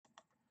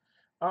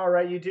All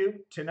right, YouTube.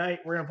 Tonight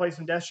we're gonna play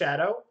some Death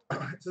Shadow.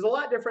 This is a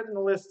lot different than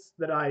the lists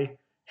that I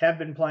have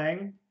been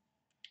playing,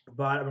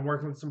 but I've been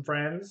working with some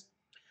friends,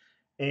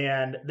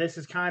 and this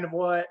is kind of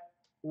what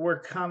we're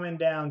coming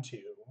down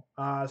to.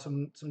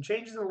 Some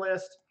changes in the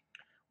list.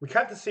 We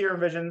cut the Serum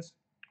Visions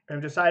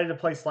and decided to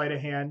play Sleight of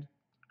Hand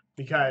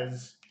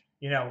because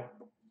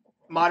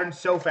Modern's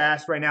so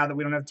fast right now that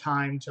we don't have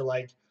time to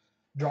like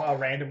draw a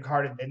random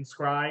card and then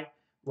scry.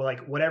 Well,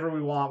 like whatever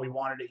we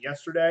wanted it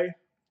yesterday.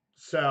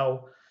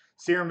 So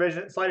Serum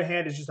Vision, Sleight of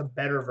Hand is just a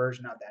better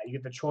version of that. You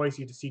get the choice,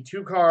 you get to see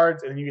two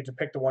cards, and then you get to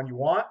pick the one you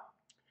want.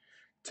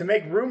 To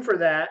make room for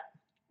that,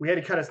 we had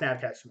to cut a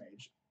Snapcaster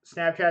Mage.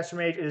 Snapcaster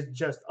Mage is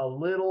just a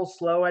little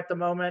slow at the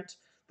moment.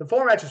 The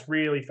format's just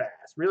really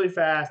fast,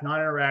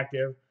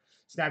 non-interactive.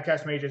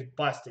 Snapcaster Mage is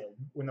busted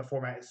when the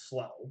format is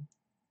slow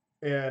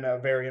and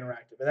very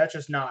interactive. And that's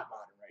just not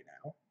Modern right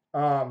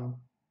now.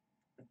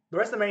 The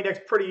rest of the main deck's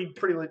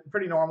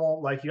pretty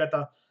normal. Like you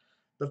got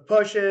the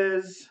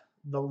pushes,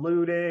 the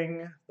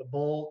looting, the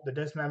bolt, the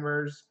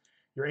dismembers,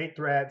 your 8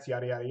 threats,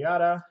 yada yada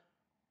yada.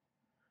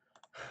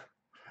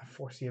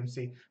 4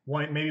 CMC,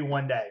 maybe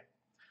one day.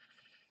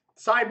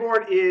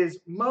 Sideboard is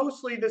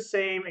mostly the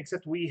same,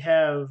 except we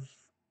have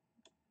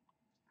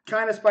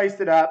kind of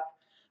spiced it up.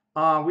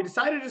 We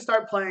decided to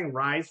start playing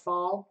Rise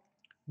Fall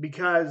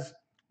because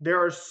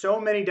there are so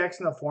many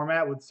decks in the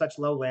format with such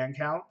low land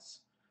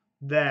counts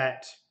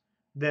that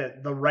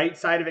the right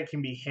side of it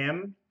can be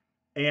him,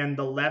 and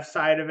the left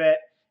side of it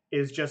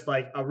is just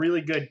like a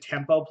really good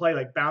tempo play,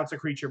 like bounce a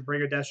creature,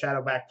 bring a Death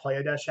Shadow back, play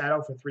a Death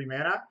Shadow for 3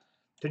 mana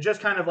to just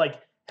kind of like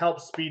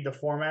help speed the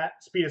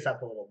format, speed us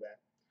up a little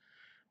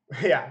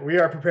bit. Yeah, we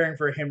are preparing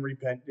for a him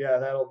repent. Yeah,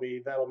 that'll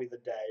be the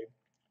day.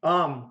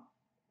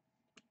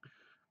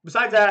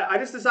 Besides that, I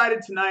just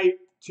decided tonight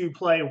to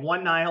play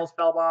 1 Nihil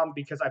Spellbomb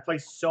because I play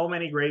so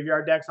many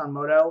graveyard decks on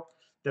Moto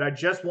that I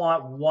just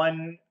want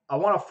one. I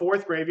want a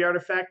 4th graveyard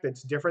effect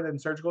that's different than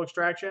Surgical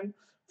Extraction.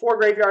 4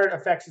 graveyard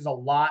effects is a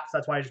lot, so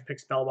that's why I just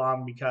picked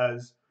Spellbomb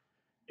because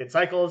it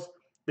cycles.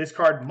 This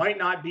card might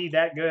not be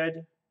that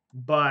good,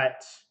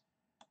 but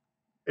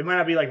it might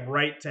not be like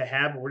right to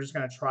have, but we're just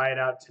going to try it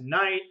out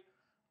tonight.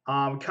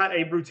 Cut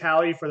a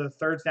Brutality for the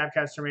 3rd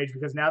Snapcaster Mage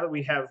because now that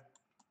we have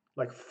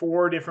like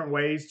 4 different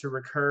ways to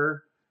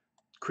recur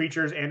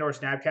creatures and or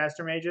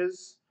Snapcaster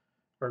Mages,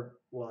 or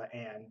well,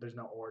 and there's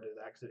no or to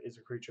that because it is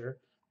a creature,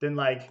 then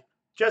like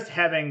just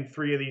having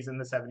 3 of these in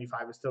the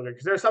 75 is still good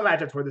because there are some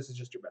matchups where this is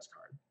just your best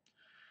card.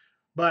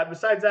 But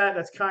besides that,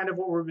 that's kind of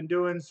what we've been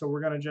doing. So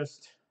we're going to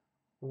just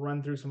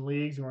run through some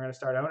leagues and we're going to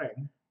start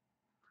owning.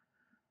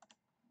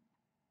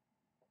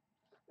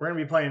 We're going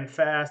to be playing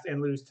fast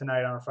and loose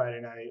tonight on a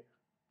Friday night.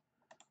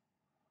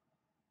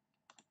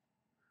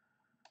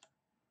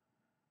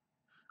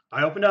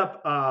 I opened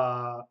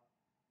up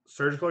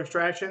Surgical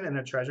Extraction and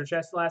a treasure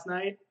chest last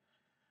night.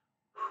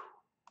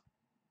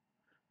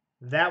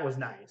 That was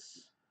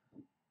nice.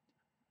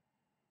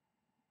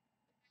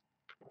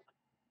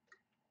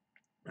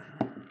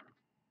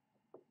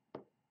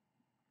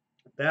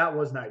 That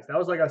was nice. That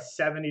was like a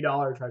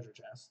 $70 treasure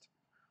chest,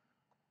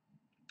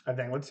 I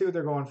think. Let's see what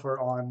they're going for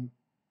on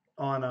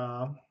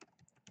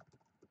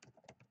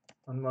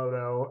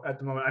Moto at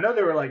the moment. I know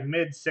they were like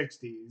mid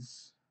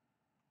 60s.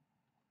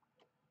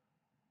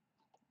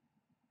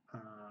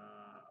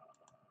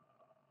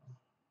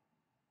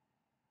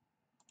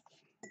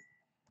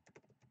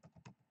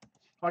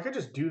 I could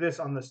just do this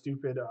on the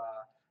stupid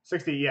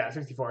 60. Yeah,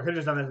 64. I could have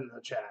just done this in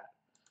the chat.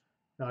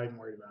 Not even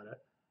worried about it.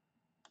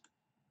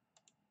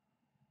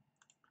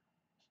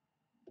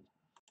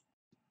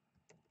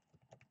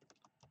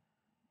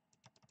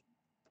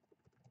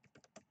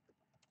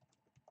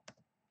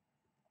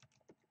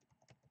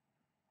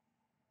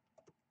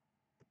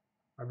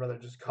 My brother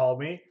just called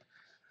me,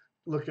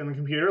 looked on the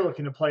computer,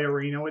 looking to play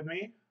Arena with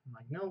me. I'm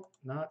like, no,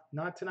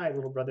 not tonight,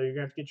 little brother. You're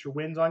gonna have to get your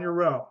wins on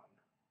your own.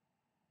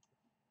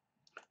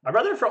 My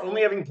brother, for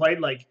only having played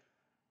like,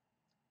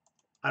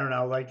 I don't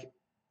know, like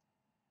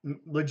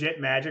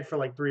legit Magic for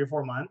like 3 or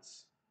 4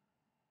 months,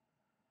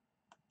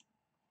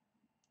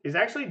 is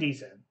actually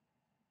decent.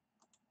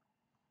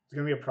 It's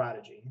gonna be a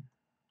prodigy.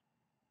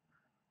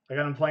 I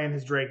got him playing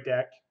his Drake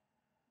deck.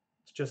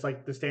 It's just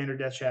like the standard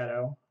Death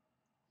Shadow.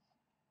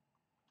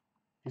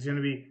 He's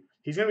gonna be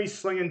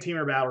slinging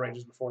Teamer Battle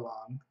Rages before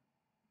long.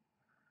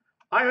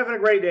 I'm having a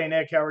great day,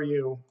 Nick. How are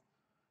you?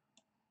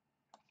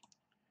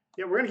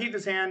 Yeah, we're gonna keep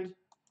this hand.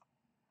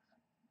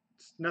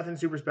 It's nothing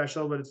super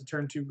special, but it's a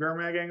turn 2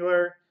 Gurmag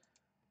Angler.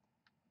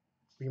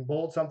 We can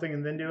bolt something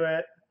and then do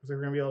it. Looks like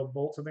we're gonna be able to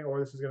bolt something, or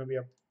this is gonna be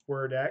a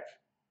Whir deck.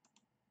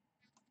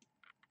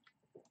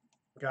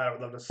 God, I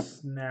would love to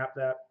snap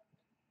that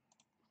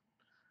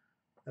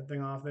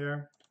thing off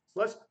there. So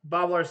let's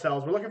bobble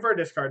ourselves. We're looking for a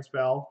discard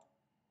spell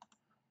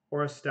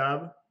or a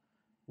stub.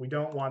 We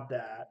don't want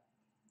that.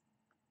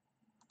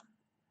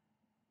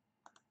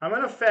 I'm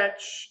going to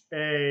fetch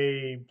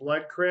a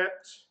Blood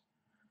Crypt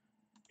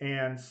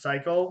and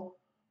cycle.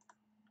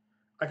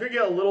 I could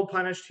get a little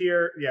punished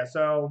here. Yeah,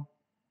 so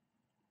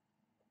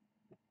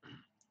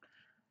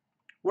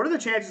what are the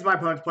chances my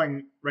opponent's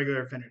playing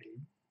regular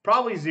Affinity?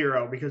 Probably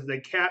 0 because they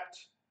kept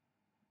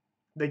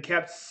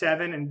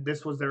 7 and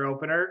this was their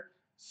opener.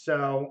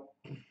 So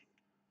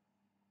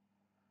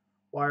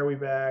why are we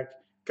back?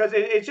 Because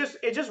it's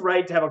just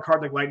right to have a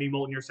card like Lightning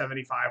Bolt in your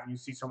 75 when you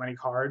see so many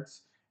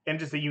cards and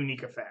just a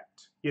unique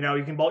effect. You know,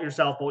 you can bolt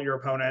yourself, bolt your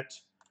opponent.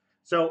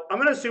 So I'm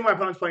gonna assume my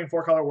opponent's playing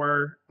 4-color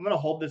Whir. I'm gonna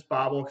hold this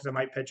bobble because I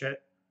might pitch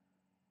it.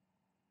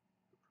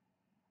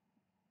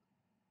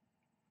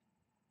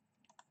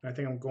 I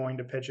think I'm going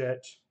to pitch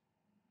it.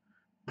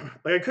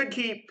 Like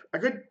I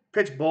could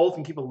pitch both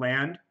and keep a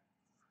land,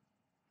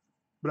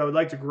 but I would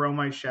like to grow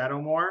my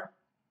shadow more.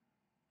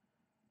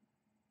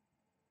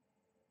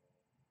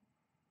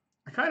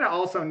 I kind of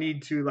also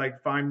need to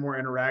like find more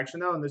interaction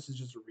though, and this is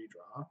just a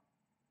redraw.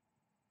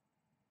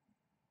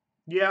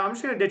 Yeah, I'm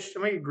just gonna ditch.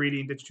 I'm gonna get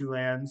greedy and ditch 2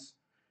 lands,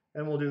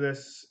 and we'll do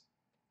this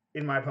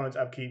in my opponent's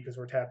upkeep because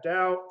we're tapped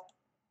out.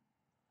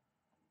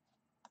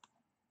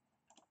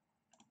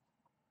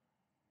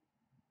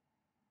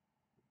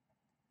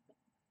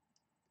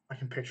 I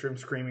can picture him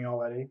screaming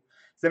already.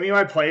 Does that mean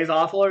my play is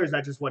awful, or is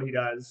that just what he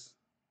does?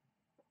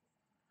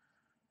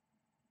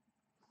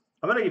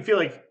 I'm gonna feel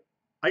like,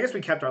 I guess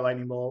we kept our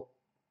lightning bolt.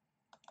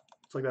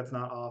 It's like that's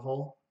not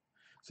awful.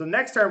 So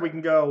next turn we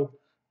can go,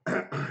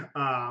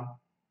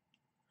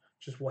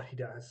 just what he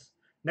does.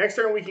 Next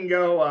turn we can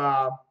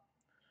go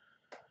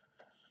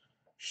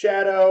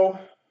Shadow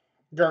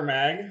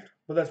Gurmag,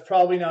 but that's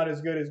probably not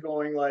as good as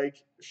going like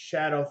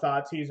Shadow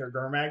Thoughtseize or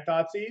Gurmag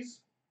Thoughtseize.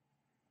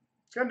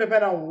 It's gonna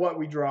depend on what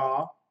we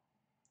draw.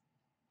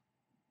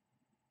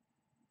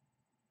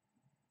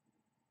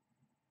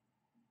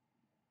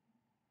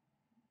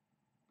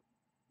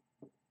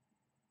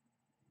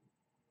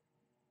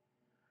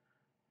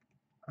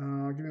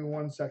 Give me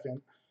 1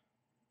 second.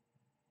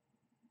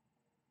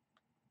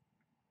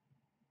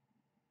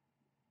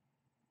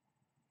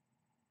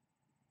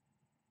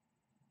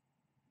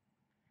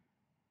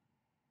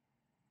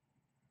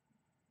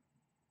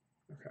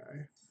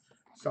 Okay.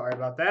 Sorry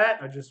about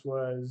that. I just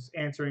was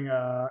answering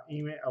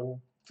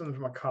something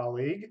from a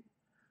colleague.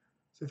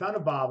 So I found a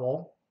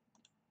bobble.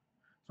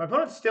 So my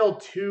opponent's still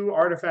 2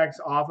 artifacts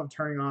off of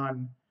turning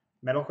on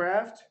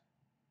Metalcraft.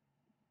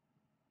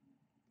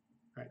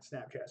 All right,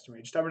 Snapcaster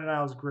Mage. Stubborn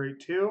Denial is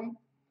great too.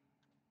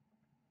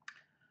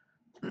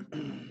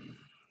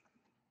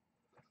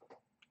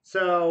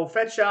 So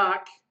Fetch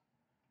Shock,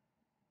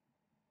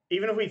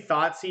 even if we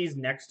Thoughtseize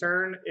next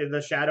turn,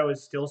 the shadow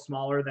is still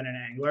smaller than an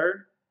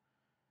Angler.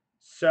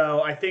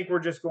 So I think we're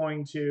just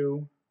going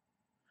to...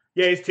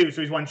 Yeah, he's 2,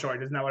 so he's 1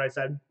 short. Isn't that what I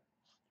said?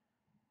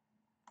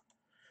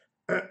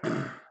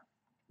 I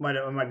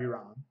might be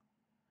wrong.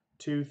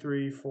 2,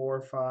 3,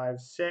 4, 5,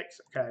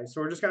 6. Okay,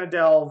 so we're just going to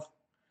delve.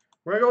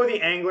 We're going to go with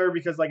the Angler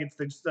because like it's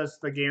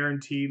just the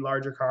guaranteed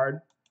larger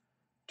card.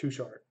 2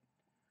 short.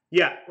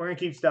 Yeah, we're going to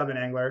keep Stub and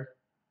Angler.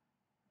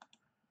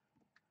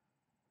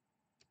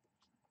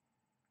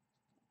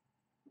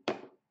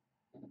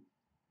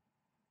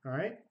 All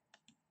right.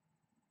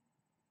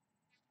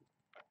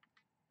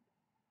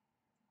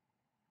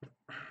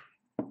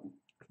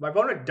 If my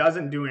opponent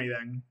doesn't do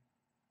anything,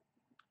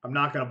 I'm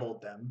not going to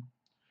bolt them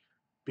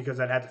because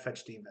I'd have to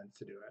fetch Demons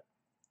to do it.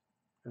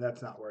 And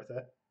that's not worth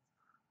it.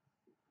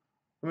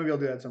 Maybe I'll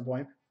do that at some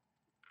point.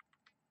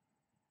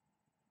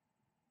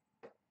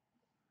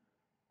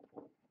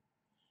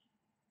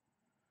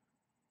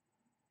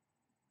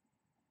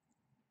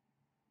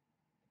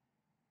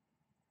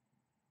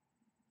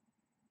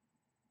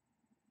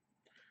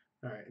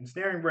 All right,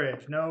 Ensnaring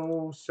Bridge.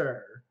 No,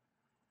 sir.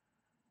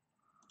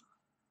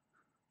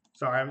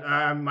 Sorry,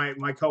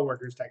 my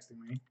coworker's texting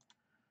me,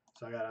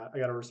 so I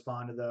gotta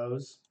respond to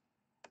those.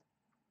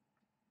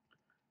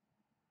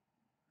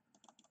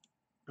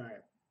 All right,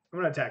 I'm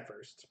gonna attack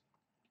first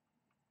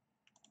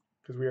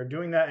because we are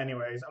doing that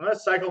anyways. I'm gonna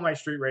cycle my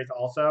Street Wraith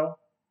also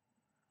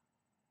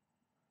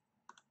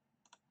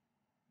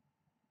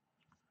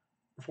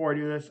before I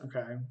do this.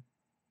 Okay,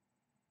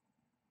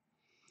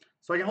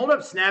 so I can hold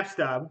up Snap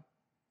Stub.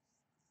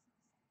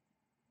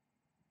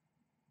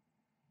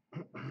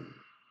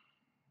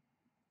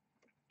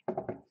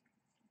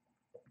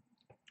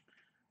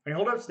 I can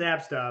hold up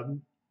Snap Stub,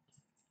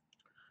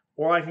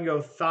 or I can go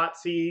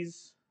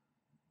Thoughtseize,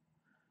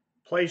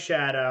 play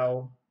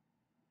Shadow.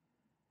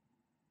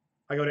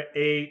 I go to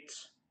 8,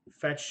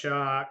 Fetch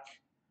Shock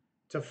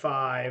to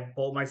 5,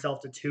 bolt myself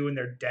to 2, and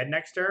they're dead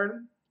next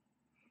turn.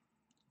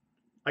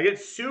 I get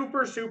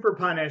super, super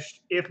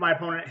punished if my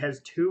opponent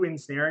has 2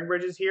 Ensnaring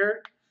Bridges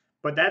here,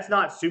 but that's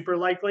not super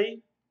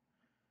likely.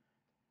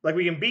 Like,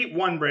 we can beat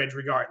 1 bridge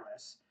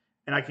regardless,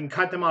 and I can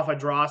cut them off a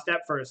draw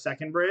step for a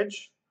 2nd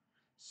bridge.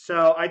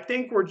 So I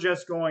think we're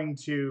just going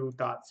to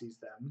Thoughtseize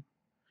them.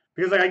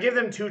 Because like I give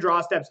them 2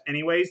 draw steps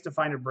anyways to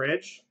find a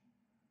bridge.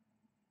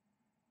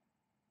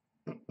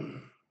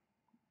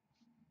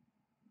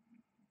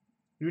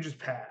 You just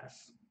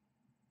pass.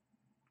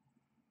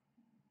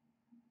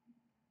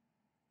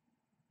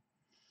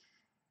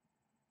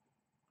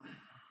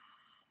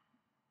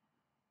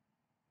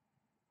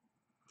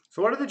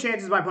 So what are the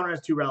chances my opponent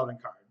has 2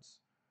 relevant cards?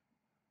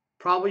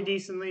 Probably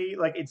decently,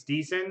 like it's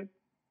decent.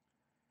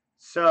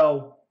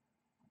 So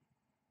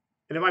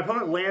And if my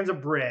opponent lands a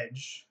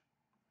bridge,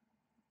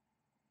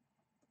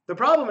 the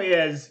problem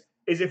is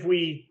if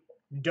we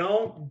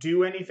don't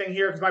do anything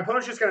here, because my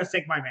opponent's just going to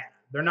sink my mana.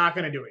 They're not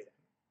going to do anything.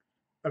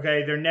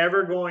 Okay, they're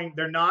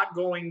not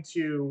going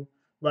to,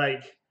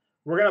 like,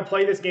 we're going to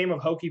play this game of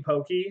hokey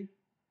pokey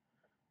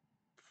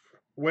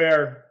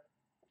where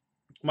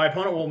my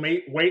opponent will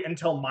wait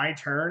until my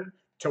turn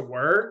to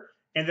whir,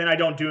 and then I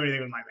don't do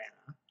anything with my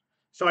mana.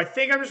 So I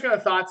think I'm just going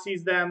to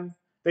Thoughtseize them.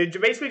 They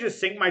basically just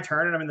sink my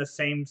turn, and I'm in the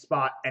same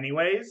spot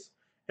anyways.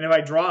 And if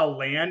I draw a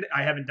land,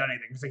 I haven't done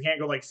anything because I can't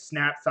go like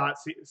snap,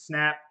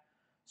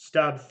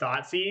 stub,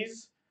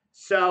 Thoughtseize.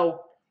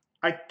 So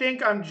I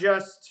think I'm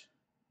just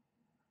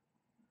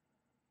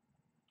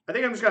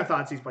going to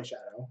Thoughtseize, play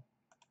Shadow.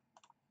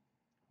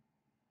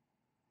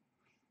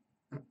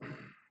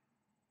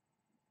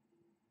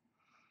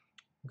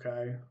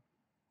 Okay.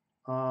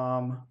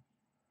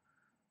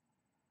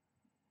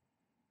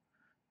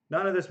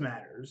 None of this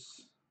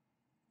matters.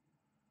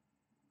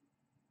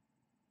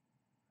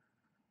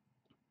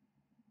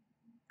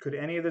 Could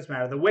any of this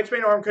matter? The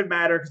Witchbane Orb could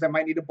matter because I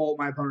might need to bolt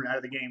my opponent out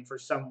of the game for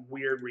some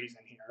weird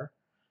reason here.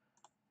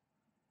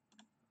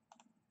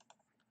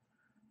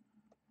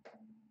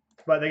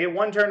 But they get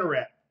one turn to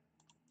rip.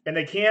 And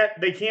they can't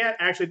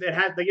actually,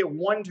 they get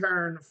one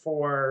turn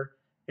for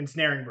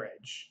Ensnaring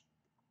Bridge.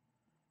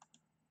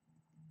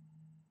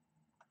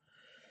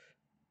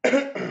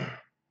 Okay,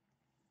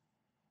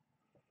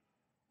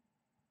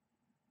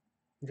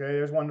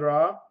 there's one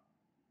draw.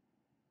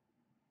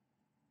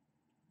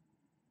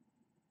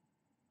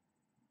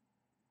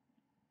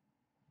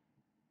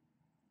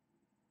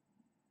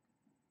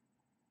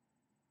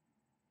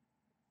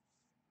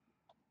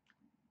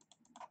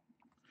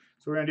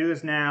 So we're going to do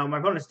this now. My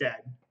opponent's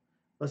dead.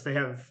 Unless they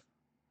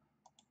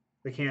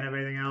can't have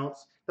anything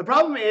else. The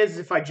problem is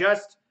if I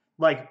just,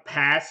 like,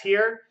 pass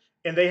here,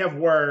 and they have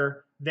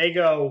whir, they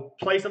go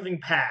play something,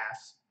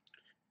 pass,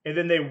 and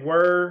then they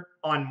whir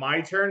on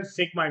my turn,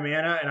 sink my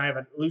mana, and I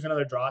lose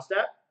another draw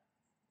step.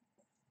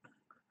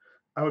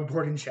 I would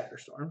board in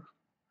Shatterstorm.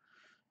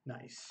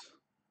 Nice.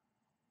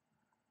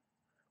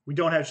 We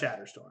don't have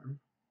Shatterstorm.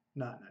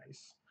 Not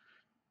nice.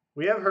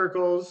 We have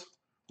Hercules.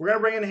 We're going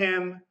to bring in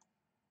him.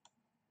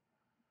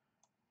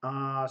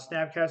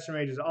 Snapcaster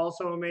Mage is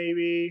also a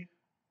maybe.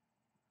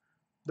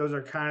 Those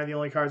are kind of the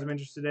only cards I'm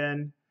interested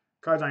in.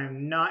 Cards I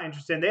am not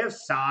interested in. They have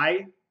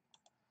Psy.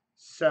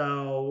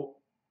 So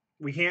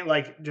we can't,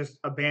 like, just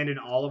abandon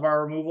all of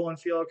our removal and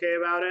feel okay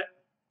about it.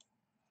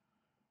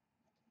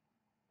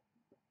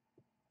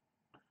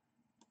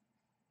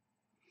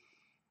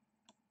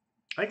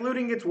 I think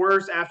looting gets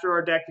worse after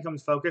our deck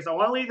becomes focused. I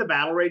want to leave the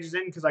Battle Rages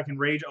in because I can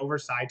rage over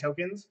Psy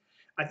tokens.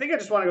 I think I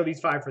just want to go these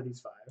 5 for these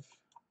 5.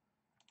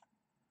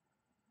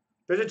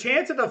 There's a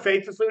chance that the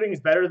Faithless Looting is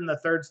better than the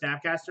third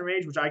Snapcaster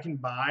Mage, which I can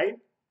buy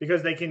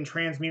because they can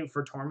transmute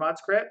for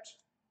Tormod's Crypt.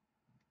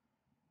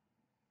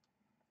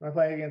 When I'm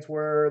playing against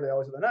Whir, they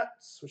always have the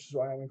nuts, which is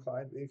why I'm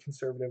inclined to be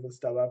conservative with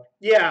stub up.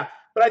 Yeah,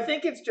 but I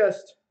think it's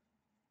just,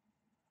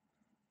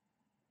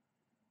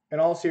 in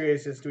all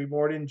seriousness, do we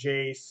board in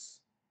Jace?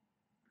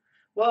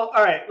 Well,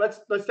 all right,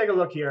 let's take a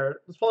look here.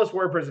 Let's pull this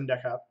Whir Prison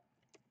deck up.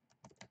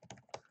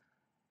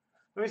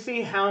 Let me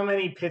see how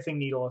many Pithing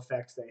Needle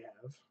effects they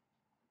have.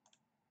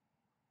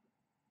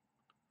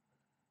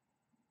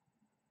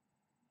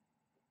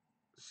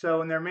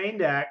 So in their main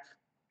deck,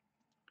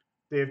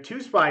 they have 2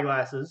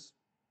 Spyglasses.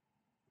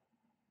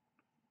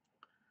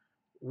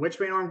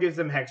 Witchbane Orb gives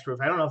them hexproof.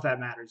 I don't know if that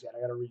matters yet.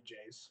 I got to read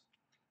Jace.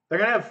 They're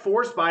going to have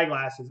 4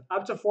 Spyglasses,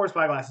 up to 4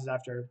 Spyglasses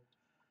after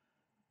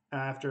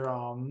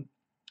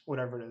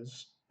whatever it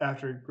is, they're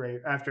going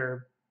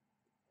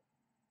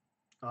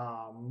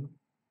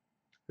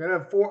to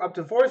have up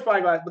to 4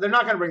 Spyglasses, but they're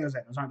not going to bring those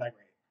in. Those aren't that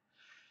great.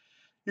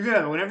 You can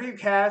have, whenever you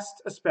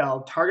cast a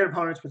spell, target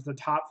opponents with the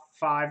top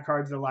 5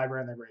 cards of the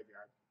library in their graveyard.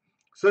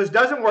 So this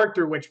doesn't work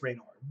through Witchbane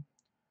Orb.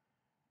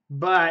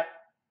 But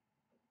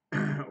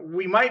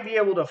we might be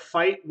able to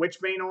fight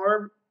Witchbane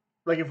Orb.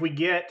 Like if we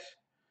get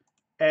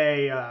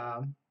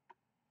a...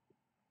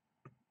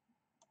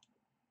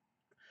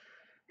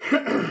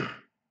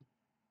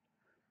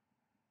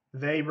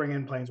 they bring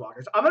in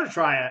Planeswalkers. I'm going to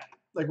try it.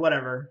 Like,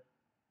 whatever.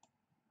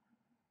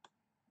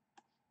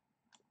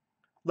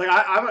 Like,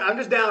 I'm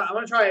just down. I'm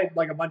going to try,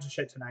 like, a bunch of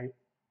shit tonight.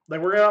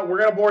 Like, we're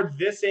gonna board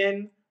this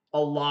in a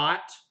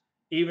lot,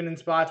 even in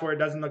spots where it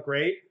doesn't look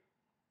great.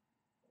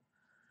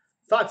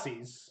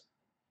 Thoughtseize.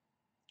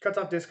 Cuts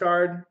off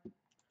discard.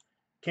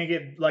 Can't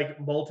get, like,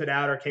 bolted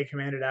out or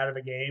K-commanded out of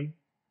a game.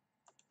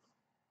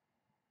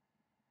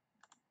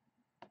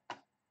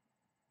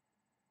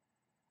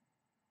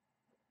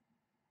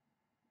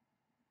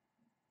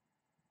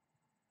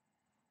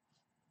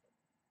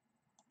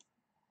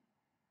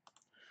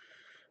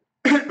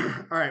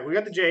 All right, we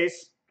got the Jace.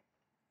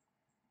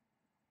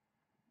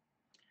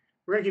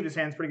 We're going to keep his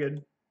hands pretty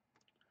good.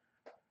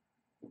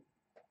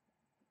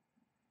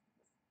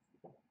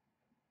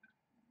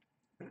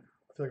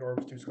 I feel like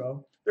Orb's too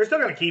slow. They're still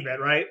going to keep it,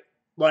 right?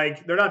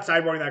 Like, they're not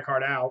sideboarding that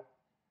card out.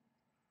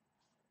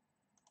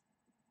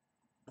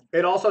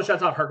 It also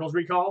shuts off Hercules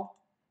Recall.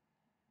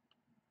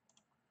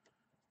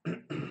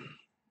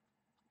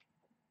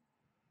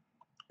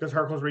 Because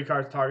Hercules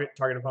recards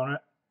target opponent.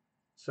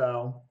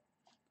 So,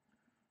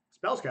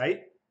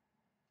 Spellskite.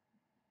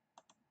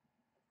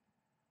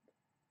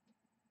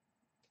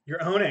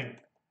 You're owning.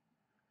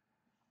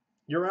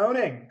 You're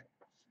owning. Am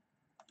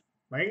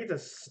I going to get to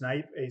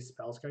snipe a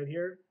Spellskite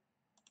here?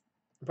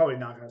 I'm probably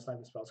not going to snipe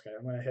a Spellskite.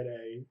 I'm going to hit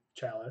a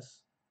Chalice.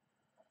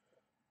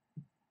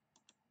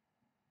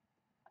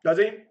 Does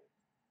he?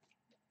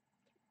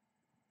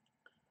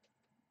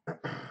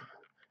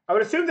 I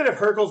would assume that if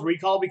Hercules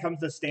Recall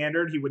becomes the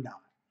standard, he would not.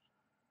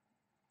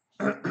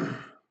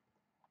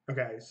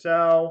 Okay,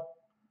 so...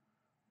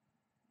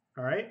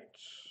 All right.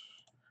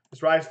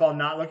 This Rise Fall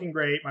not looking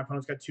great. My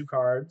opponent's got 2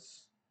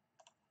 cards.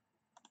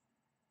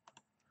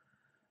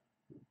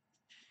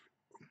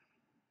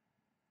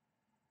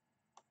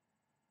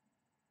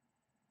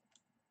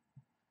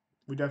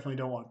 We definitely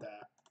don't want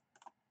that.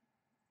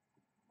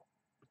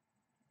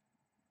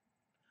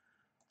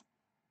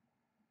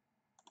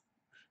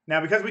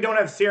 Now, because we don't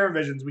have Serum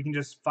Visions, we can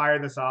just fire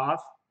this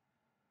off.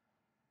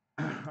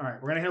 All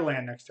right, we're going to hit a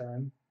land next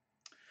turn.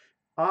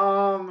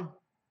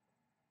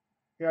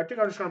 Yeah, I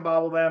think I'm just going to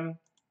bobble them.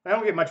 I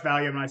don't get much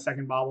value in my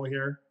second bobble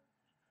here.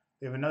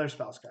 They have another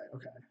Spellskite.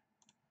 Okay.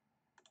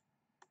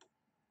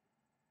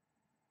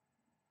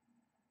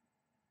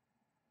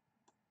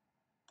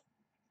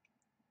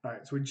 All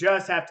right, so we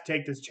just have to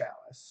take this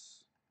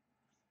Chalice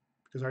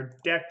because our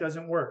deck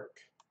doesn't work.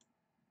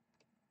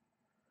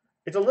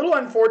 It's a little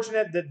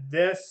unfortunate that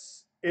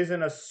this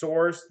isn't a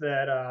source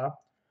that...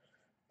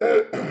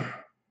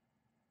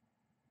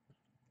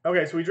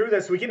 Okay, so we drew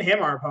this. We can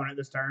him our opponent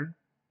this turn,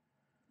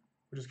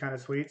 which is kind of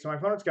sweet. So my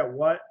opponent's got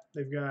what?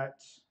 They've got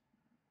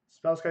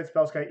Spellskite,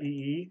 Spellskite,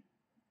 EE.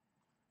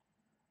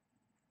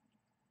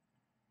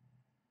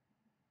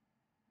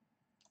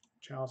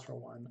 Chalice for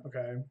 1.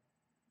 Okay.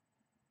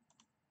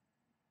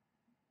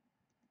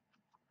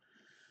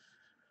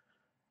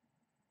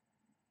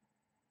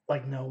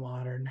 Like no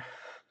modern.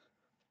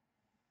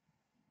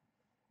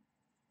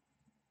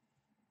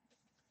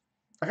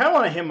 I kind of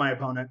want to him my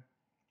opponent.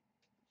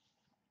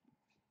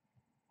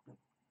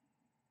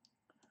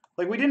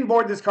 Like, we didn't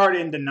board this card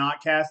in to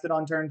not cast it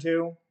on turn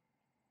 2.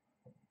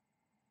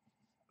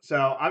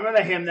 So I'm going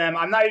to him them.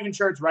 I'm not even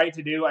sure it's right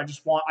to do. I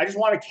just want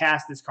to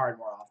cast this card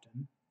more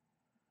often.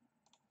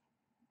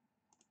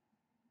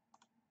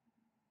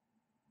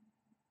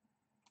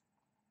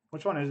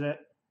 Which one is it?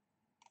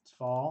 It's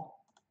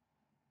fall.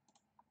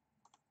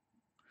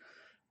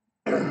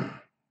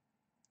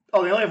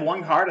 Oh, they only have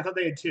 1 card? I thought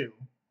they had 2.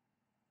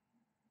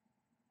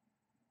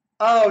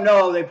 Oh,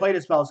 no, they played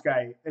a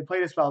Spellskite. They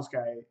played a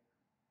Spellskite.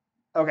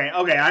 Okay.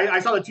 I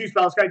saw the 2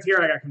 Spellskites here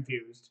and I got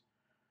confused.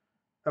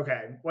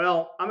 Okay.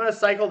 Well, I'm gonna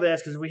cycle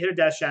this because if we hit a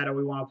Death Shadow,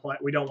 we want to play.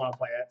 We don't want to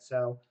play it,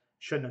 so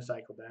shouldn't have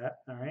cycled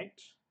that. All right.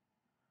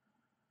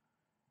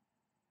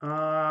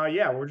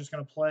 Yeah, we're just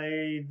gonna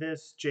play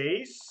this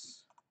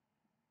Jace.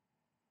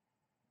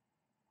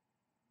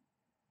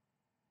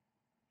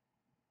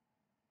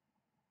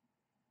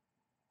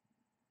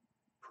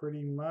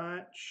 Pretty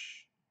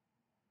much.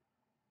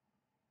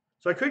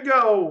 So I could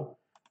go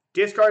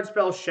discard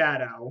spell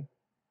Shadow.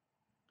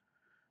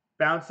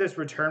 Bounce this,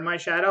 return my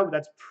Shadow, but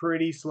that's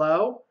pretty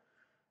slow.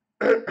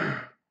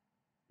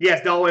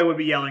 Yes, Dalway would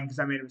be yelling because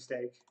I made a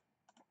mistake.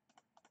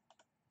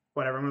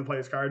 Whatever, I'm going to play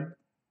this card.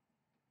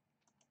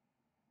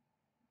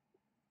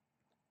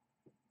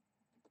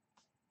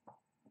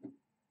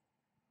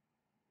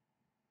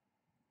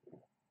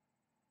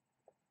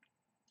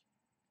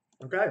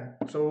 Okay,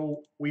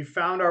 so we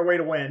found our way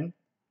to win.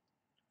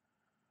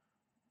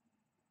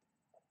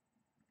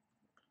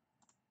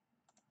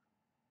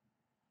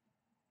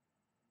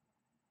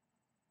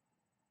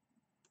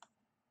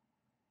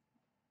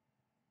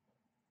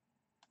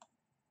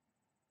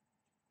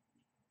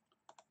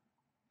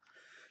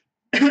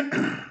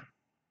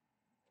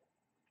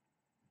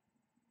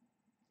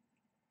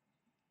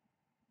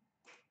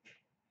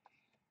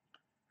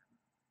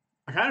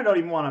 I kind of don't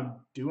even want to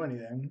do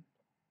anything.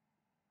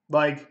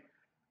 Like,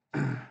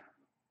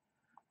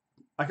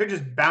 I could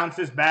just bounce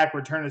this back,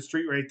 return a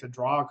Street Wraith to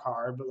draw a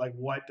card, but like,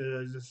 what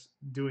does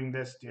doing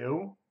this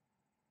do?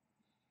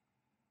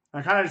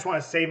 I kind of just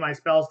want to save my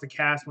spells to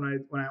cast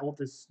when I ult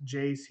this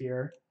Jace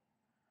here.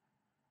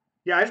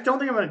 Yeah, I just don't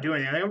think I'm going to do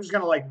anything. I think I'm just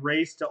going to like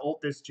race to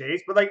ult this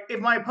Jace. But like, if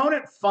my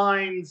opponent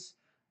finds...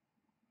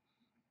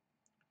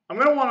 I'm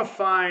going to want to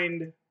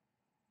find...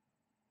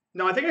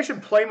 No, I think I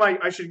should play my...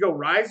 I should go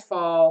Rise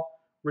Fall,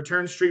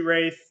 return Street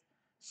Wraith,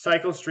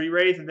 cycle Street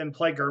Wraith, and then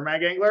play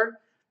Gurmag Angler.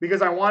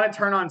 Because I want to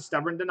turn on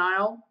Stubborn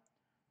Denial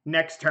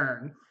next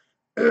turn.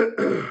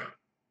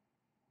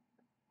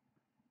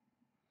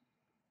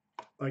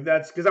 Like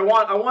that's... Because I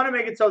want to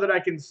make it so that I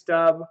can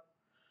stub...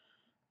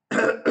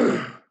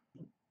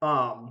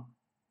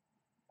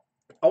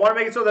 I want to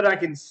make it so that I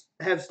can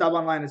have stub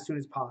online as soon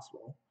as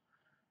possible.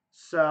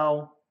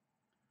 So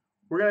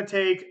we're going to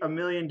take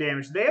 1,000,000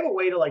 damage. Do they have a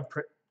way to like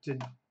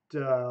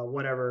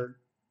whatever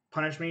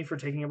punish me for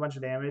taking a bunch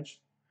of damage?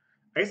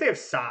 I guess they have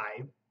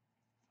Psy.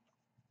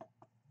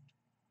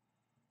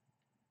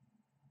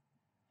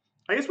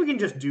 I guess we can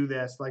just do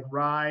this like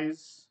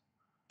Rise.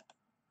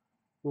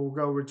 we'll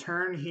go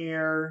return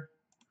here,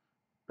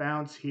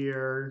 bounce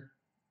here.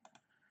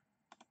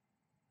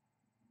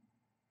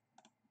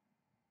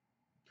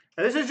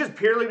 And this is just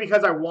purely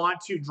because I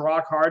want to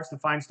draw cards to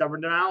find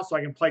Stubborn Denial so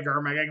I can play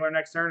Mega Angler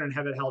next turn and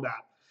have it held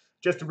out.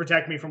 Just to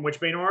protect me from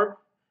Witchbane Orb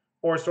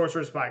or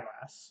Sorcerer's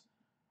Spyglass.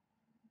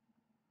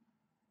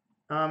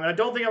 And I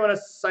don't think I'm going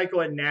to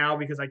cycle it now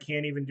because I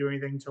can't even do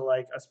anything to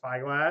like a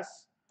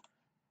Spyglass.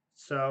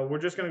 So we're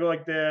just going to go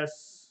like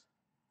this.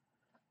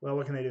 Well,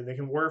 what can they do? They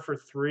can Whir for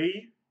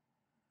 3.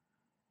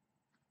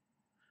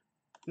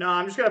 No,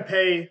 I'm just going to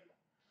pay.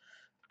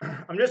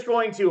 I'm just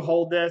going to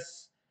hold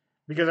this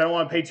because I don't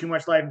want to pay too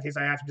much life in case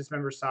I have to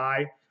dismember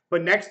Psy.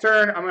 But next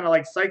turn, I'm going to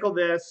like cycle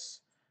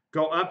this,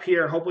 go up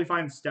here, hopefully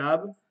find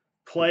Stub,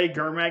 play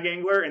Gurmag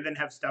Angler, and then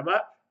have Stub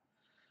up.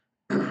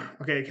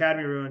 Okay,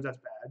 Academy Ruins, that's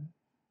bad.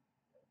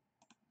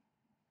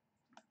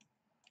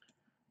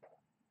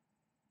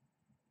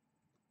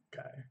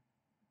 Okay.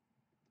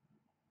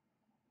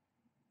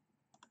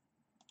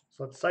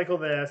 So let's cycle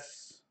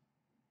this.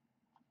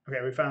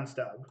 Okay, we found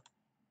Stub.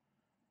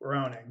 We're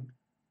owning.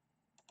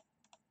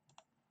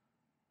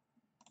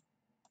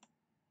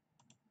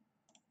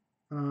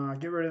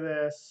 Get rid of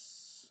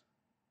this.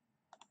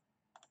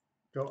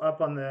 Go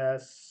up on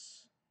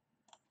this.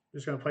 I'm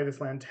just going to play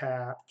this land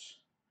tapped.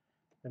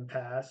 Then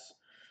pass.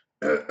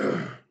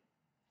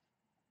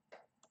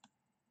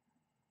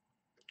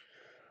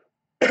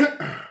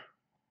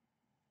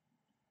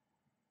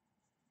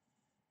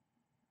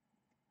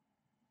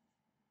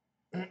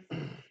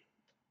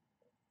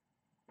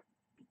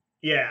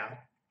 Yeah.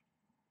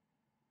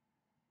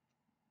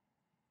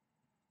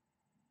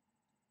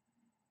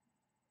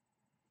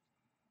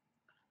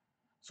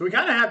 So we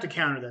kind of have to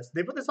counter this.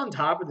 They put this on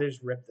top, or they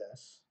just rip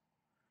this?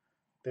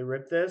 They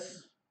rip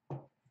this.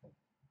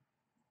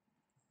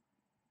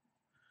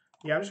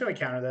 Yeah, I'm just gonna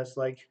counter this.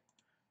 Like,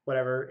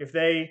 whatever. If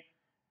they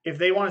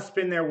want to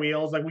spin their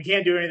wheels, like we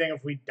can't do anything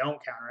if we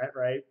don't counter it,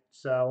 right?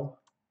 So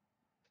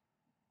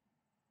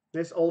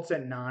this ult's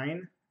at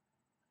 9.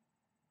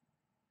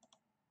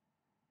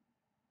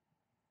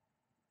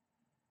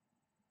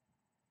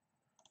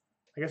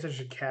 I guess I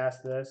should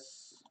cast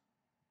this.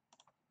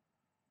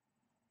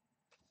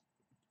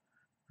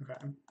 Okay.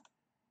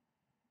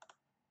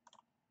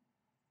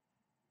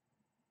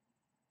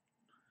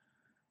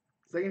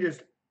 So they can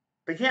just,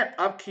 they can't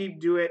upkeep,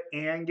 do it,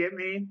 and get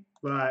me,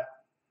 but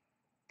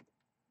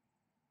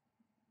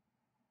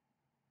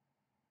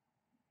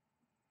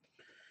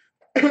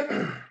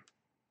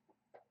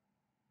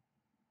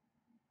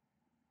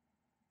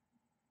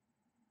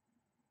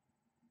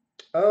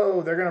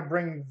oh, they're gonna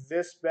bring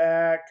this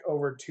back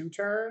over 2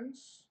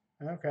 turns.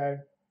 Okay,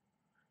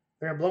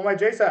 they're gonna blow my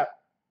Jace up.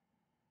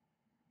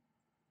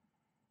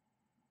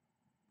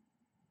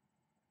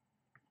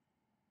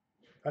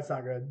 That's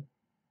not good.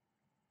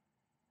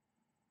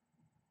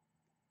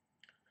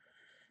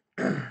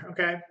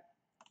 Okay.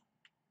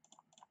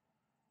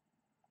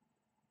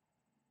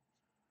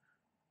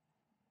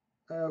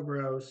 Oh,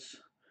 gross.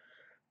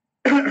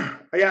 Yeah,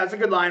 it's a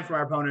good line from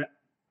our opponent.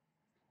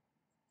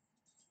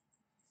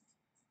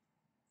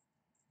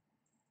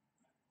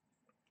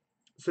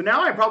 So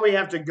now I probably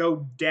have to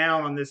go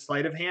down on this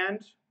sleight of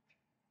hand.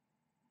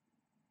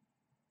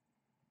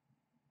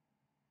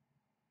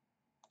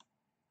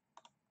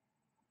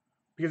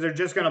 Because they're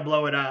just going to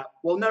blow it up.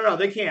 Well, no,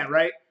 they can't,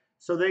 right?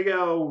 So they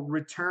go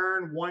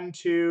return 1,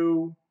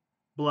 2,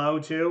 blow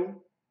 2.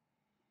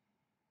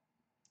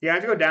 Yeah, I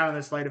have to go down on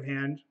this sleight of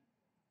hand.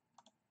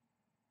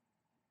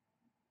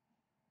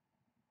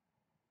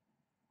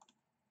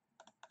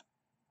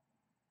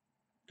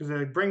 Because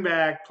they bring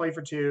back, play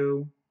for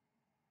 2.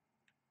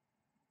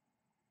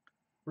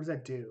 What does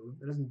that do?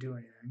 It doesn't do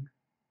anything.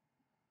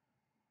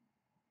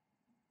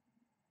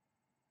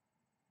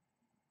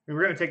 I mean,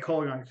 we're going to take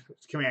Kolaghan's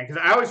command.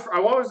 Because I always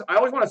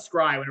want to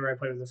scry whenever I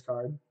play with this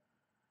card.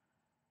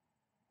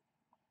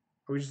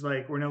 Are we just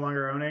like, we're no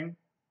longer owning?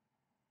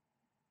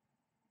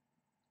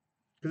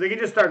 Because they can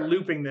just start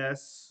looping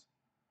this.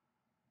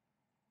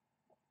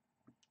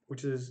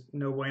 Which is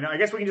no bueno. I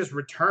guess we can just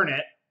return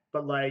it.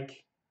 But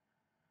like...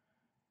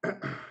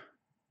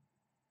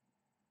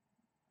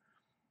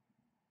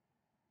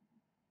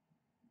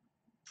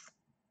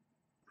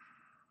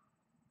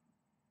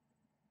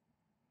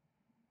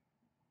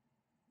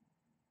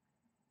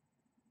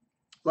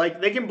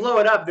 like, they can blow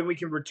it up, then we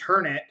can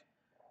return it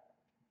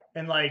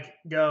and, like,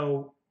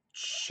 go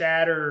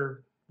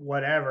shatter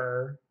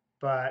whatever.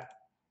 But,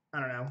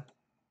 I don't know.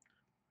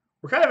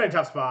 We're kind of in a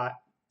tough spot.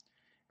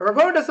 If our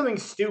opponent does something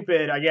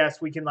stupid, I guess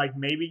we can, like,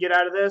 maybe get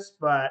out of this.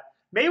 But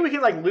maybe we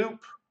can, like,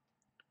 loop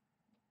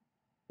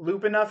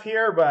enough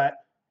here, but...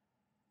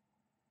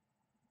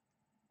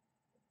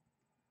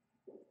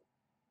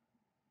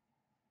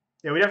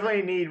 yeah, we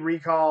definitely need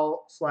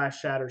recall /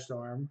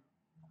 Shatterstorm.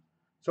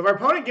 So if our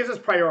opponent gives us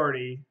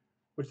priority,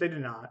 which they do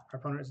not, our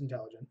opponent is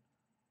intelligent.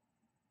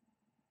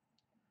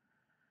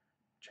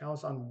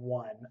 Chalice on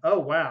 1. Oh,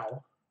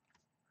 wow.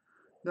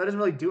 That doesn't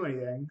really do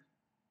anything.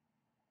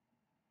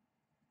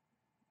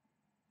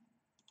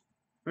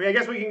 I mean, I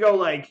guess we can go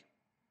like...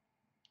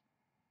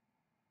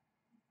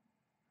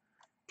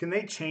 Can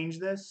they change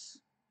this?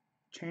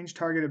 Change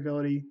target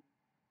ability.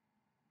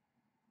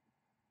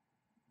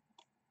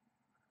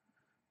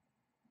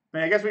 I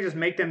mean, I guess we just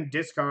make them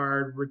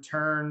discard,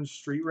 return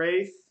Street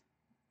Wraith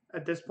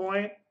at this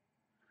point.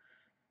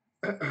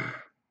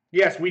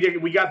 Yes, we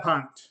did. We got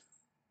punked.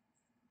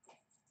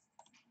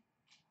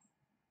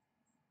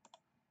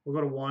 We'll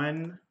go to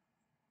 1.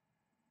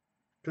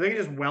 Because they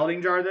can just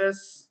welding jar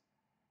this.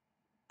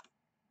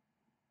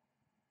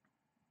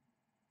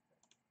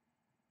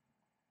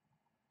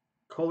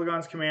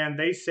 Kolaghan's Command,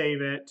 they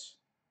save it.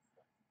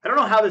 I don't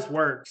know how this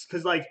works.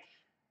 Because, like,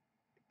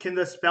 can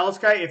the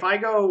Spellskite, if I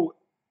go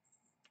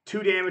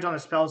 2 damage on the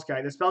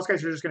Spellskite, the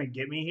Spellskites are just going to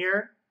get me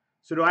here.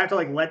 So do I have to,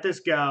 like, let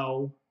this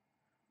go,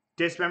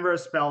 dismember a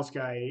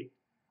Spellskite,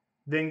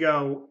 then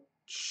go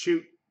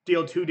shoot,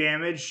 deal 2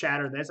 damage,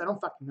 shatter this? I don't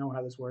fucking know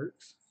how this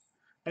works.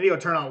 I need to go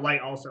turn on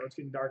light also. It's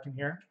getting dark in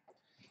here.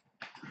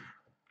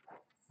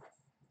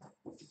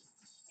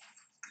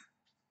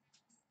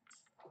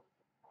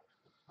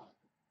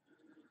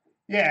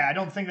 Yeah, I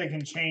don't think they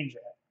can change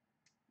it.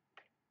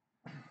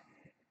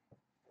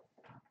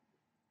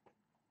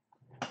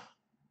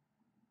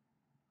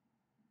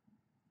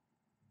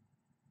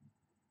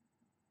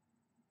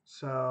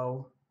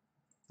 So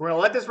we're going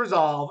to let this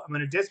resolve. I'm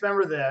going to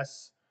dismember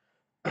this.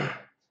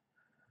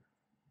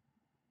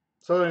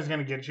 So it's going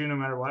to get you no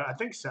matter what. I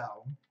think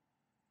so.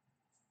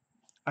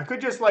 I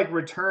could just, like,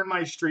 return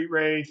my Street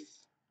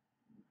Wraith.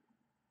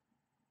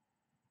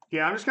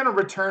 Yeah, I'm just going to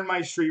return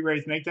my Street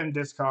Wraith, make them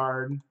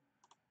discard.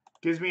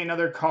 Gives me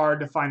another card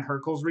to find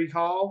Hurkyl's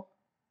Recall.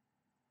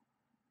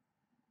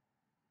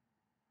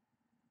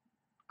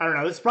 I don't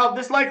know.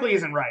 This likely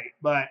isn't right,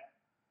 but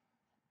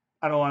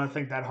I don't want to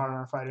think that hard on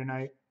a Friday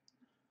night.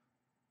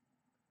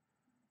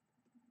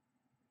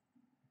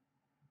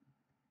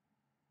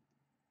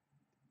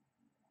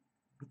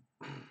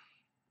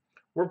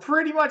 We're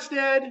pretty much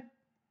dead.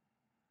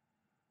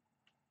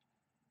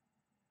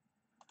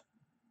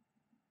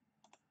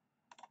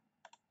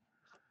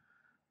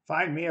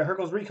 Find me a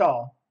Hurkyl's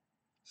Recall.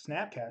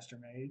 Snapcaster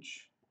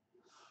Mage.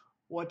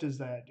 What does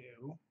that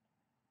do?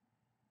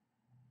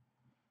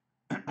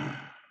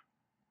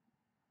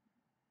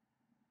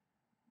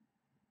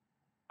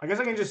 I guess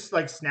I can just,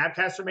 like,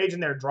 Snapcaster Mage in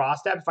their draw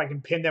step if I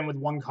can pin them with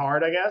 1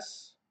 card, I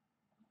guess.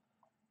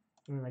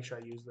 Let me make sure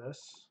I use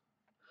this.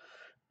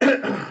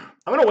 I'm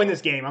going to win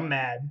this game. I'm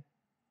mad.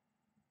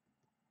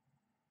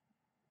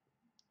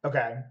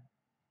 Okay.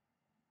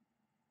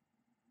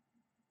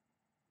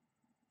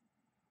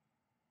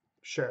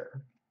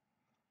 Sure.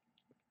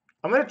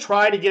 I'm going to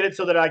try to get it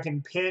so that I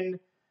can pin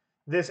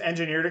this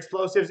Engineered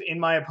Explosives in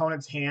my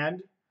opponent's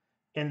hand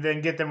and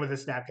then get them with a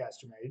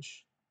Snapcaster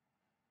Mage.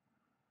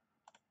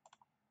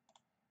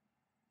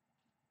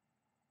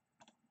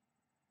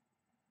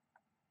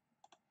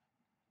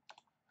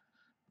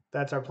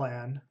 That's our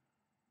plan.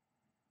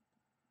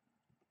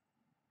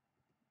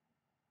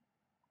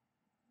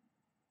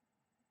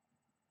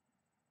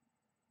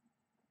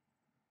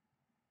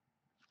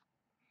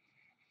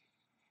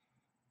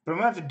 But I'm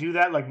going to have to do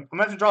that. Like, I'm going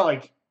to have to draw,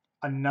 like,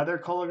 another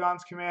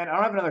Kolaghan's Command. I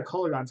don't have another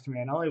Kolaghan's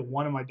Command. I only have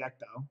 1 in my deck,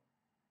 though.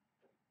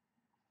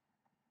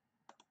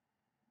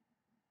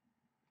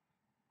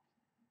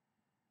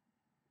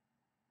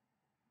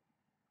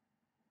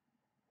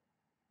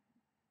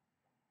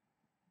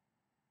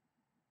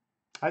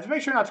 I have to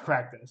make sure not to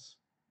crack this.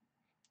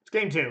 It's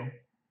game 2.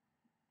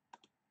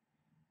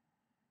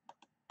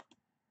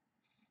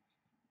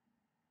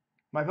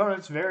 My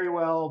opponent's very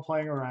well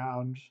playing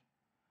around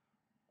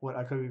what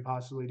I could be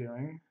possibly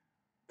doing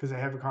because they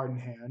have a card in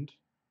hand.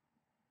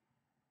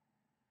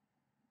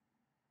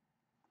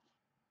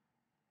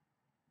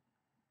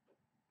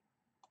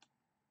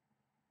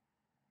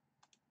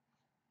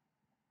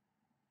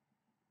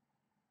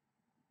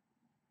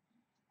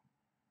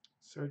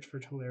 Search for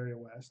Teleria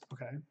West.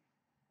 Okay.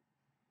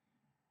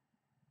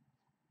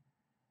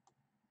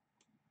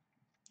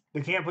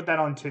 They can't put that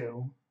on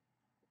 2.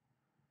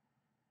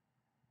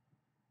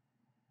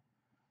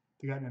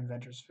 They got an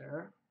Inventor's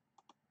Fair.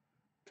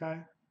 Okay.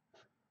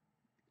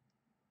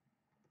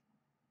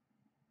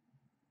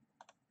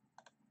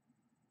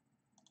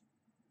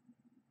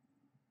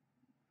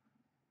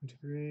 One, 2,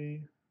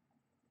 3.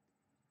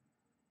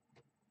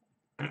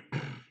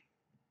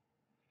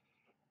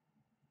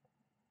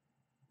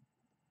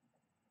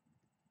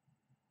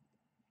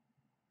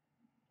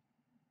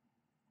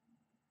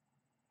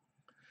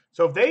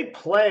 So if they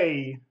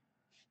play,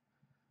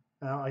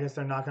 well, I guess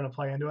they're not going to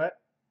play into it.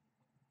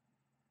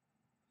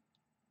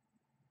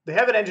 They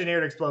have an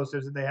Engineered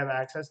Explosives that they have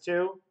access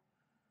to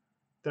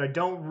that I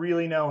don't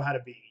really know how to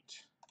beat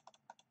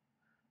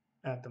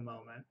at the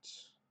moment.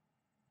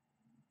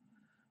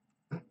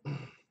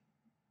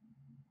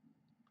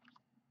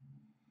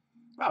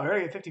 Wow, we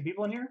already have 50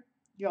 people in here?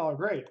 Y'all are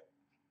great.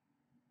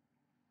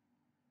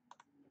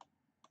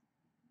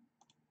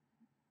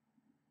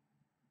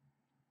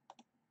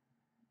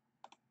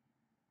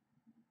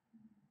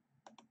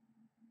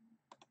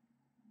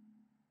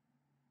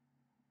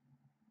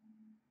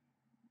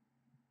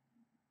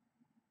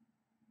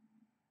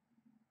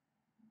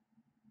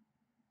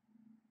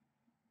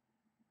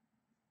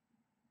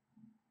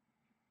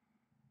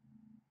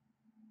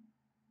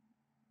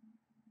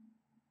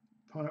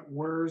 Opponent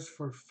whirs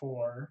for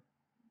 4.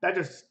 That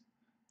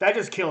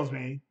just kills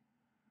me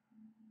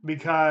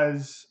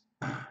because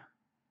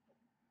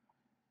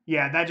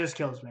yeah, that just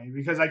kills me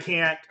because I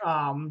can't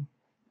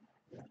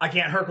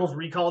Hercules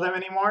recall them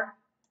anymore,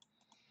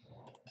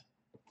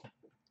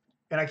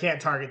 and I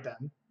can't target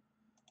them,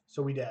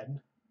 so we dead,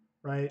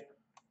 right?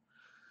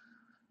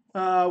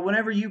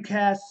 Whenever you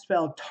cast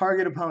spell,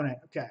 target opponent.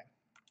 Okay,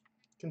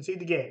 concede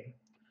the game.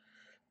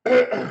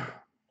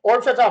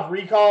 Orb shuts off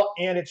recall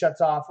and it shuts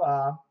off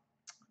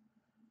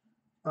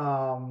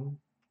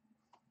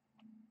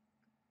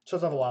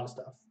shuts off a lot of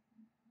stuff.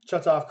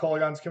 Shuts off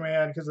Kolaghan's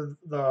command because of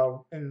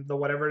the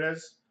whatever it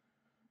is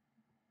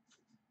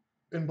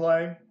in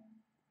play.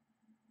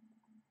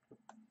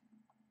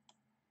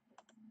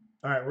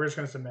 All right, we're just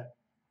gonna submit.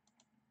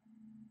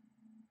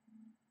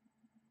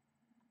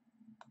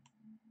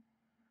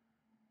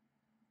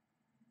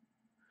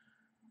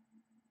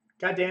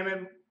 God damn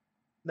it,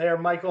 there,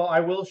 Michael. I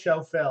will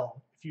show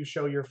Phil if you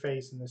show your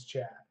face in this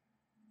chat.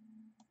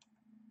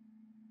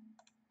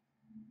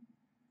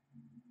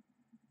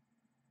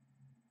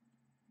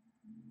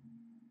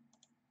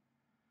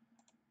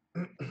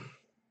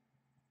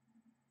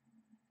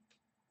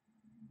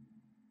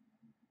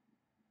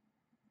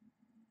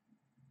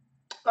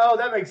 Oh,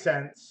 that makes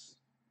sense.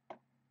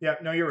 Yeah,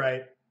 no, you're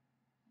right.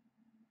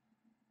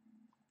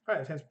 All right,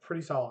 this hand's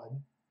pretty solid.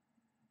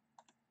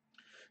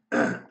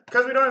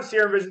 Because we don't have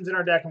Serum Visions in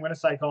our deck, I'm going to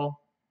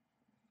cycle.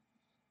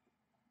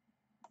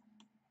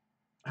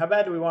 How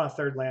bad do we want a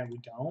third land? We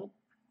don't.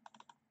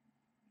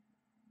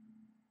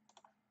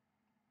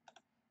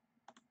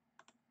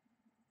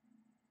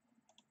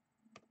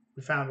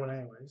 We found one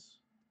anyways.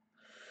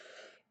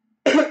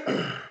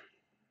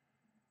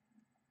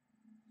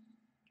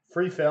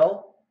 Free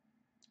Phil.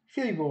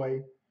 Philly boy.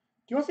 Do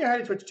you want to say hi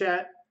to Twitch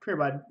chat? Come here,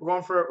 bud. We're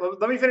going for.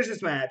 Let me finish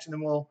this match, and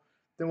then we'll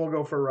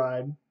go for a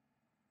ride.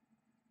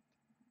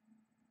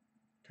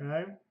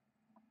 Okay.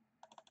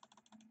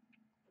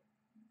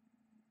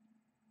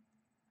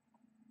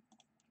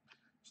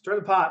 Stir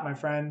the pot, my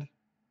friend.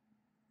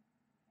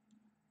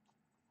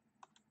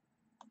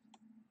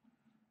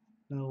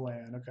 No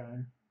land.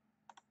 Okay.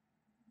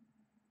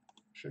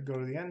 Should go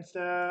to the end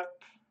step.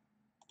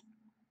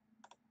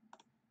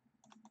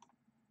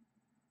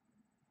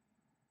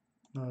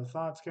 Another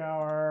Thought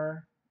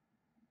Scour.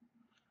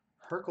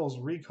 Hercules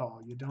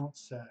Recall, you don't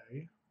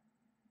say.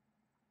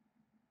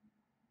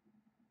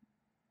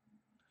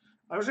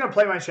 I'm just going to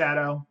play my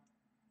Shadow.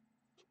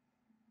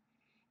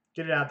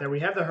 Get it out there. We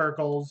have the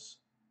Hercules.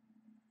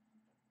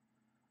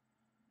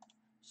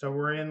 So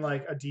we're in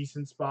like a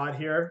decent spot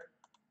here.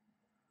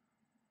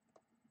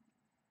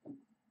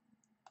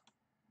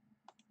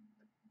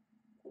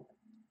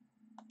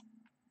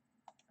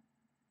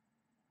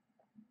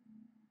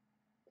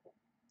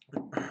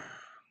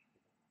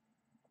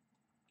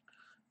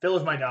 Phil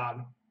is my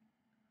dog.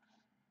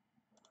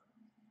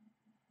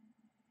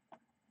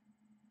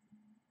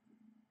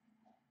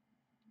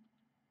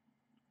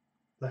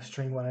 Left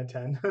string 1 out of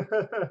 10.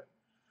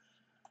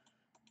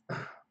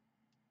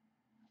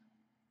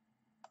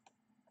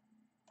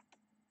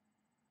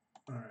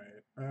 All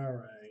right. All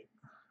right.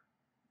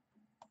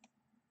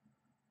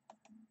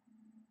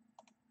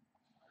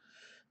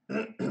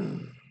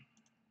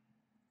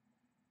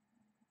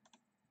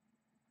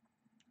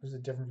 Is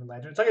it different from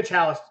Legend? It's like a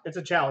chalice. It's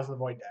a chalice of the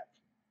void deck.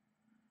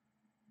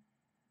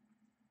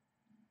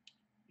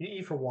 You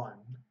E for 1.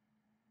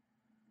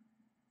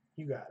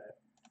 You got it.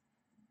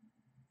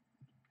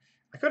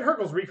 I could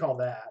Hercules recall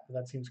that, but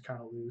that seems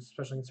kind of loose,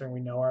 especially considering we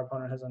know our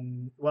opponent has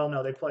well,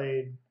 no, they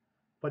played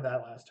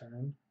that last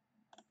turn.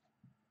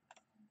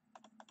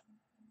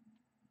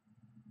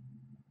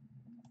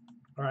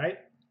 All right.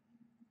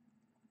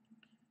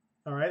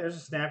 All right, there's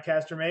a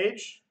Snapcaster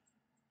Mage.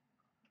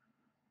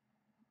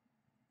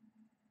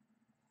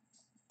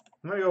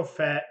 I'm going to go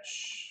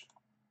fetch.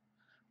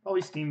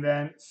 Probably Steam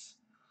Vents.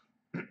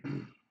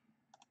 I'm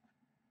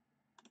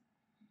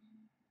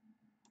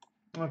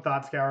going to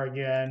Thought Scour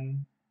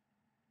again.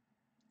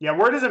 Yeah,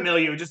 where does it mill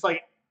you? Just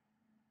like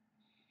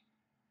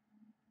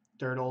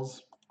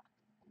Dirtles.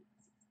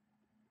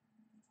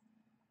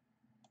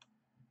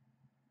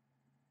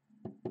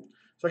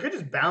 So I could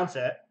just bounce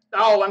it.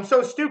 Oh, I'm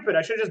so stupid.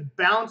 I should have just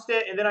bounced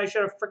it, and then I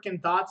should have freaking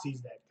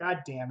Thoughtseized it. God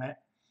damn it.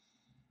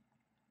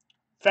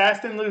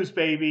 Fast and loose,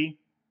 baby.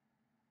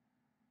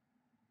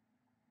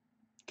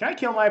 Can I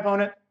kill my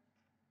opponent?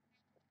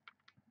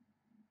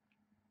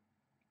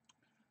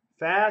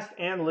 Fast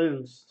and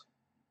loose.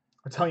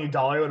 I'm telling you,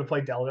 Dolly would have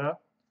played Delta.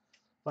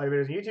 Like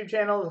there's a YouTube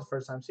channel. This is the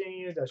first time seeing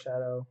you. Death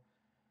Shadow.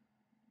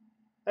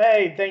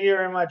 Hey, thank you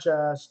very much,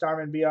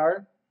 Starman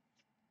BR.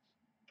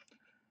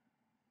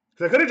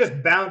 Because I could have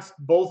just bounced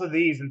both of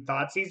these and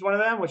Thoughtseized one of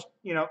them, which,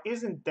 you know,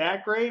 isn't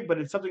that great, but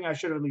it's something I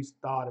should have at least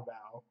thought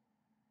about.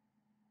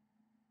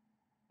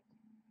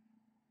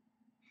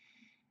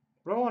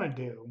 What do I want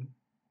to do?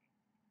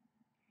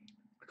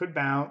 I could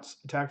bounce,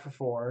 attack for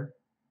 4.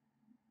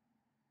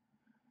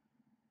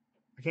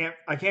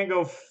 I can't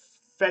go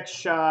fetch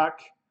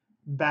shock,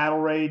 battle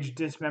rage,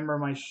 dismember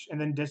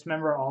and then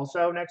dismember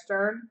also next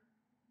turn.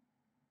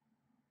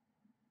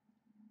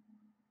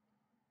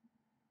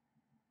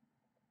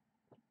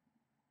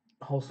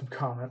 Wholesome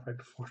comment right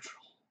before troll.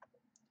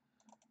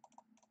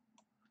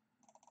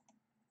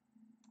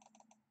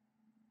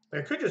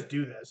 I could just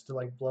do this to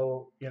like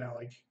blow, you know,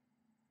 like.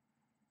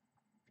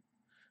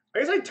 I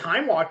guess I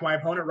time walk my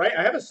opponent, right?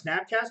 I have a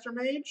Snapcaster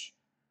Mage.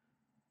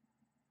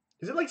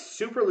 Is it like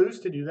super loose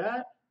to do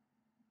that?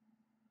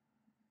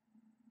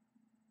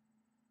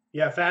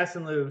 Yeah, fast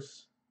and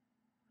loose.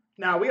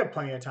 Now we have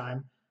plenty of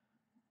time.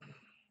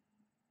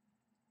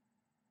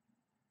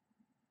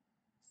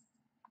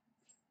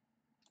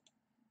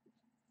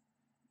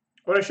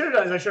 What I should have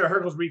done is I should have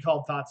Hurkyl's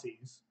recalled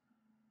Thoughtseize.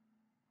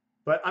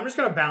 But I'm just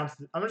gonna bounce.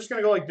 I'm just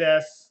gonna go like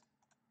this.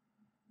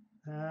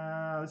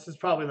 This is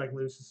probably like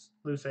loose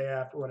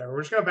AF or whatever.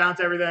 We're just gonna bounce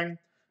everything.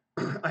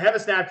 I have a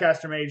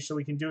Snapcaster Mage, so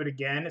we can do it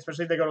again,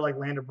 especially if they go to like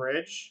land or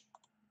bridge.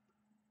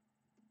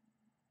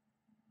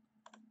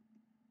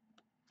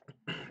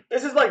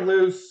 This is like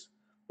loose,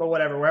 but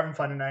whatever. We're having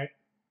fun tonight.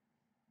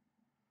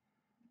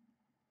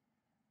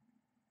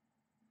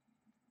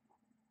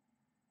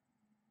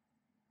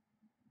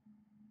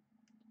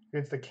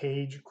 It's the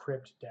Cage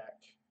Crypt deck.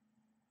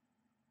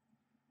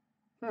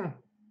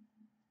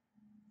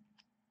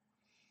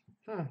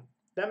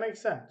 That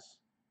makes sense.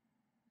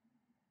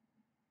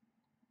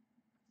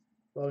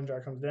 Loading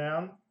jar comes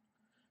down.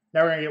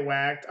 Now we're gonna get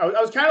whacked. I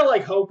was kind of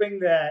like hoping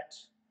that.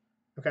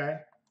 Okay.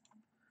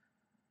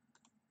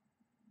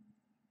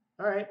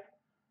 All right.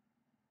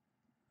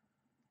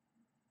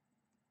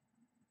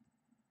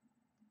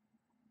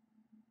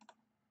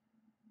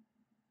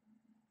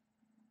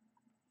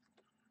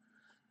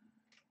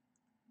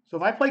 So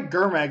if I play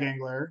Gurmag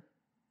Angler,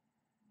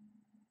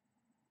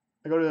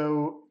 I go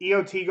to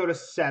EOT, go to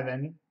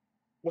 7.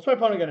 What's my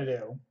opponent going to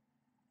do?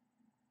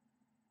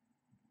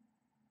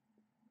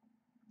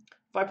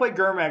 If I play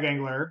Gurmag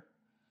Angler,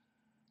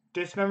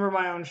 dismember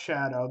my own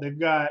shadow, they've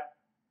got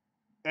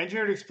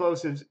engineered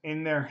explosives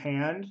in their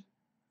hand.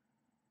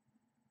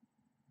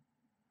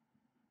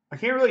 I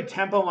can't really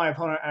tempo my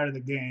opponent out of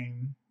the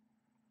game.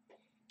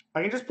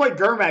 I can just play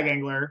Gurmag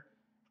Angler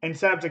and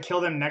set up to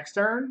kill them next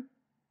turn.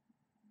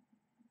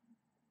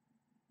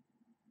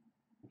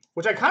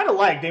 Which I kind of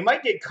like. They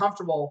might get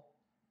comfortable.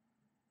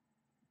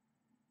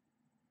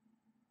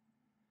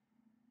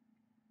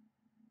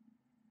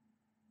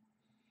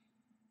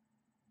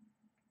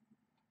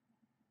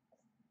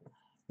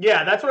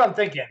 Yeah, that's what I'm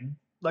thinking.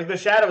 Like, the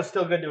shadow is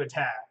still good to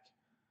attack.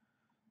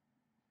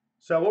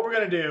 So what we're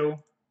going to do,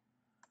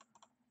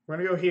 we're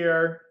going to go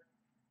here.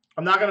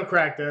 I'm not going to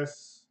crack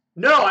this.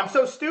 No, I'm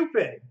so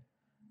stupid.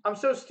 I'm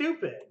so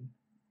stupid.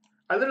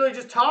 I literally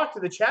just talked to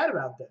the chat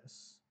about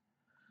this.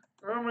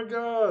 Oh, my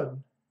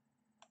God.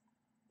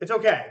 It's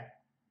okay.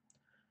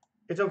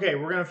 It's okay.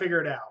 We're going to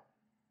figure it out.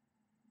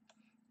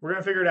 We're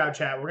going to figure it out,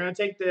 chat. We're going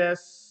to take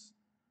this.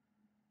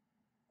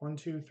 1,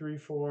 2, 3,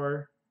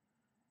 4.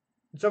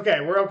 It's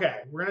okay. We're okay.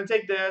 We're going to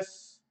take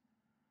this.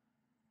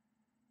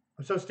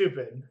 I'm so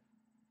stupid.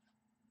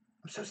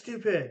 I'm so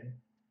stupid.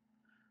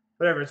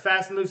 Whatever. It's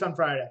fast and loose on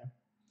Friday.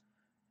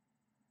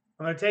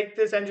 I'm going to take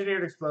this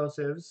engineered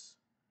explosives.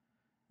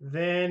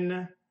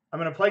 Then I'm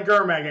going to play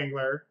Gurmag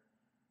Angler.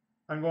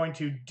 I'm going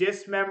to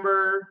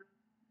dismember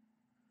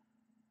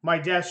my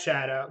Death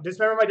Shadow.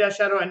 Dismember my Death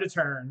Shadow end of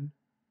turn.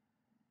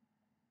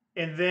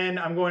 And then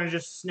I'm going to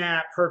just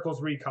snap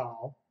Hurkyl's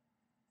Recall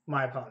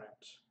my opponent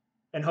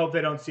and hope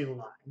they don't see the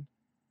line.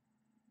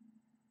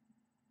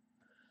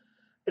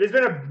 It has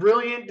been a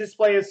brilliant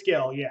display of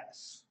skill,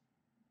 yes.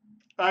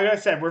 Like I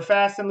said, we're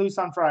fast and loose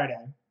on Friday.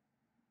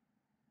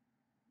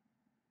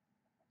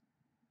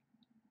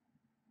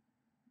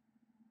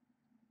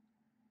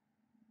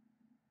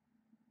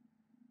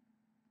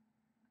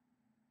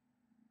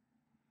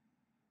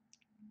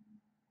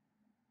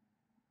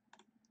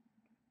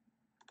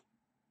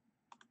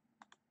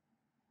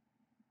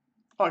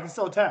 Oh, I can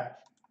still attack.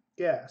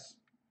 Yes.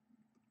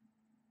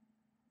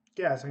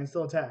 Yes, I can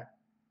still attack.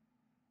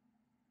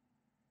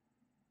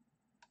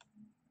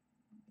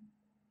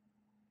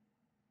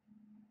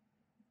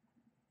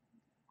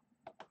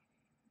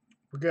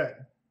 We're good.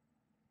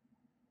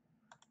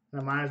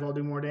 And I might as well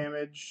do more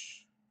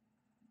damage.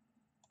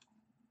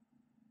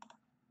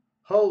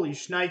 Holy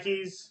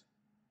shnikes.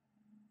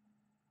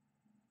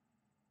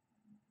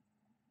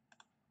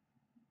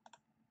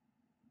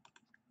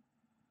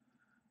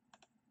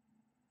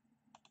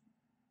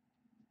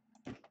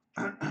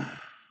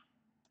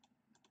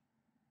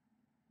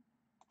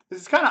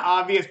 This is kind of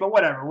obvious, but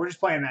whatever. We're just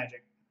playing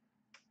Magic.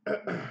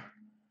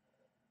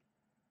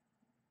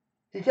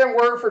 He can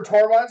work for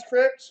Tormod's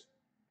Crypt.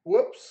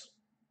 Whoops.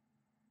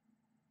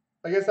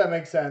 I guess that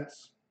makes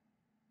sense.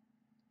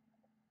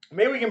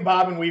 Maybe we can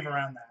bob and weave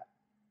around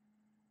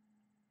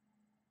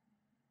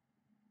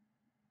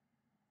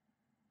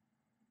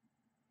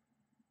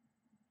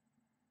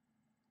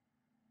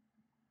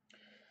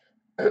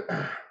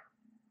that.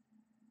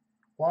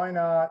 Why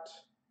not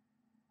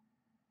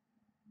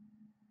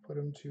put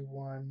him to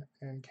 1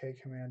 and K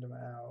command him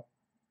out?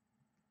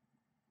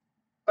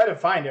 I had to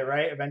find it,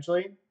 right?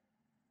 Eventually.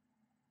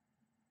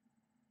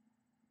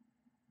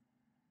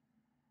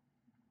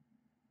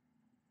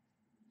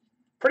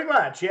 Pretty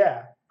much,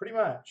 yeah. Pretty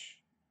much.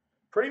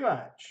 Pretty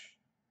much.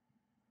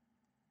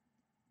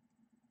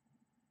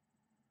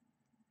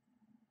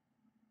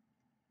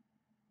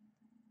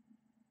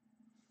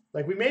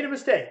 Like, we made a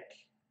mistake.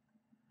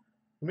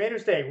 We made a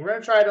mistake. We're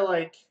going to try to,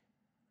 like,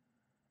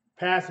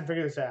 pass and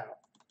figure this out.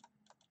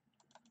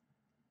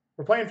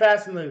 We're playing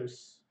fast and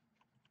loose.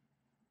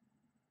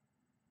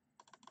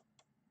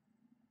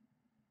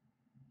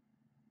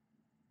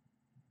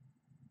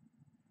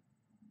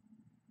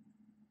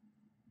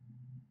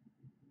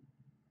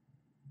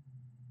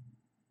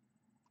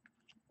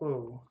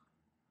 Ooh.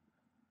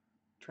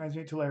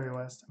 Transmute to Larry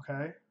West.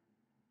 Okay.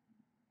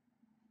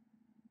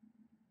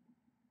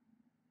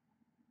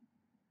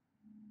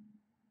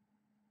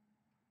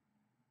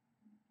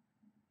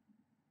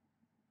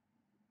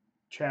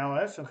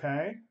 Chalice.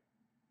 Okay.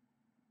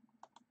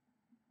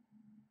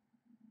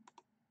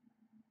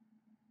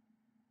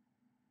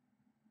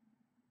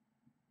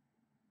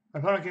 My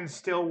opponent can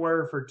still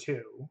Whir for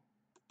 2.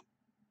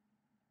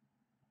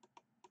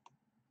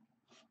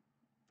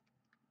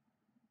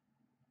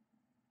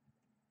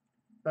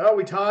 Oh,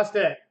 we tossed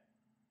it.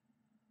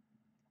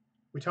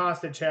 We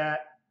tossed it,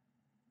 chat.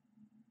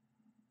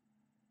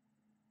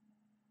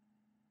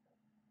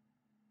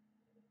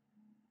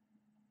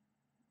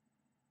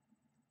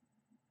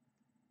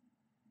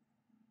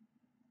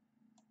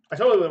 I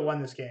totally would have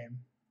won this game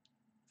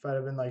if I'd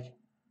have been, like,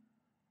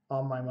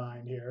 on my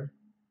mind here.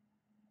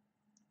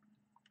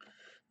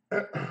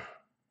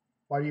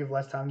 Why do you have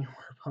less time than your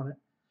opponent?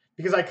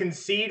 Because I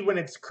concede when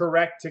it's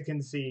correct to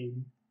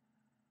concede.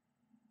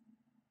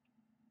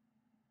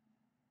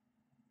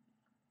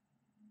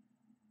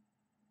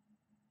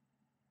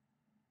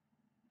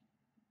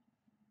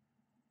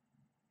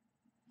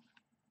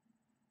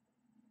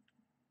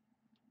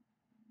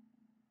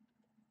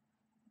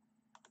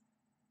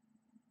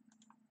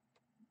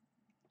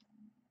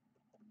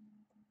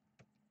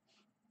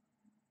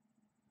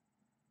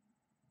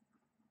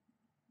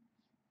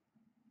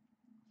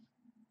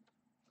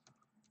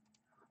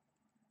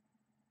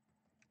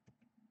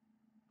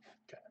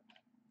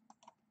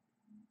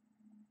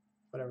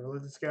 Whatever,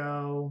 let's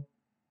go.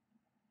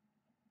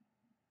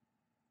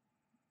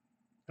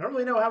 I don't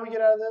really know how we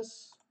get out of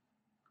this.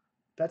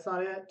 That's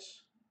not it.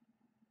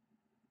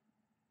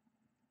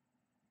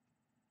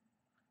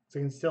 So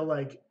it can still,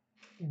 like,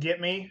 get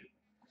me.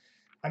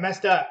 I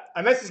messed up.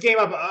 I messed this game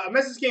up. I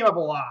messed this game up a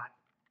lot.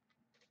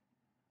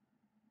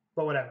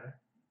 But whatever.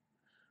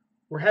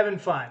 We're having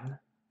fun.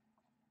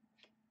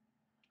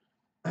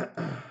 All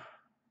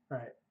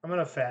right. I'm going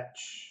to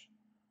fetch.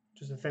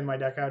 Just to thin my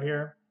deck out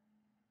here.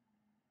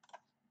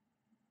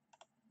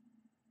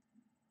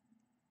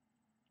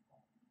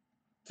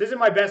 This isn't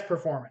my best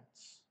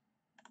performance.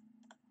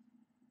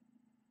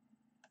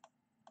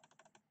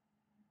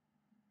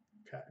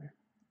 Okay.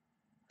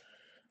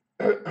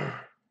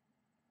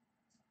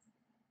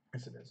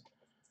 Yes, it is.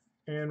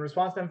 In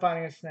response to them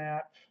finding a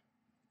snap.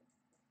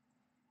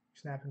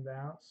 Snap and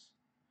bounce.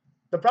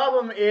 The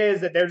problem is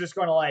that they're just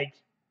going to, like,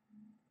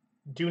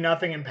 do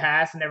nothing and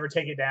pass and never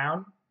take it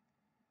down.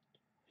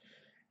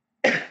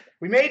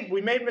 We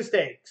made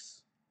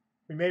mistakes.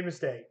 We made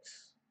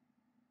mistakes.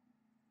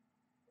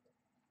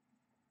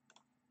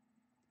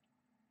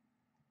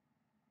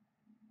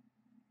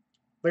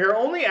 Like, our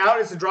only out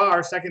is to draw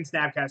our second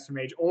Snapcaster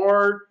Mage,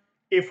 or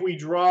if we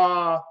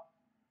draw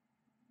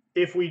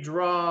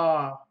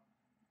Risefall,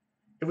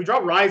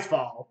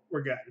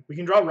 we're good. We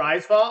can draw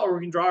Risefall, or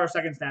we can draw our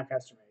second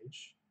Snapcaster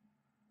Mage.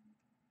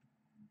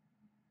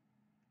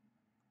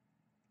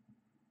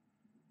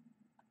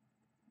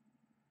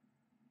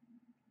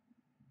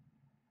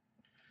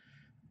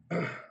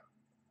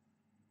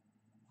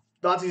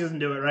 Thoughtseize doesn't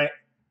do it, right?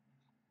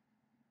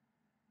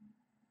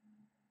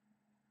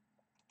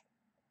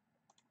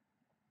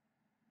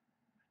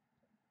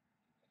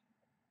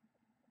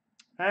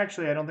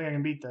 Actually, I don't think I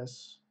can beat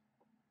this.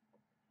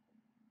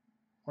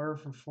 We're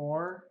for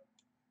 4.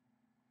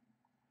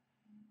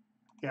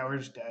 Yeah, we're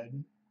just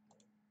dead.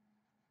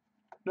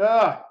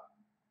 Ugh.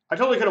 I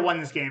totally could have won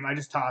this game. I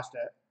just tossed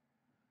it.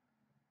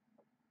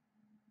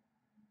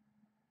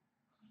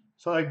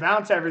 So, like,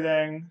 bounce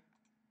everything.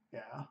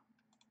 Yeah.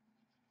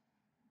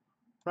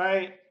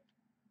 Right?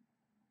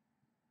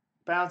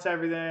 Bounce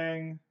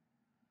everything.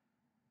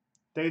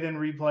 They then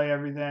replay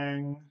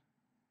everything.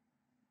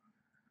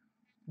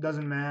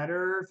 Doesn't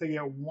matter if they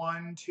get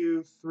 1,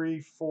 2,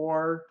 3,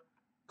 4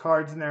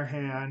 cards in their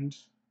hand.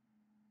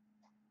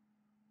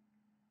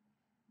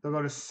 They'll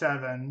go to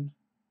 7.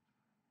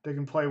 They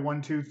can play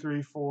 1, 2,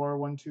 3, 4.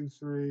 1, 2,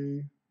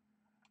 3.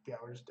 Yeah,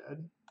 we're just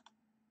dead.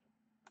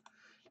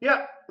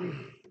 Yep.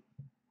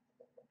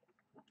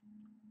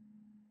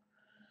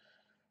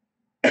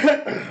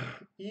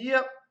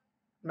 Yep.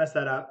 Messed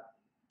that up.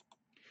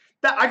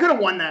 I could have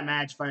won that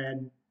match if I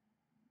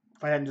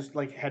hadn't just,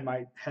 like, had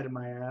my head in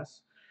my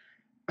ass.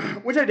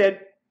 Which I did.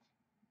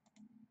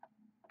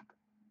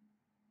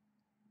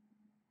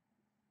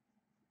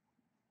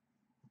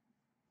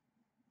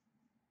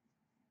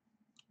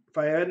 If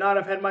I had not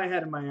have had my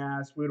head in my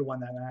ass, we would have won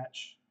that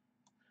match.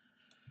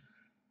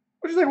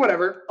 Which is like,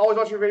 whatever. Always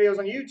watch your videos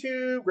on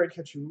YouTube. Great to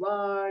catch you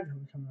live.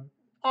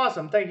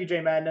 Awesome. Thank you,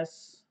 J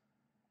Madness.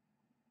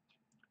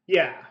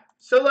 Yeah.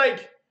 So,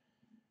 like,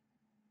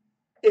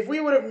 if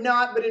we would have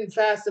not been in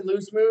fast and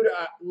loose mode,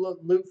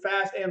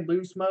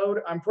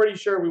 I'm pretty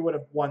sure we would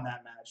have won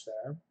that match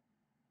there.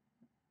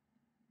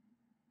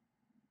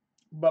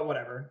 But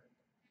whatever.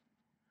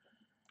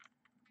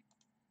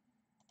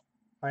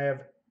 I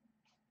have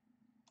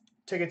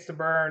tickets to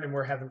burn, and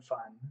we're having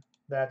fun.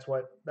 That's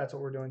what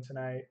we're doing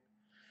tonight.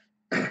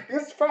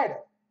 It's Friday.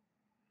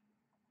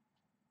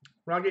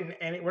 We're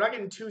not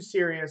getting too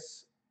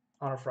serious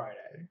on a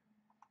Friday.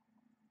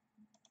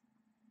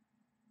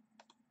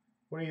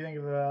 What do you think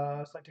of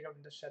the Select Take Up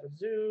into Shadow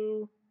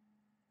Zoo?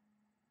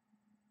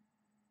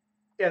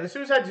 Yeah, the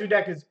Suicide Zoo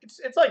deck is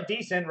it's like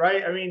decent,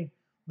 right? I mean,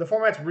 the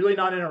format's really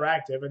not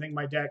interactive. I think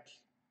my deck,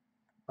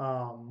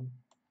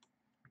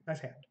 nice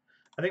hand.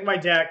 I think my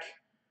deck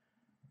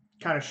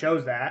kind of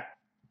shows that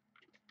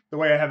the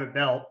way I have it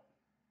built.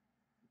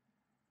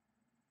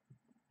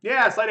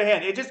 Yeah, sleight of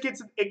hand. It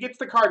gets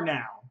the card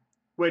now,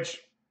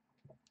 which,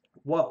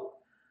 whoa.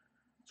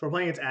 So we're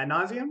playing against Ad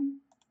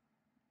Nauseam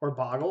or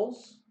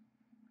Boggles.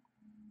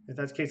 If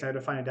that's the case, I have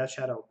to find a Death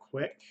Shadow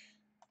quick.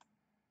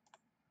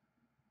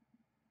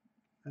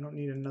 I don't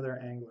need another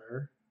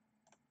Angler.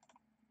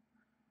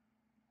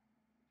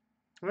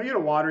 I'm going to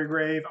get a Watery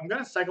Grave. I'm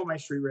going to cycle my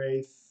Street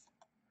Wraith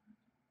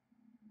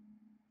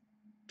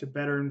to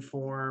better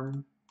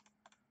inform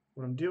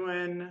what I'm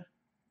doing.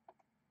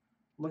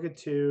 Look at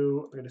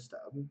 2. Look at a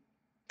stub.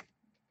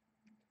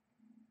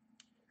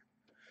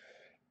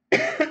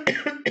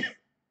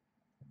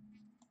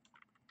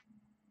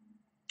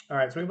 All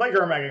right, so we can play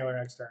Gurmag Angler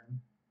next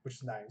turn, which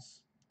is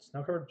nice.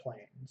 Snow-covered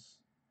plains.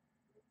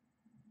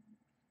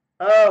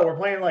 Oh, we're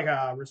playing like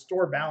a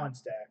Restore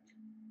Balance deck.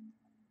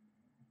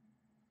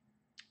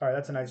 All right,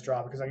 that's a nice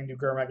draw because I can do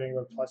Gurmag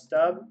Angler plus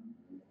stub.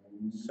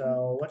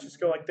 So let's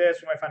just go like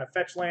this. We might find a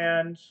fetch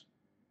land.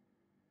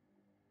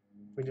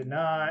 We did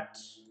not.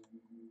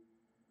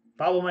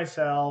 Follow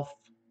myself.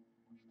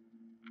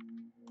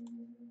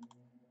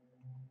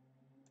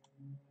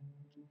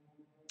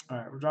 All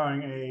right, we're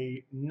drawing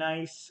a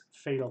nice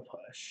Fatal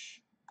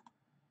Push.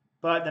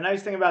 But the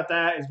nice thing about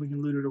that is we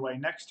can loot it away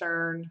next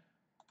turn.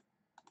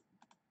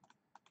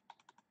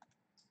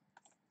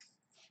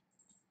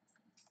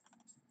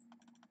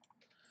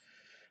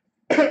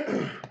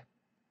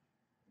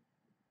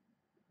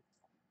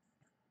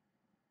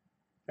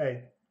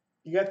 Hey,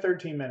 you got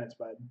 13 minutes,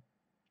 bud.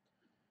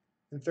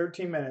 In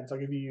 13 minutes, I'll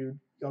give you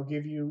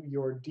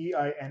your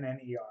DINNER.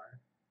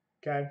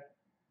 Okay?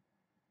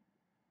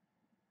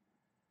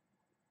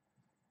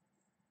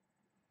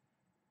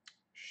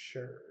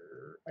 Sure.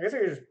 I guess I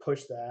could just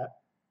push that.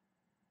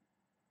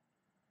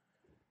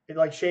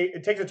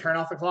 It takes a turn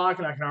off the clock,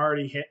 and I can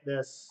already hit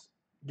this,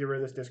 get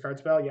rid of this discard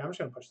spell. Yeah, I'm just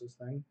gonna push this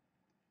thing.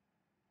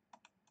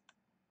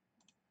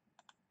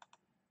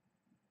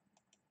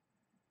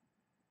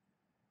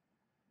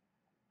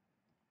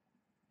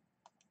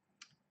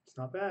 It's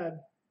not bad.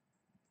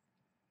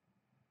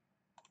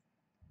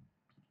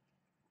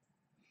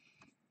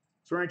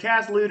 So we're gonna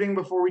cast Looting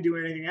before we do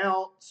anything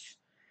else.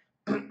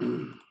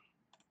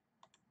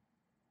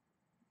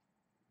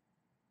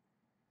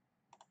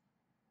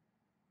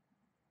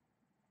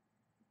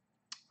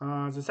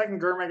 Is the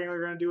second Gurmag Angler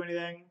going to do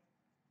anything?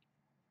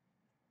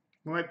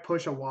 We might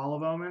push a Wall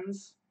of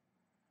Omens.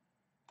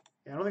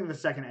 Yeah, I don't think the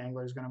second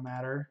Angler is going to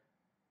matter.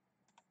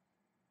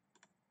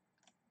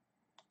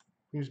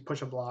 We can just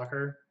push a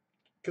blocker.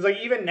 Because like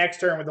even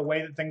next turn with the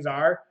way that things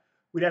are,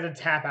 we'd have to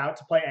tap out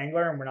to play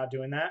Angler, and we're not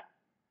doing that.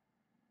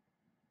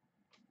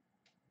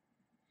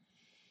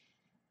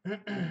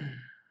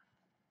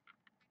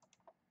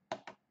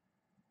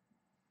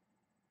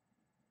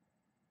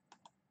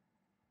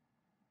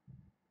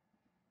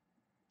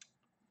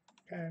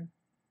 Okay.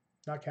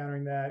 Not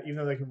countering that, even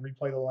though they can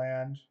replay the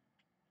land.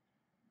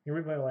 You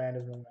can replay the land,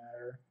 doesn't really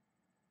matter.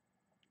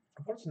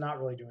 Opponent's not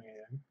really doing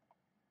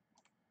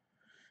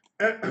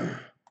anything.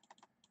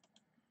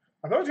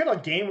 Opponent's gonna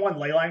like game 1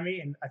 leyline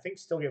me and I think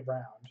still get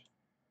browned.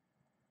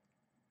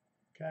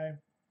 Okay.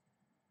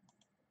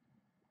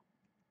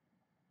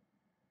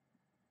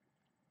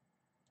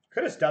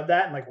 Could have stubbed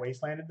that and like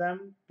wastelanded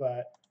them,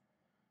 but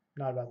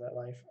not about that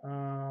life.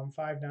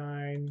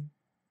 5/9.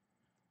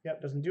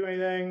 Yep, doesn't do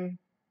anything.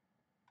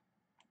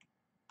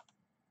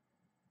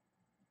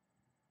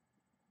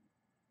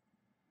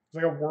 It's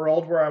like a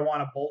world where I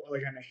want to bolt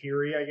like a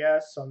Nahiri, I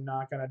guess. So I'm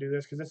not gonna do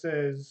this because this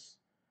is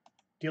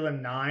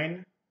dealing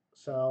 9.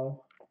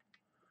 So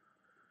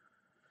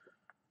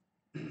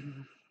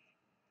then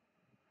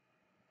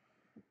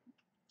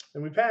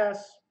we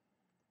pass.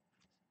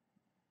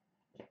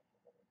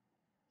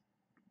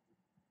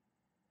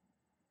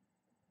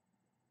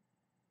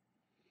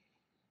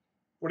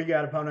 What do you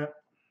got, opponent?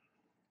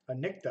 A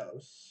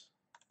Nykthos.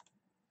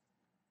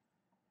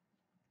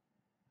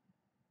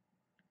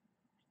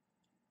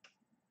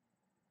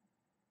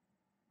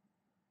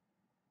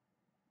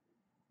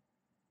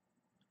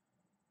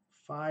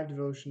 Five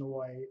Devotion to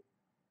White.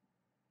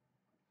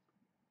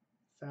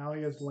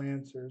 Thalia's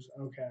Lancers.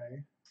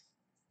 Okay.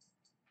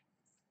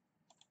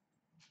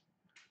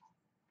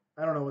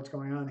 I don't know what's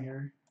going on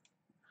here.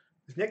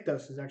 This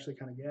Nykthos is actually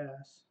kind of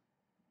gas.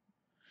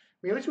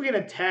 I mean, at least we can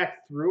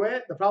attack through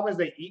it. The problem is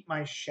they eat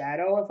my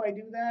shadow if I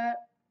do that.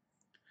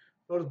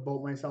 I'll just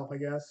bolt myself, I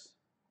guess.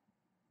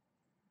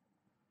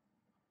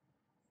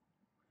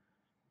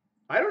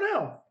 I don't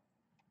know.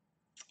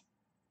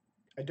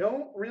 I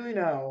don't really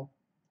know.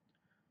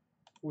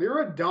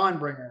 Lyra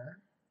Dawnbringer.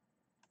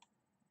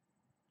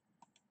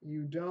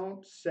 You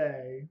don't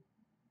say.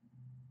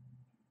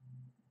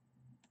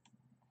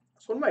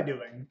 So what am I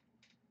doing?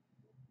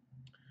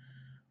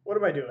 What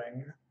am I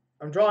doing?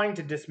 I'm drawing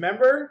to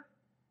dismember.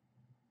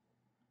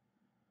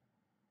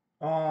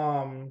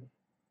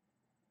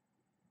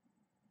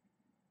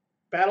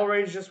 Battle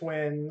Rage just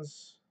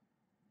wins.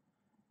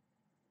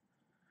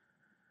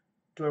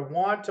 Do I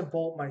want to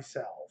bolt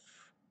myself?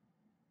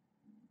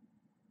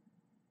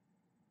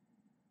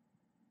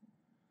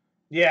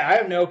 Yeah, I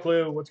have no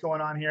clue what's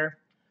going on here.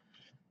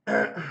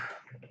 I'm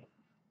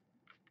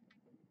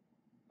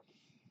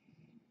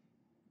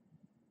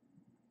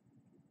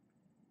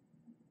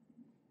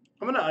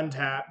going to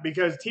untap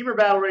because Temur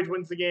Battle Rage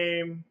wins the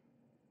game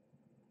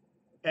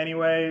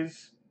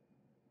anyways.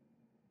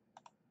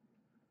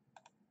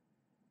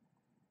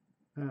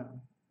 Oh.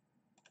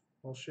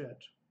 Well,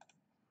 shit.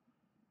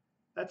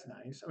 That's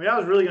nice. I mean, I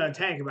was really going to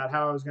tank about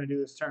how I was going to do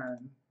this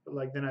turn. But,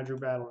 like, then I drew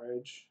Battle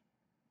Rage.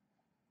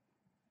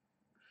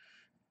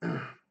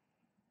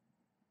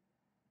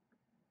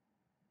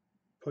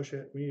 Push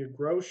it. We need to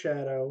grow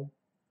Shadow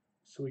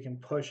so we can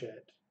push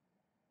it.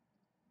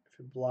 If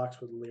it blocks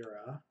with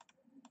Lyra.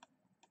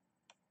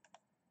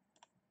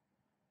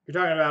 You're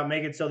talking about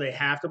make it so they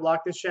have to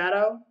block this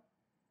Shadow?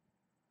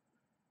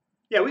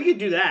 Yeah, we could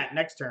do that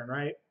next turn,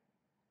 right?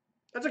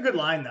 That's a good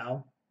line,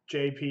 though.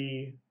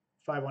 JP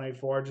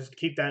 5184. Just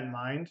keep that in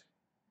mind.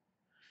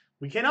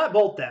 We cannot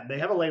bolt them. They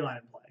have a ley line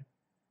in play.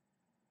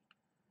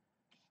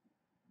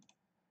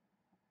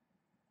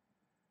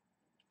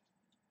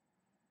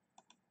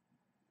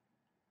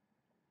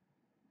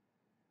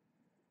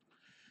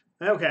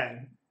 Okay.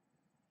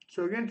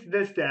 So against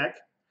this deck,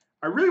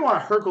 I really want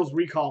to Hercules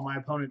recall my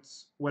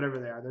opponents, whatever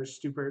they are. They're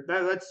stupid.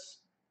 That's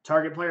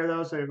target player,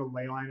 though, so if a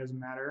ley line doesn't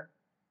matter.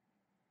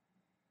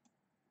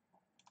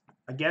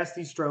 I guess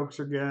these strokes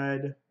are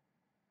good.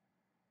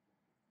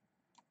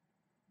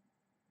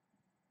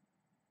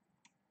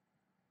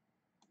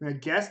 I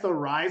guess the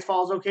Rise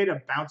Fall is okay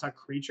to bounce a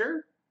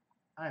creature.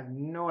 I have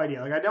no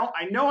idea. Like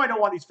I know I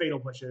don't want these fatal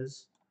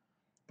pushes.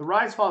 The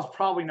Rise Fall is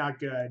probably not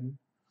good.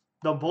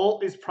 The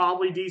bolt is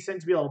probably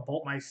decent to be able to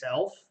bolt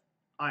myself.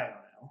 I don't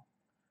know.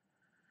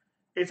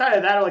 It's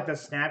either that or like the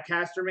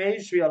Snapcaster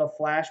Mage to be able to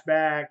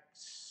flashback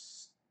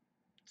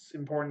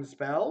important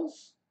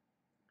spells.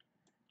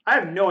 I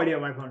have no idea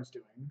what my opponent's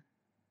doing.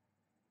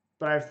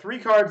 But I have 3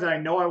 cards that I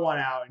know I want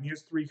out, and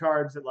here's 3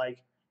 cards that,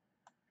 like,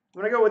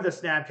 I'm going to go with the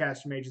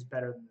Snapcaster Mage is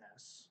better than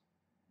this.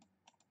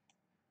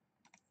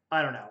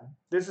 I don't know.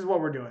 This is what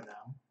we're doing,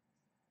 though.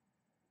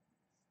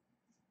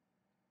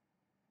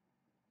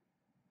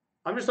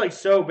 I'm just, like,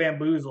 so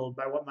bamboozled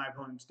by what my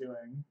opponent's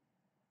doing.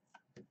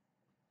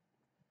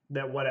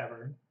 That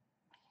whatever.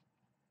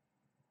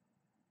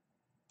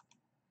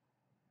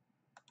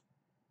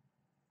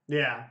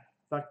 Yeah.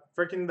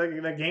 Freaking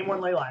the game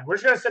 1 ley line. We're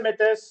just going to submit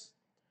this.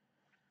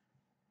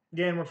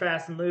 Again, we're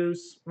fast and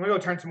loose. I'm going to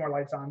go turn some more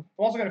lights on. I'm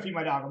also going to feed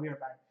my dog. I'll be right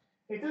back.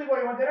 Hey, Tilly boy,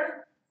 you want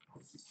dinner?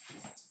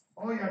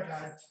 Oh, yeah,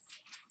 got it.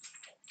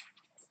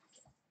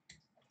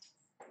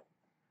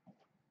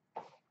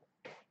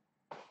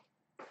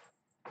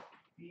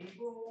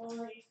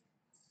 B-boy.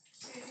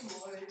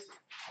 B-boy.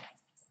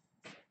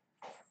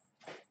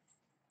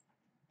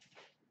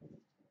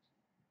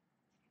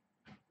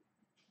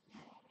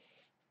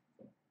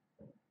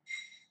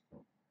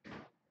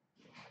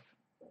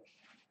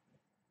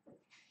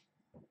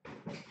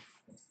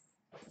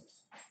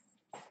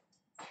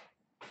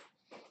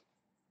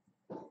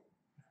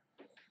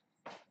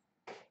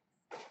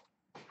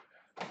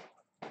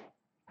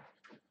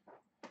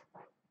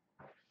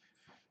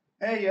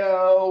 Hey,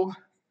 yo.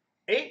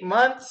 8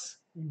 months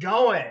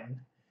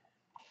going.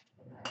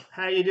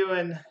 How you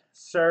doing,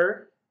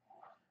 sir?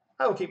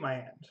 I will keep my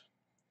hand.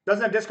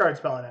 Doesn't have discard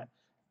spell in it.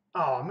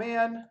 Oh,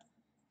 man.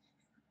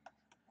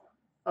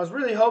 I was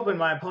really hoping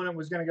my opponent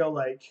was going to go,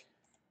 like,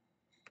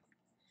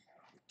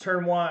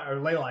 turn 1 or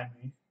leyline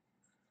me.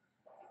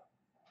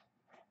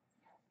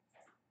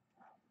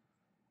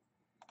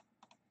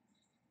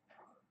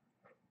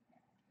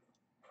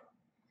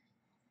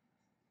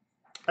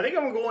 I think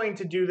I'm going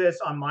to do this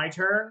on my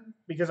turn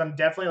because I'm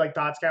definitely, like,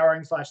 thought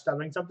scouring /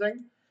 stubbing something.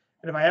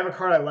 And if I have a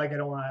card I like, I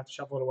don't want to have to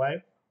shuffle it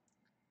away.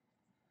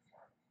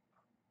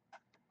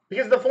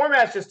 Because the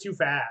format's just too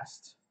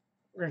fast.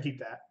 We're going to keep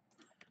that.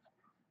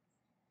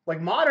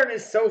 Like, Modern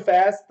is so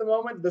fast at the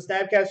moment, the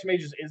Snapcaster Mage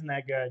just isn't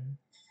that good.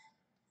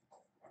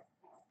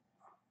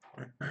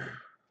 I'm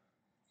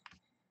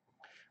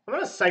going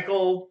to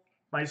cycle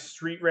my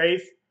Street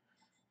Wraith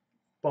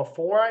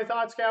before I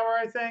Thought Scour,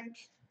 I think.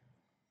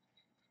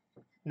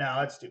 No,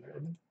 that's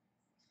stupid.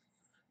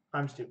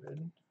 I'm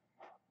stupid.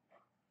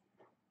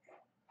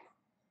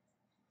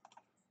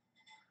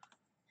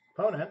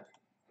 Opponent,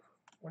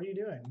 what are you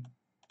doing?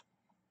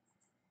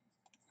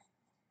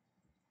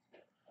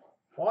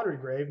 Watery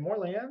Grave, more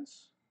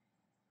lands.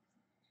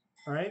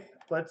 All right,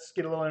 let's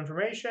get a little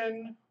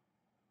information.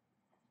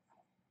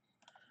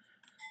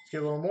 Let's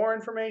get a little more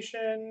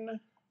information.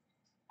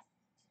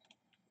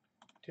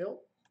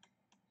 Tilt.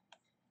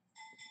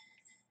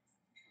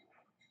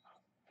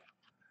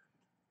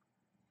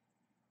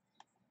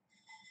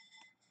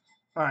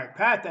 All right,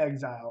 Path to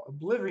Exile,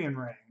 Oblivion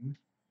Ring.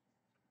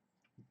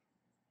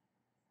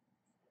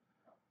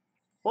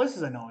 Well, this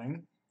is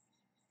annoying.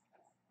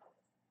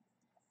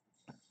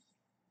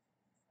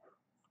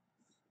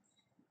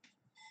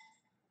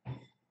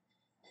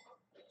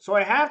 So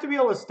I have to be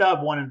able to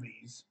stub one of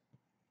these.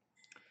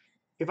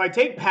 If I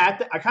take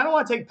Path, I kind of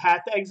want to take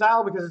Path to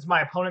Exile because it's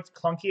my opponent's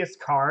clunkiest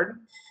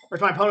card, or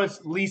it's my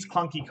opponent's least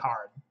clunky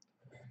card.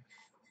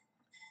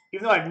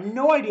 Even though I have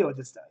no idea what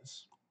this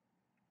does.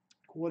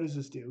 What does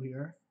this do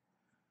here?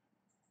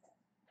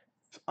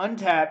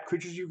 Untap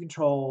creatures you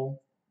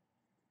control.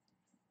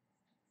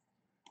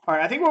 All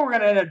right, I think what we're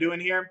going to end up doing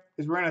here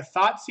is we're going to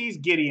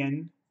Thoughtseize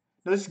Gideon.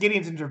 No, this is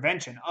Gideon's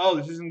Intervention. Oh,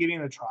 this isn't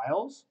Gideon the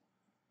Trials?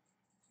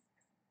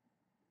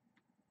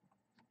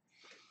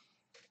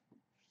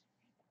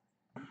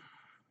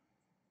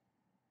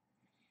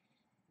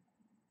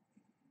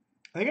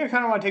 I think I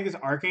kind of want to take this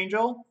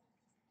Archangel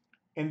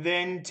and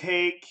then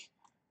take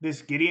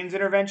this Gideon's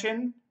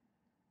Intervention.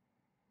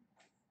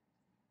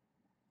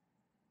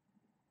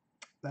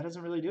 That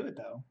doesn't really do it,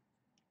 though.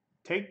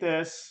 Take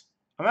this.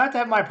 I'm going to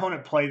have my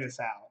opponent play this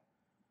out.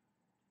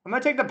 I'm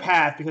going to take the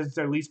Path because it's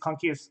their least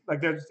clunkiest.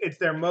 Like, it's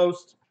their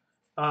most,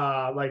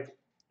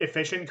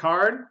 efficient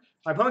card.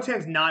 My opponent's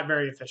hand's not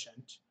very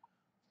efficient.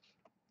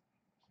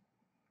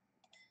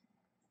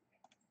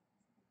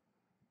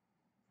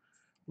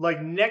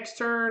 Like, next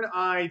turn,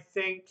 I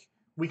think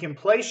we can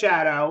play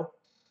Shadow,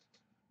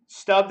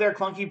 stub their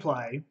clunky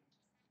play.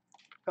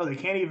 Oh, they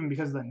can't even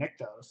because of the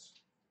Nykthos.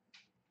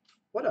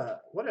 What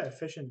an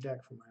efficient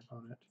deck for my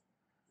opponent.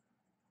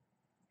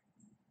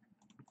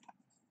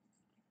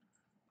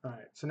 All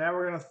right, so now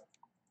we're gonna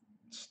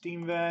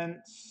Steam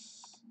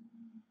Vents.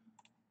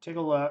 Take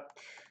a look.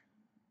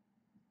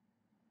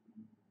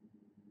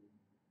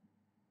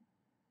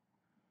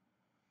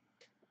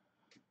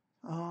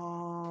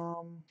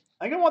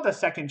 I think I want the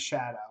second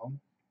Shadow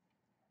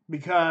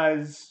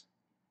because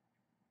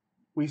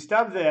we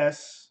stub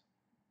this.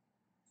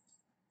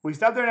 We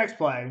stub their next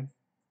play. And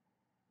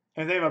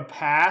if they have a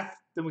Path,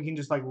 then we can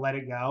just like let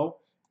it go.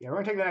 Yeah, we're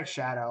gonna take the next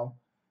Shadow,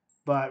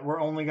 but we're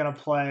only gonna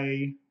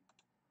play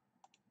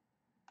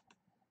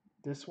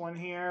this one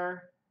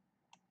here.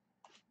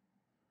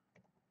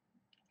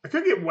 I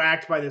could get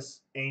whacked by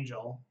this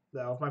Angel,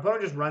 though. If my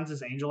opponent just runs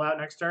this Angel out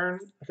next turn,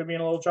 I could be in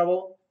a little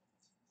trouble.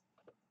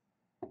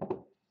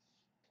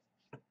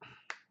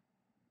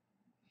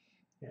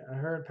 Yeah, I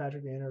heard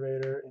Patrick the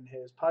Innovator in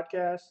his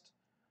podcast,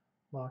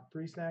 Mock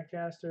 3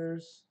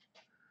 Snackcasters.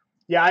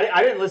 Yeah,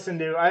 I didn't listen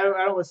to. I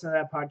don't listen to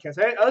that podcast.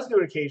 I listen to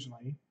it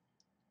occasionally.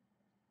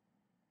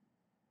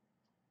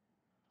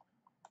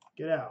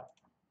 Get out.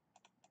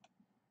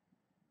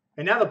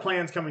 And now the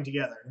plan's coming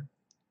together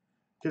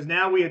because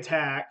now we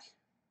attack.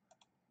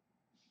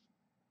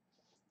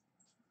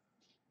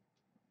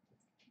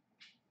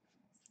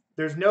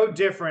 There's no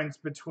difference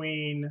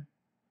between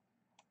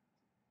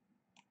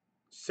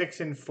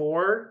 6 and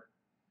 4.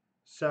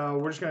 So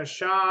we're just going to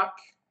shock,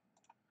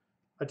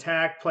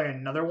 attack, play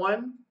another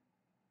one.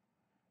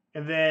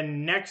 And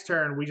then next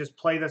turn, we just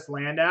play this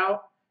land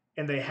out,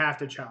 and they have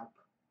to chump.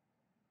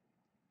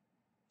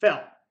 Phil.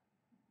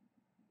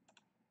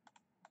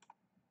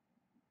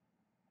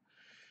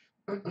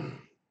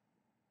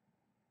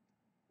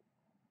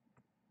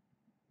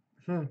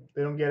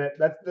 They don't get it.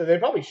 They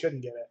probably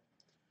shouldn't get it.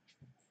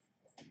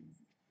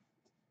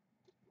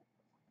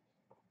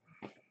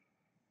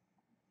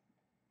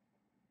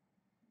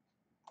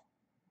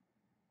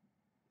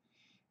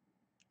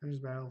 Use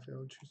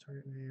battlefield, choose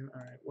target name.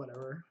 All right,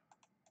 whatever.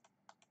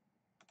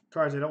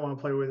 Cards I don't want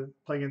to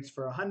play against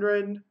for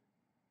 100.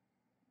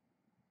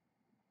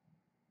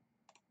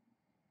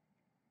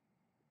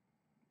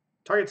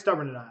 Target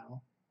Stubborn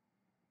Denial.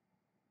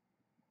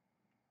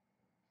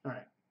 All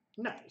right,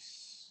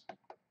 nice.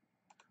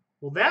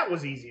 Well, that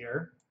was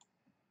easier.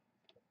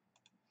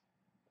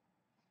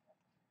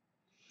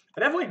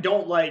 I definitely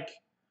don't like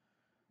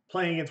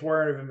playing against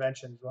Word of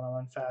Inventions when I'm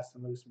on fast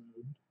and loose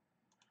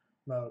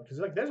mode because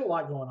like there's a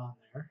lot going on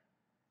there.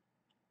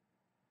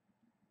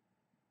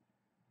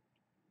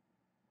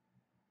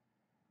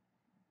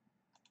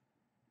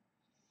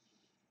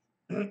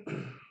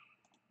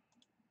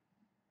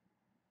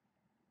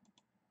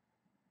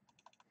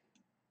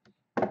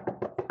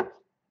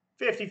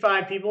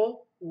 $55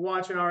 people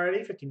watching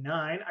already,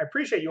 59. I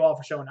appreciate you all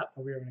for showing up.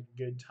 Hope you're having a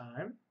good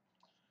time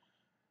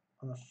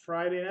on the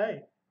Friday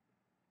night.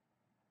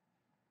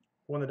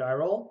 Won the die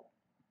roll.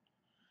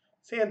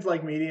 Sand's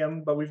like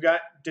medium, but we've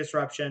got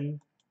disruption.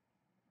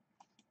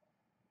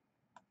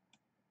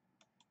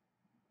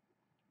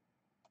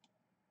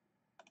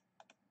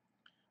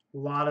 A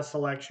lot of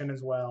selection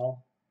as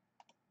well.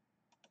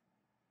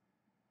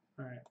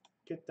 All right,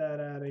 get that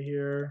out of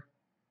here.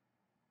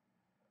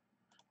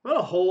 I'm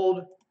gonna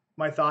hold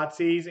my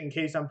Thoughtseize in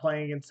case I'm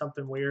playing against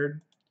something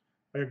weird,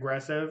 like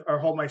aggressive, or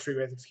hold my Street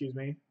Wraith, excuse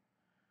me.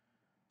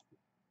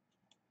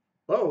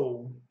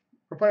 Whoa,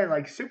 we're playing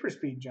like super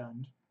speed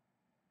Jund.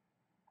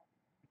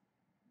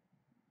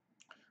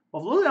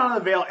 Well, if Liliana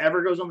the Veil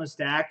ever goes on the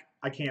stack,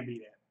 I can't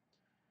beat it.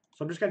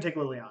 So I'm just gonna take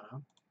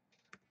Liliana.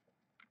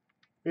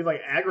 We have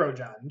like aggro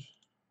Jund.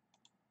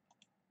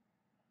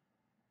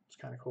 It's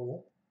kind of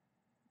cool.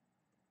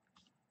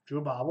 Drew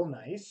a Bobble,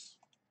 nice.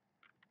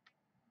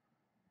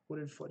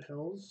 Wooded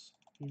Foothills,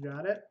 you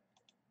got it.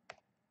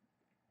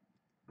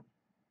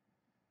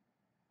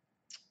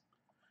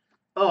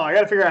 Oh, I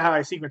gotta figure out how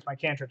I sequence my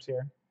cantrips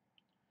here.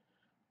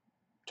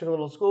 Took a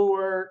little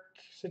schoolwork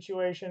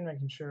situation,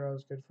 making sure I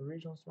was good for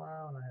regionals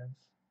tomorrow, and I have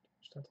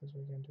stuff this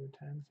weekend to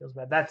attend. Feels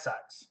bad. That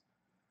sucks.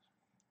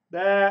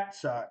 That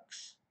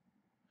sucks.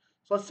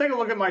 So let's take a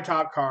look at my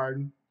top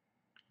card.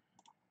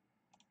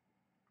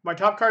 My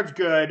top card's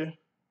good.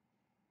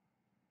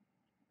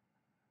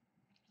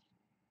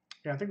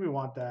 Yeah, I think we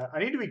want that. I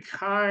need to be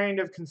kind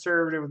of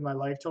conservative with my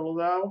life total,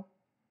 though.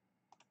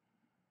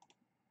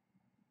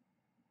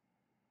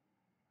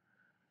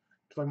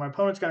 Like my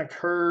opponent's going to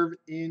curve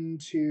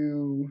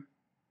into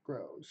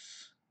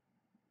Gross.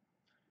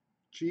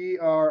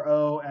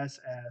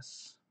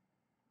 Gross.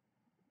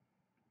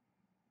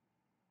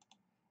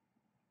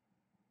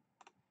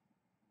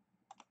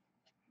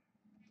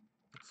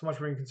 So much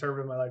for being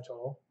conservative with my life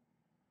total.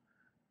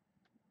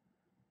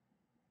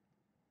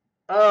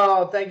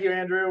 Oh, thank you,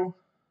 Andrew.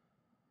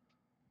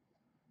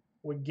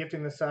 With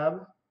gifting the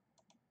sub.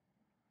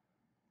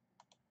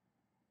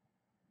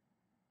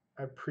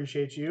 I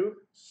appreciate you,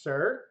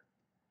 sir.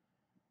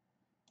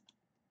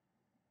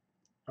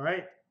 All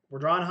right, we're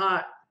drawing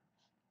hot.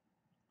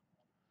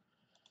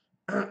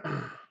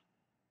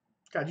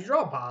 God, you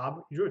draw a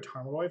Bob. You drew a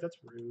Tarmogoyf? That's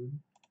rude.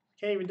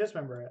 Can't even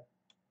dismember it.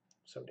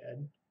 So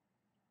dead.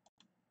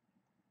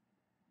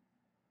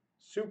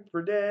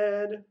 Super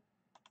dead.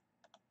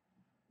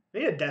 I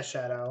need a Death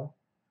Shadow.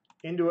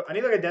 I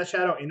need like a Death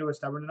Shadow into a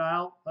Stubborn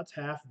Denial. That's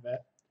half of it.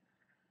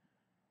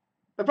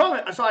 The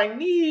problem is, so I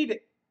need...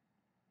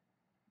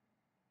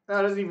 No,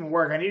 it doesn't even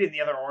work. I need it in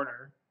the other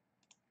order.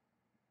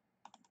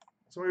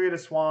 So maybe get a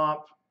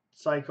Swamp,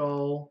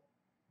 cycle,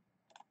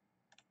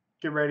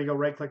 get ready to go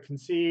right-click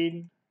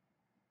concede.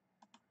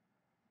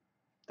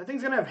 That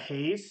thing's going to have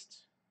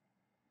haste.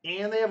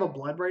 And they have a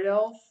Bloodbraid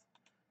Elf.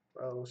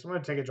 Bro, so I'm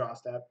going to take a draw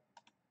step.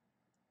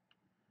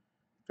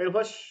 Fatal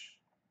Push.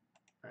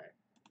 All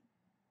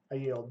right. I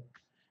yield.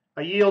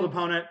 I yield,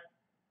 opponent.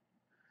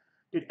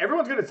 Dude,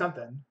 everyone's good at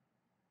something.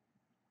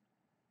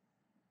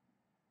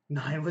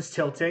 9 was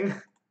tilting.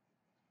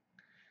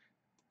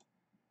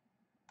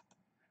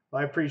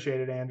 Well, I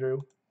appreciate it,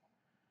 Andrew.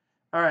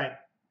 All right.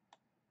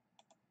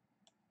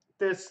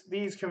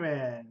 These come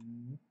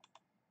in.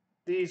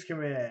 These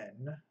come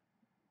in.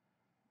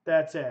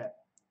 That's it.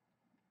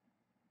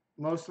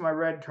 Most of my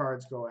red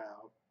cards go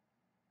out.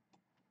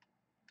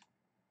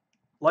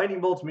 Lightning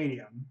Bolt's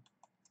medium.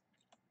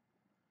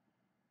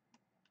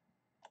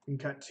 You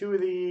can cut 2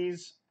 of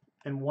these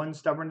and 1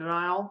 Stubborn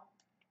Denial.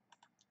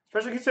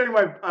 Especially considering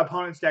my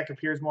opponent's deck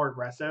appears more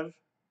aggressive.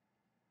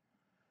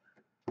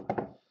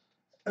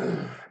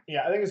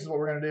 Yeah, I think this is what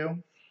we're going to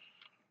do.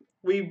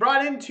 We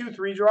brought in 2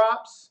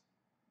 3-drops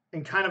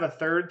and kind of a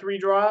third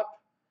 3-drop.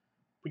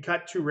 We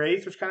cut 2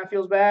 Wraiths, which kind of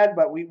feels bad,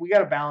 but we got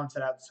to balance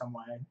it out some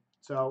way.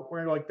 So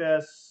we're going to go like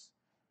this.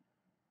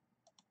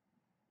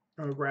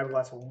 I'm going to grab a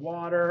glass of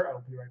water.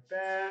 I'll be right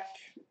back.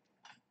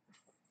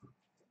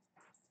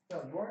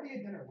 So you already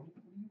had dinner.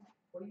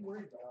 What are you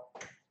worried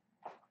about?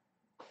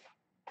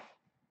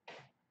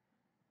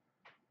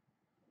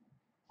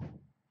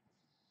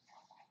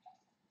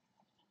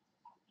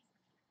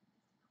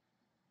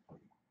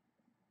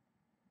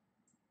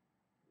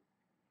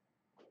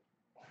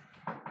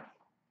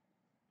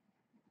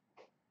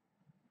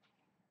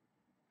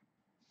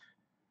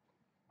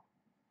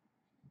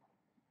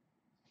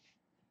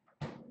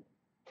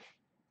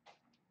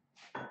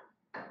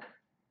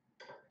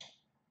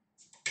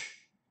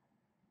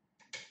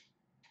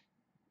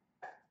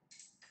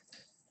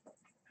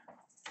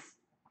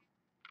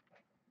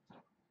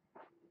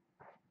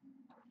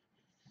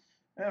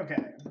 Okay.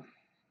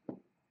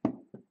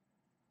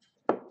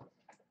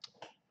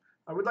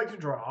 I would like to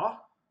draw.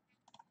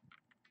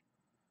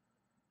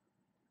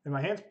 And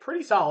my hand's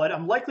pretty solid.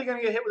 I'm likely going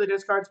to get hit with a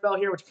discard spell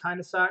here, which kind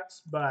of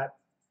sucks, but...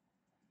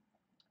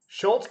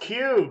 Schultz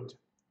cubed.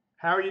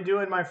 How are you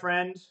doing, my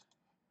friend?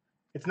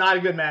 It's not a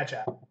good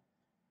matchup.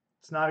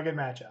 It's not a good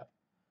matchup.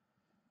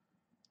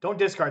 Don't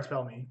discard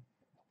spell me.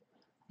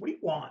 What do you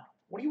want?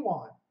 What do you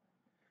want?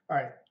 All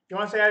right. You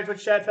want to say hi to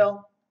Twitch chat,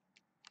 Phil?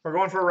 We're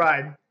going for a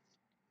ride.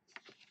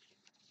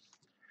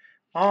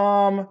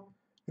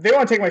 If they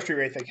want to take my Street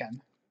Wraith, they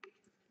can.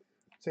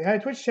 Say hi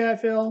to Twitch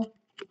chat, Phil.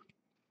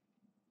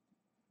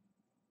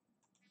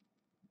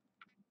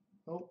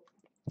 Oh.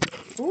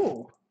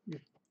 Ooh.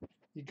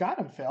 You got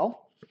him, Phil.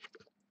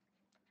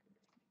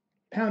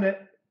 Pound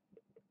it.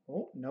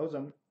 Oh, knows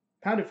him.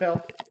 Pound it,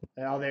 Phil.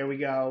 Oh, there we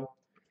go.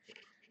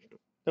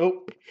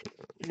 Oh,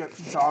 you got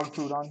some dog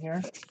food on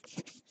here.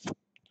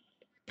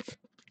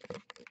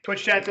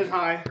 Twitch chat says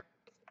hi.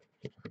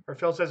 Or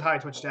Phil says hi,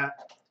 Twitch chat.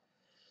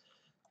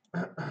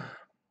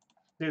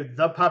 Dude,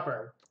 the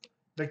pupper.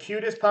 The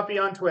cutest puppy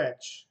on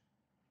Twitch.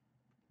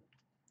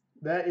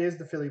 That is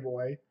the Philly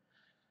boy.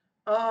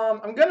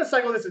 I'm gonna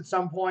cycle this at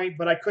some point,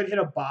 but I could hit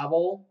a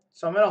bobble,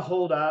 so I'm gonna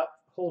hold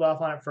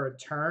off on it for a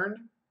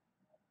turn.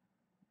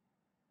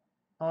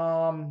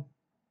 I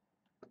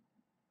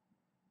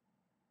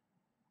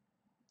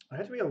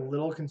have to be a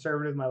little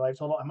conservative with my life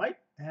total. I might.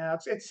 Yeah,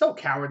 it's so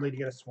cowardly to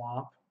get a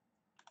swamp.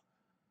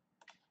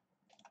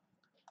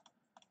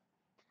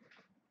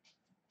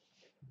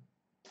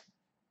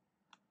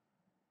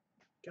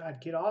 God,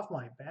 get off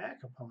my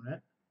back,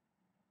 opponent.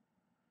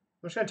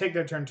 I'm just gonna take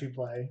their turn 2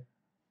 play.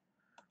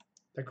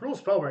 The Cruel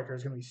Spellbreaker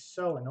is gonna be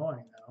so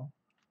annoying, though.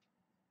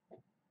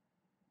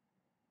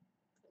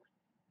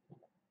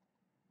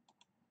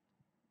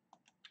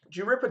 Did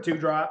you rip a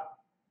 2-drop?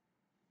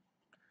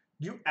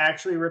 Did you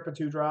actually rip a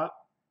 2-drop?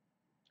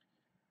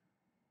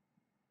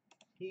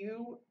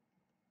 You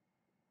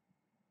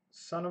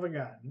son of a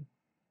gun.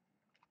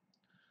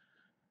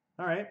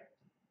 All right.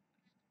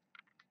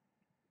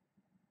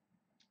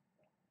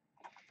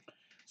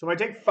 So if I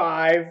take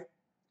 5,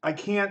 I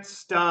can't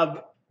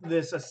stub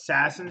this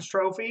Assassin's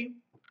Trophy.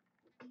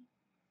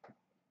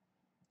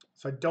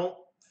 So I don't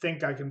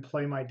think I can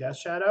play my Death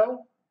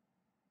Shadow.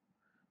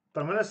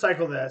 But I'm going to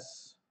cycle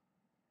this.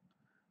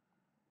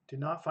 Did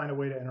not find a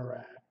way to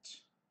interact.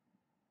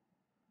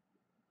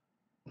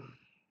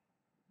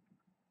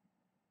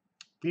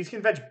 These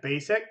can fetch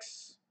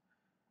basics.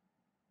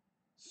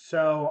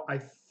 So I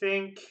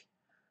think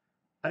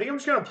I'm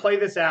just going to play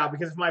this out,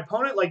 because if my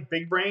opponent like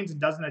big brains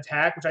and doesn't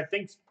attack, which I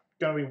think is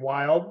going to be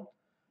wild.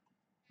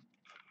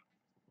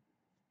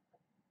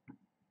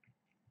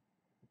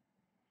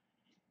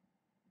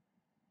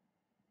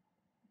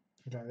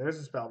 Okay,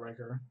 there's a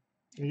Spellbreaker.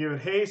 You give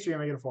it haste, you're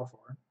going to make it a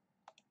 4/4.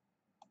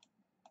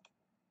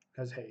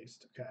 Has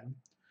haste, okay. So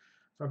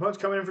my opponent's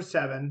coming in for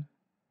 7.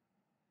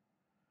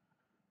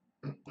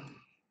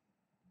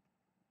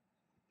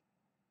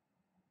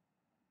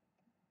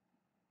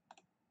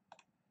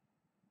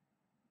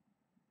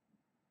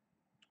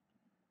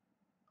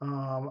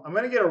 I'm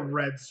going to get a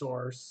red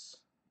source.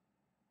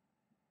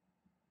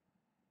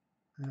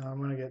 I'm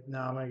going to get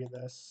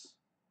this.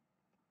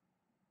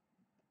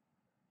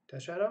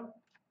 Death Shadow?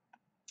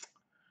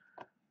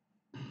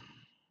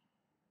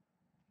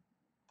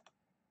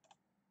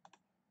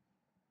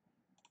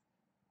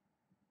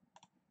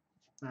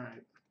 All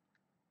right.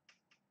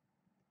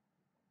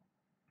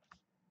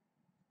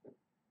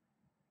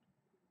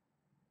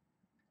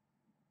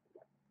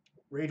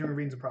 Raging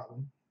Ravine's a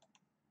problem.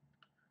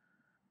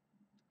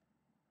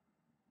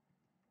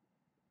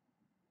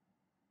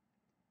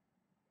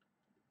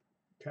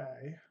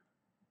 Okay.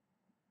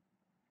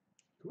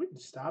 Can we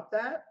stop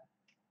that?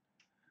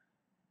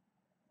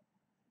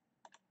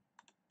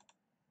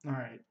 All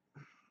right.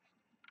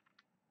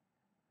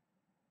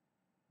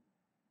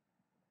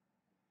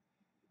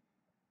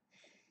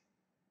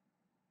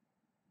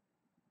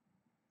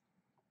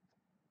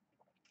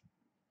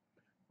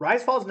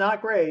 Risefall's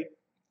not great.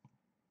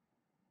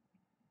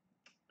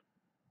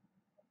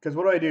 Because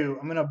what do?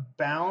 I'm going to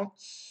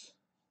bounce.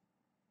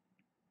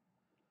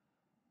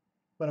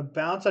 I'm going to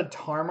bounce a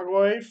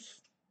Tarmogoyf.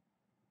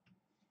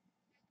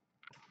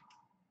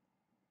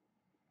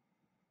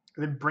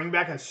 And then bring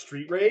back a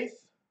Street Wraith.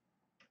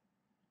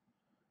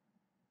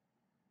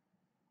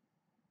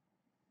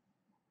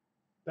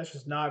 That's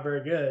just not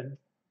very good.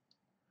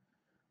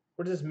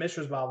 What does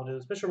Mishra's Bobble do?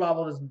 Mishra's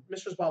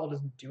Bobble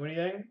doesn't do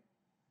anything.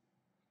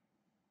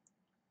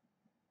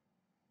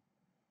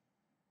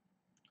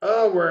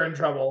 Oh, we're in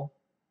trouble.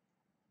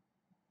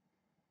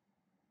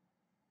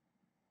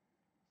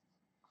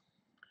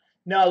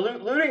 No,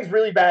 looting's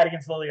really bad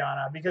against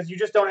Liliana because you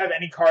just don't have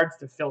any cards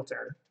to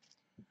filter.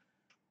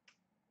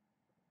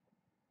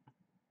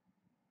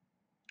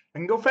 I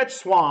can go fetch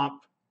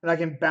Swamp, and I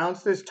can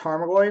bounce this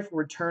Tarmogoyf,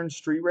 return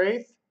Street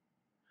Wraith.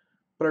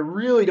 But I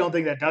really don't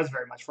think that does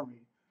very much for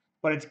me.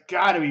 But it's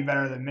got to be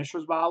better than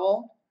Mishra's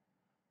Bobble.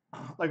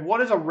 Like, what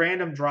does a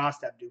random draw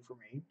step do for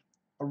me?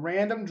 A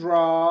random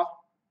draw.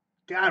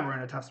 God, we're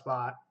in a tough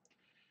spot.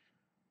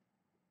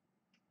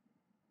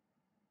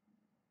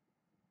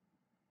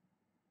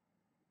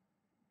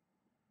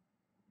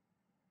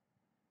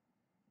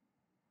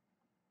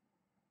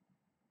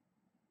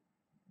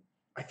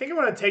 I think I'm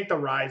going to take the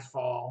Rise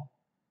Fall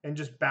and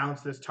just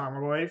bounce this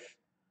Tarmogoyf.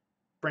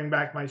 Bring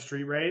back my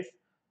Street Wraith.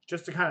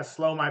 Just to kind of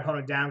slow my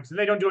opponent down. Because if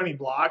they don't do any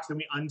blocks, then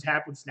we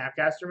untap with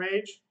Snapcaster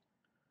Mage.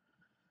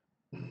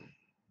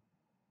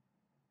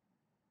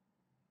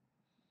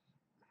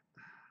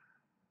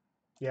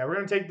 Yeah, we're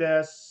going to take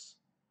this.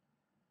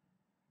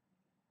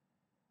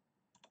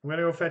 I'm going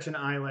to go fetch an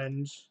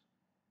island.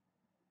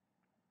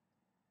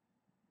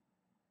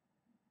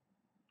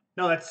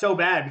 No, that's so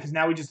bad because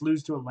now we just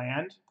lose to a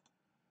land.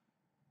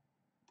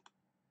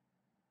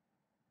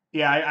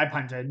 Yeah, I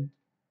punted.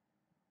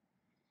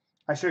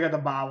 I should have got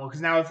the bobble, because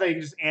now if they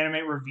can just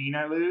animate Ravine,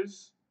 I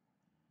lose.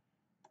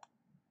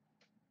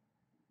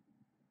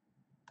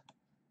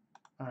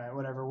 Alright,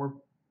 whatever. We're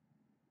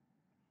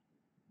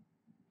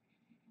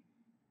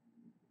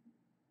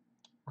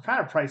kind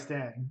of priced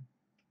in.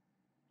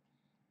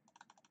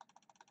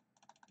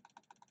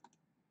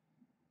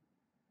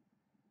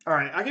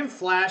 Alright, I can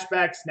flash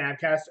back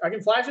Snapcaster. I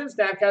can flash in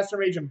Snapcaster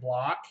Mage and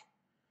block,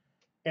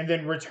 and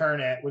then return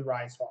it with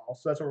Rise Fall.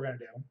 So that's what we're going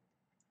to do.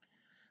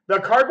 The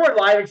Cardboard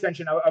Live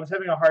extension, I was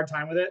having a hard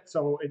time with it,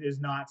 so it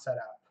is not set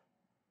up.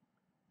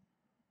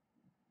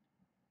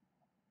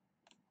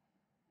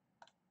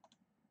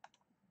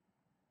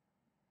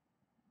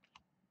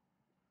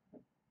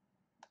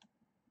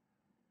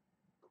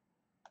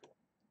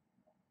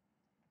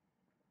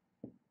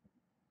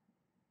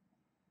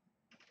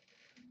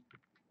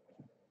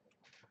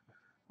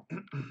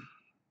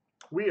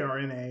 We are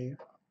in a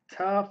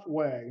tough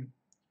way.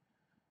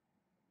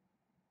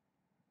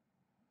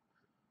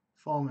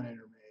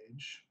 Fulminator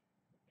Mage.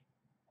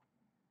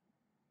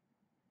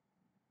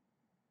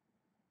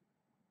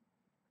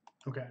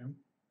 Okay.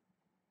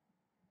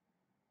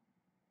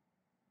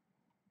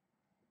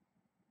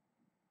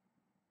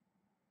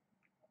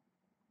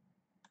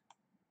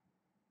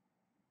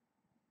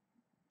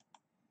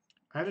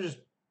 I have to just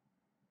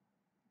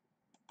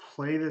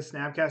play the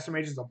Snapcaster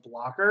Mage as a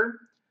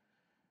blocker.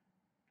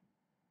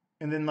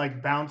 And then,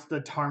 like, bounce the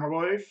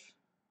Tarmogoyf.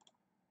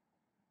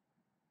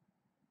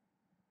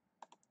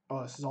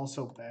 Oh, this is all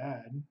so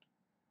bad.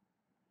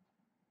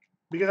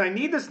 Because I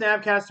need the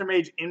Snapcaster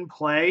Mage in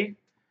play.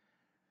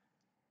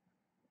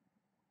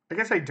 I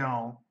guess I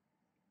don't.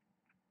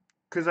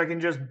 Because I can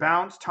just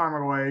bounce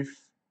Tarmogoyf,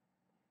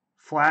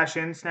 flash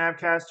in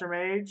Snapcaster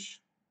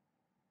Mage.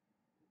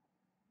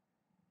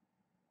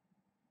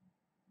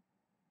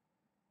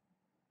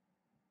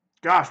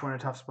 Gosh, we're in a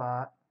tough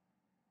spot.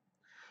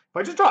 If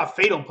I just draw a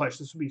Fatal Push,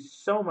 this would be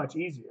so much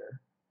easier.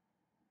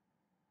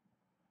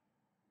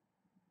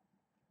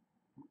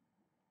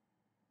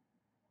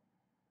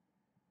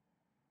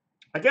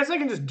 I guess I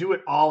can just do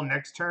it all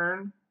next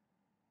turn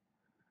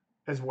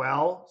as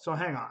well. So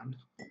hang on.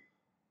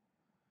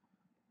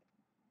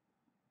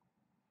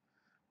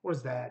 What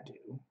does that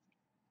do?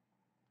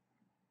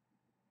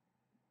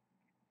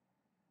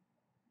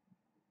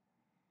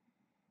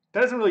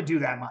 That doesn't really do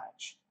that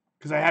much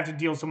because I have to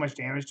deal so much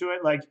damage to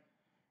it. Like,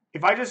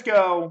 if I just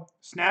go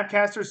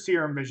Snapcaster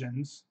Serum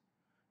Visions,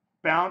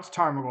 bounce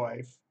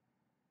Tarmogoyf,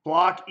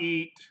 block,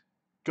 eat,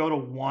 go to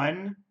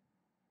 1.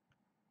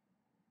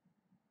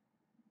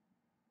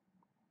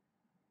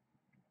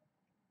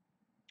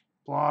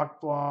 Block,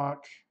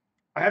 block.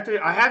 I have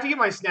to get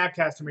my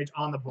Snapcaster Mage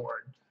on the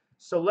board.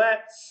 So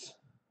let's.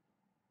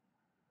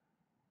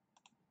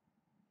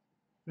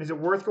 Is it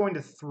worth going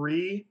to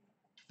 3?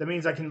 That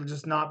means I can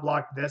just not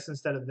block this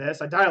instead of this.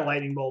 I die a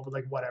Lightning Bolt, but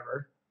like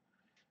whatever.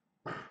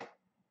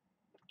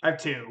 I have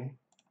 2.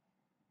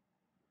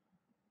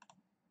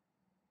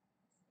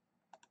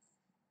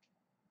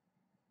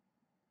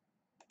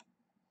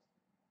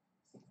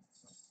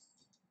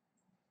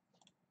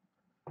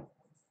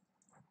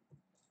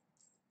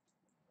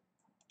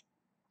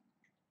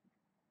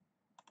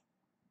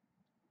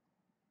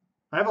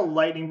 I have a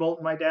Lightning Bolt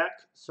in my deck,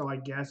 so I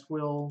guess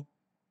we'll.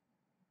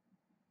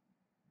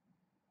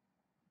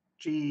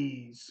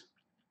 Jeez.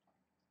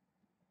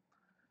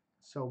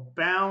 So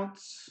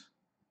bounce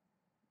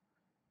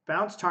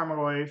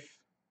Tarmogoyf.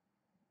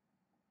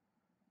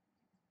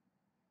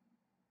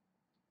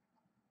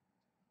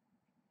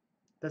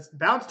 That's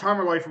bounce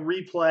Tarmogoyf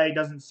replay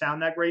doesn't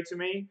sound that great to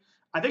me.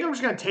 I think I'm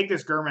just going to take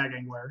this Gurmag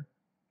Angler.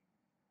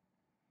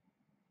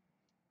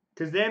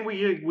 Because then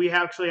we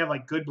actually have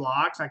like good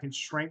blocks. I can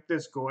shrink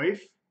this Goyf.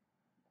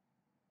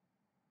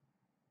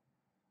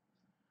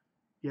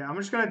 Yeah, I'm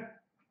just going to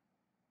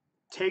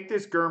take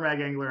this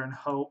Gurmag Angler and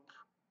hope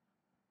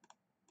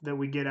that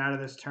we get out of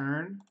this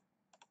turn.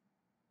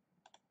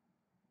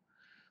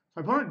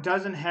 My opponent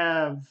doesn't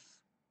have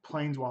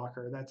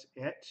Planeswalker. That's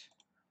it.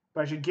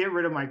 But I should get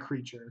rid of my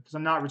creature because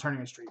I'm not returning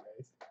a Street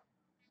Wraith.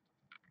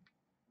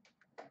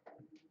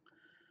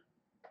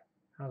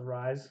 How's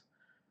Rise?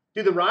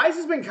 Dude, the Rise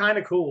has been kind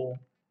of cool.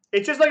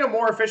 It's just like a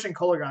more efficient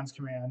Kolaghan's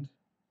command.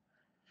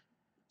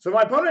 So if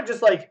my opponent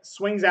just like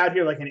swings out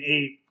here like an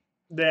 8,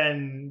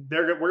 then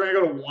we're going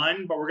to go to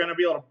 1, but we're going to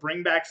be able to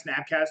bring back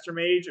Snapcaster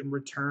Mage and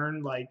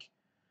return like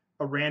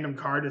a random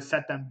card to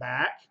set them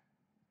back.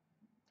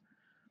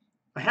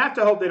 I have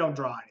to hope they don't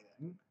draw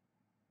anything.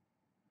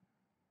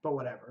 But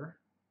whatever.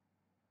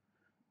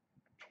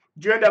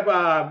 Did you end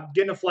up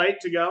getting a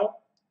flight to go?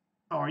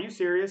 Oh, are you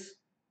serious?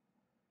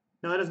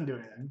 No, that doesn't do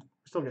anything.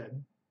 We're still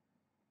good.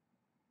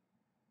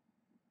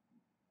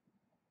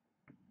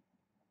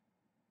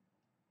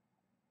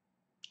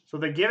 So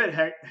if they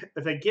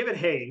give it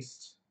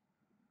haste,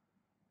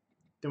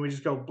 then we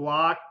just go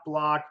block,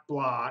 block,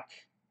 block.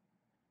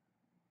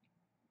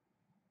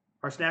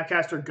 Our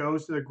Snapcaster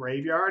goes to the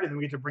graveyard, and then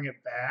we get to bring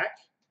it back.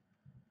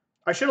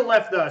 I should have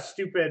left the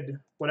stupid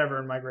whatever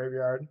in my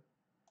graveyard.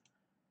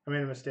 I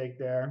made a mistake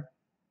there.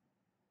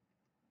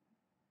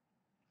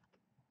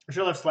 I should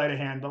have left sleight of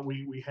hand, but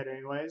we hit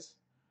anyways.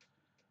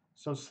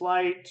 So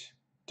sleight,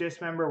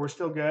 dismember, we're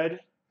still good.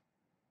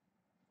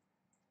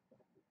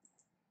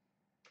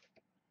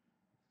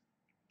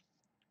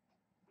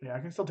 Yeah, I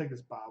can still take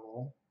this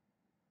bobble.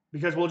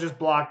 Because we'll just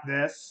block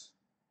this.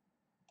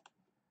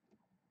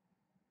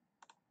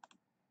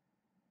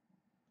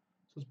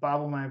 So let's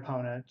bobble my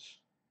opponent.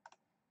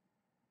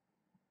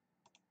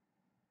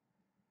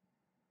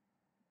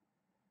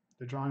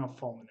 They're drawing a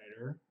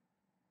fulminator.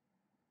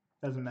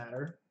 Doesn't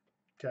matter.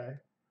 Okay.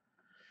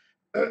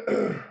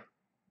 I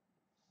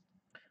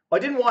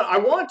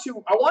want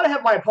to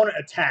have my opponent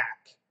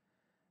attack.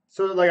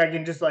 So that like I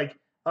can just like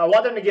I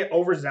want them to get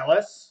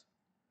overzealous.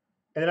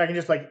 And then I can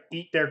just like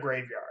eat their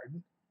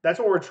graveyard. That's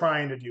what we're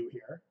trying to do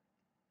here.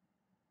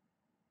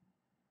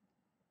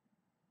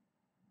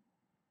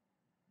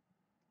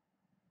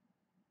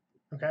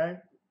 Okay.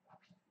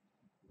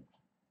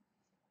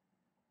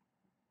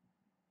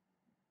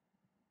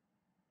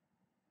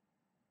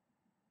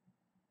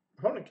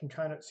 Opponent can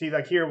kind of see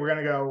like here we're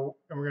gonna go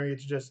and we're gonna get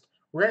to just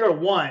we're gonna go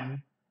to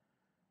 1,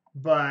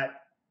 but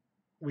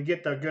we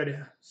get the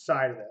good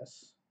side of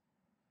this.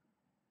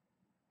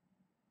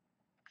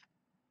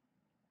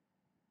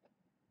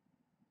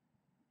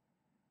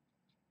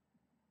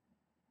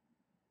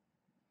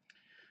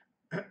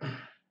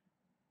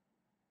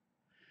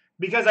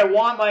 Because I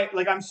want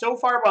I'm so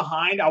far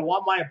behind, I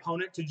want my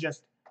opponent to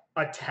just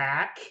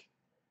attack,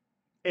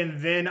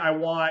 and then I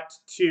want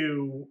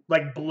to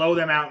like blow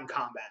them out in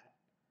combat.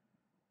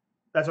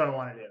 That's what I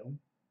want to do.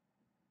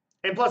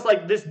 And plus,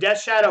 like this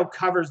Death Shadow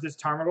covers this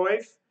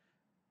Tarmogoyf,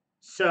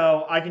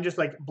 so I can just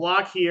like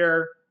block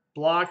here,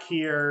 block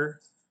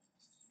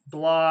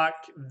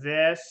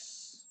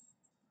this.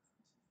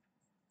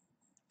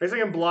 I guess I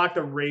can block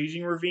the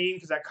Raging Ravine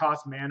because that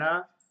costs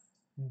mana.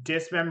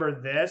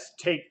 Dismember this,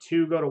 take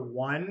 2, go to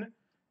 1.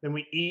 Then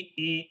we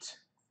eat.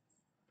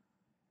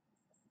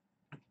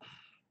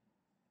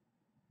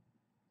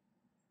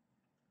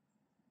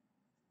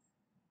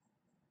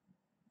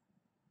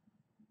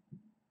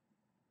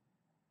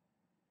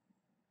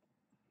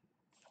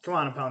 Come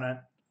on, opponent.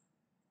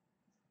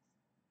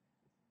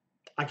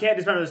 I can't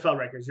dismember the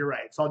Spellbreakers. You're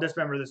right. So I'll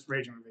dismember this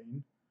Raging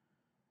Ravine.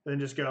 Then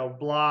just go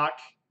block,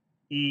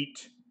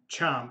 eat,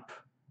 chump,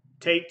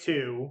 take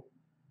 2,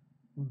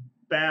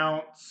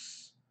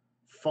 bounce,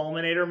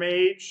 Fulminator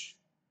Mage,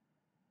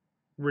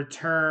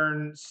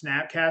 return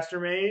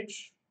Snapcaster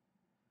Mage.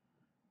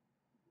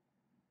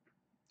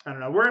 I don't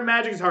know. We're in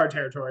Magic's hard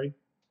territory.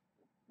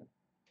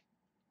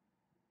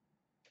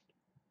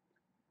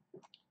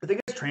 I think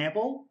it's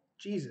trample.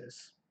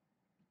 Jesus.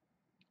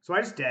 So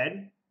I just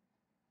dead.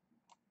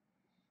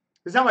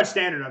 This is how much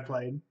standard I've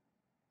played.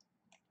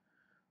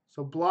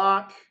 So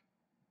block,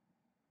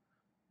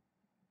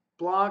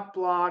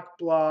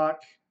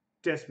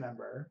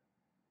 dismember.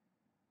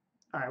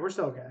 All right, we're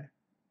still okay.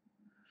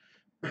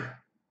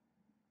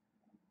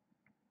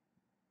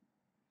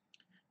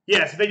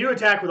 Yes, if they do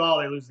attack with all,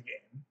 they lose the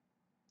game.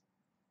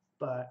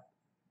 But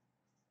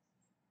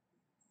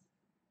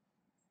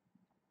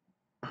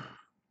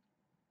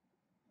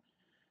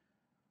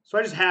so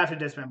I just have to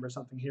dismember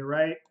something here,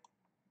 right?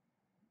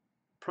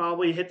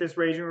 Probably hit this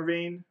Raging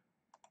Ravine.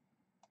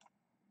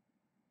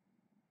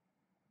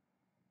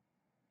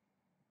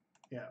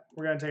 Yeah,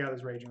 we're going to take out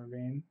this Raging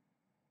Ravine.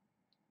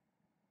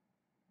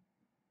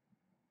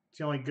 It's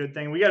the only good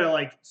thing. We got to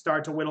like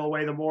start to whittle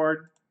away the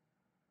board.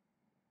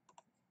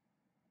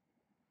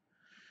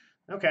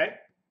 Okay.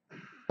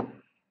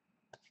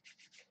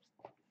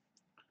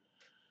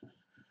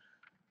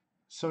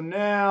 So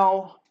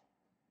now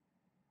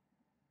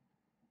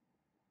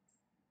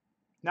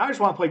I just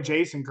want to play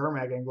Jason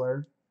Gurmag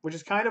Angler, which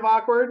is kind of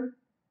awkward.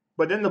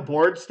 But then the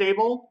board's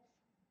stable.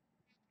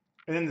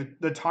 And then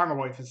the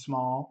Tarmogoyf is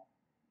small.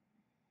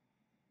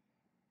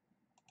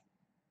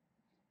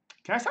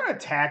 Can I start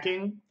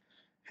attacking?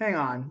 Hang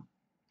on.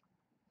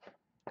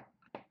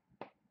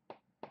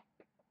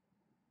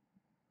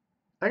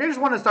 I just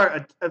want to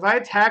start. If I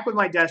attack with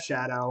my Death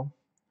Shadow,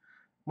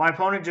 my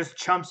opponent just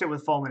chumps it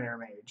with Fulminator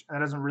Mage. That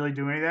doesn't really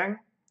do anything.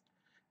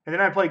 And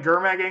then I play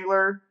Gurmag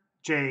Angler,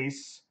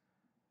 Jace,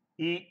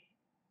 eat.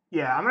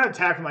 Yeah, I'm going to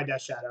attack with my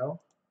Death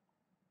Shadow.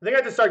 I think I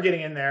have to start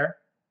getting in there.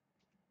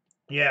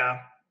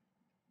 Yeah.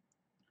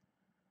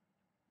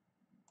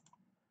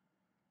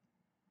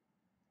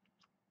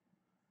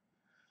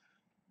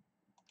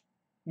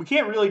 We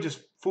can't really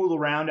just fool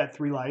around at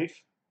 3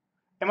 life.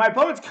 And my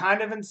opponent's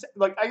kind of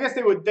like I guess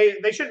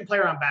they shouldn't play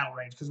around battle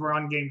range because we're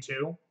on game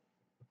 2.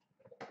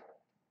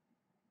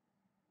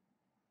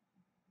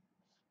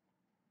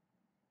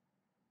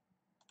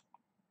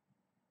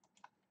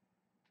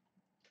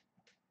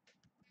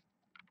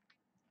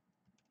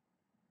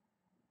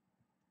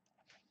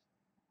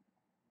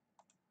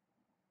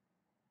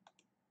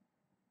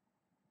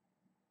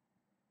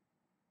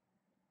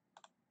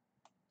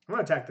 I'm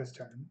going to attack this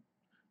turn.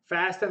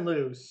 Fast and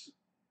loose.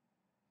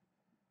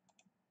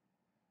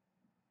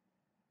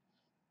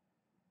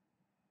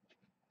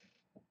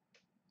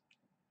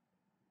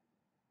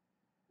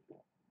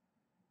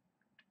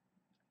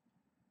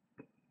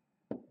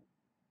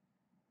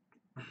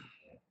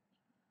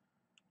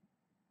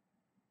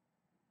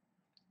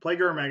 Play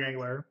Gurmag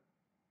Angler.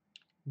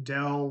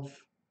 Delve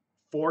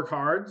 4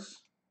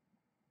 cards.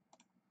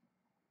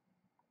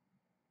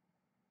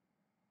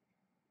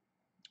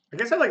 I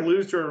guess I like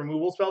lose to a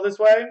removal spell this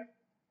way.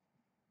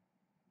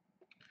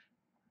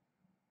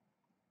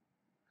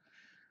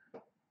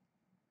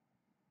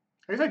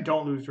 I guess I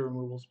don't lose to a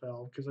removal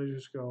spell because I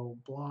just go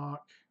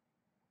block.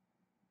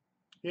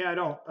 Yeah, I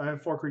don't. I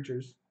have 4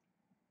 creatures.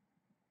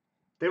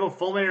 They have a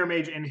Fulminator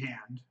Mage in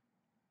hand.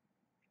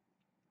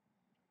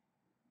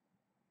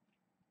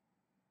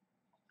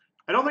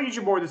 I don't think you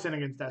should board this in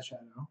against Death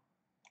Shadow.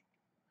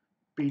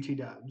 BT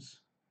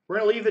dubs. We're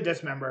going to leave the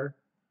Dismember.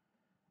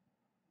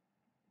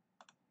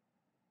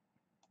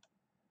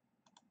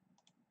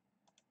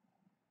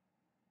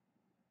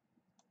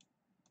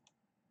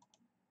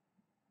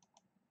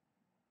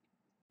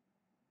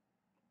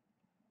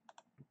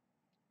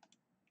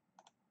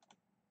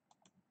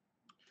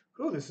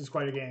 Ooh, this is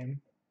quite a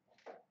game.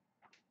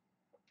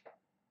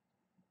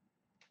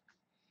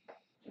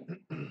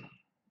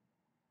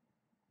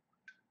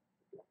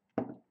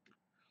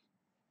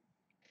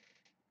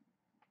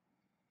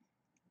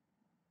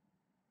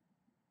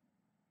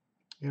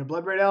 You got a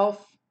Bloodbraid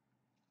Elf.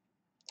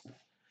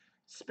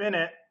 Spin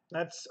it.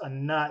 That's a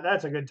nut.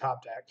 That's a good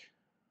top deck.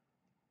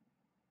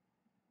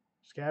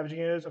 Scavenging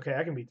is okay.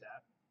 I can beat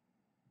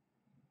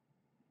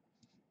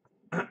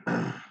that.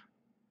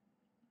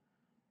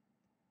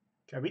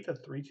 Can I beat the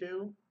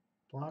 3/2?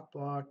 Block,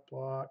 block,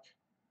 block.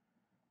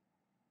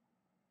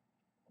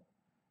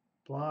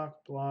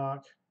 Block,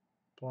 block,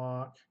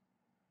 block.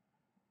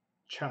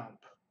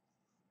 Chump.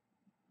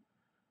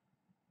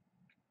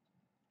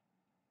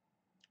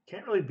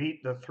 Can't really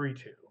beat the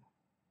 3/2,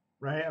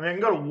 right? I mean, I can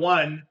go to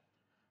 1,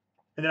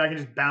 and then I can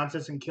just bounce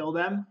this and kill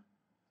them.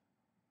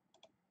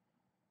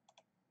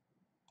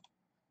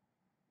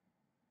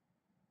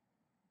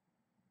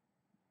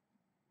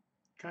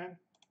 Okay.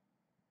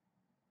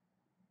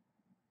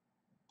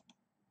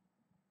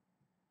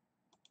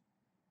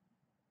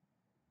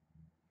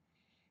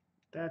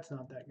 That's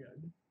not that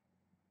good.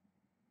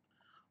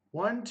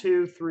 1,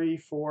 2, 3,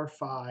 4,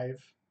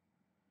 5.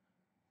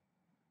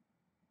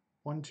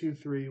 1, 2,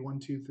 3, 1,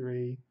 2,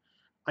 3.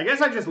 I guess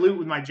I just loot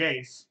with my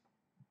Jace.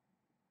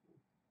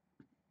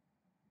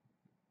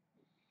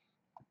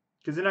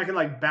 Because then I can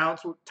like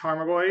bounce with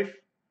Tarmogoyf,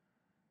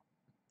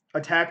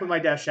 attack with my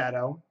Death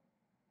Shadow,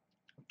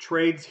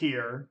 trades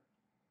here,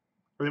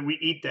 or then we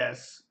eat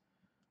this,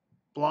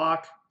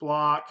 block,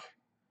 block,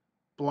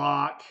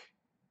 block,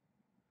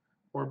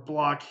 or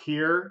block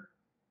here.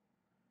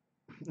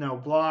 No,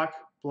 block,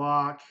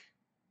 block,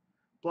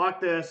 block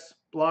this,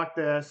 block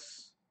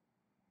this,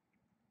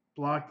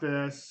 block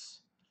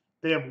this.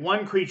 They have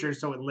 1 creature,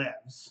 so it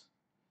lives.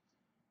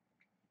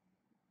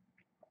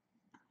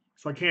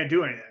 So I can't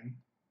do anything.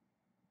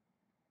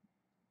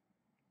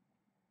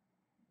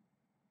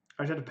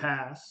 I just have to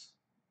pass.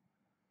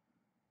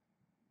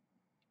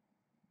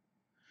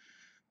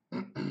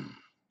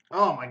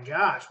 Oh my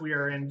gosh, we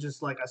are in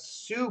just like a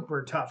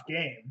super tough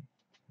game.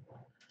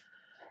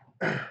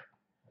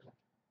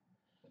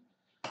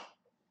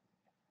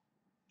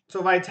 So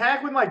if I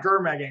attack with my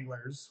Gurmag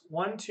Anglers,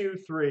 1, 2,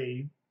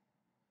 3.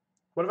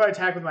 What if I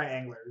attack with my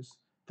Anglers?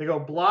 They go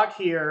block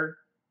here,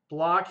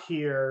 block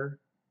here,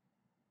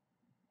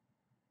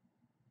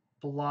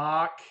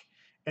 block,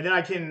 and then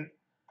I can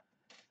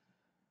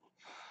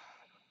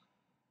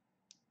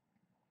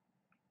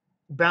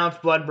bounce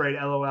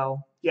Bloodbraid,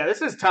 LOL. Yeah,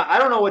 this is tough. I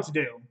don't know what to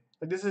do.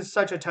 Like, this is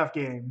such a tough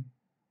game.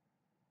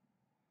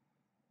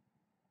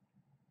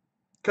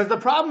 Because the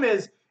problem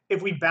is,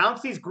 if we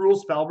bounce these Gruul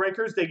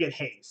Spellbreakers, they get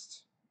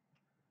haste.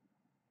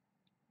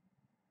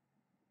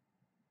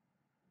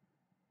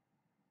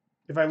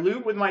 If I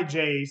loot with my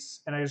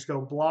Jace and I just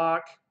go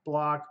block,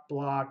 block,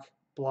 block,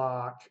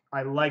 block,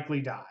 I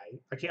likely die.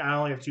 I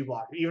only have 2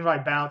 blockers. Even if I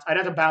bounce, I'd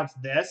have to bounce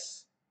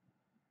this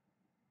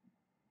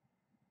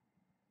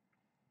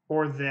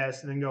or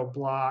this and then go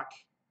block.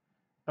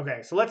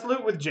 Okay, so let's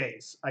loot with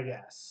Jace, I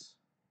guess.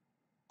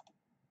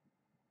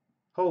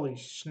 Holy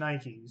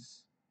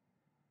shnikes.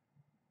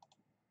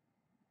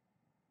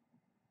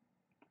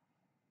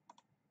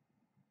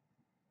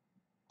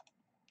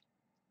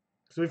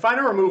 So we find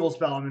a removal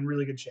spell, I'm in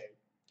really good shape.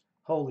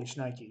 Holy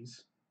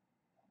shnikes.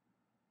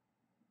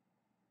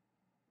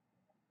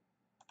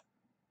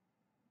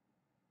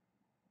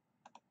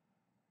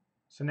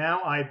 So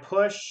now I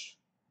push.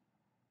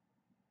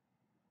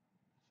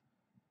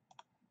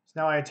 So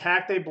now I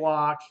attack, they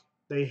block,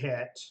 they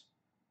hit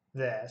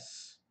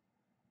this.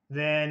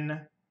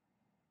 Then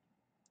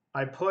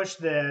I push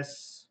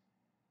this.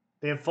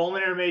 They have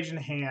Fulminator Mage in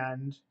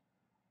hand.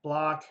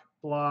 Block,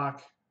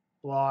 block,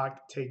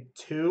 block, take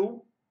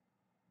 2.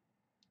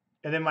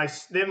 And then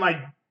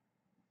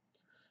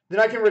then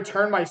I can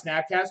return my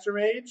Snapcaster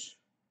Mage.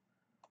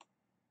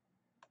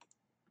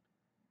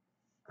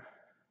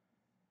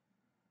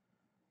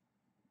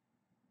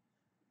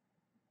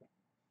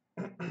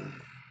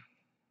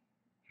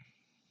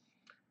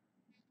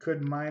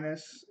 Could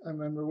minus, I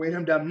remember, wait,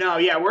 I'm dumb. No,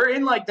 yeah, we're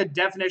in like the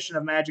definition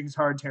of Magic is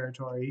hard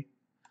territory.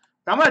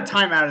 I'm gonna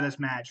time out of this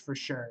match for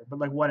sure, but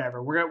like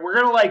whatever. We're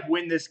gonna like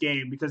win this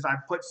game because I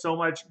put so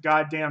much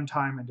goddamn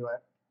time into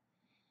it.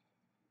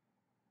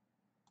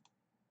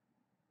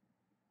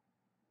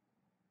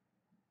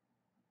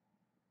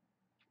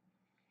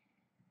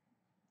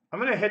 I'm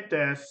gonna hit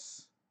this.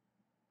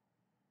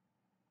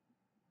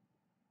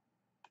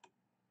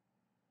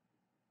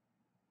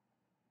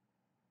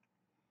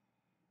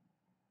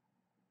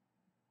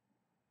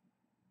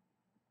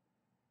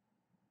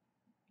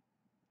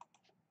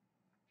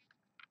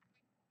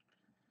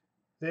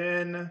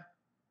 Then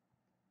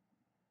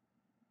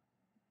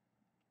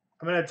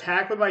I'm gonna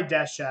attack with my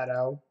Death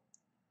Shadow.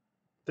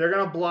 They're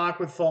gonna block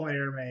with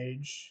Fulminator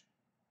Mage.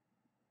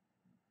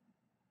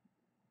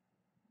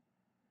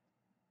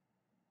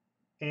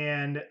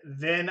 And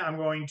then I'm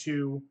going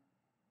to.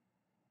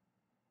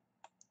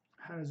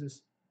 How does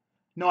this?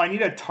 No, I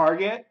need a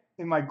target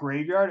in my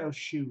graveyard. Oh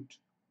shoot!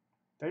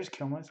 Did I just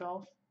kill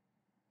myself?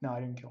 No,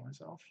 I didn't kill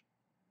myself.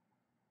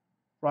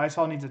 Rise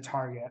Hall needs a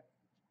target.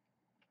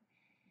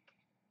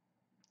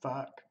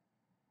 Fuck.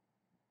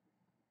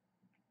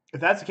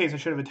 If that's the case, I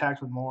should have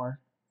attacked with more.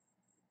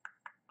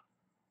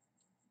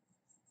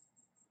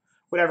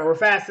 Whatever, we're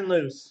fast and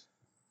loose.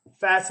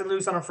 Fast and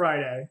loose on a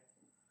Friday.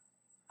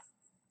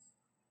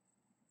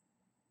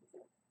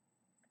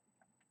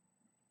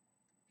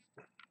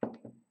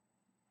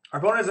 Our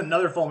opponent has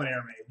another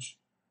Fulminator Mage.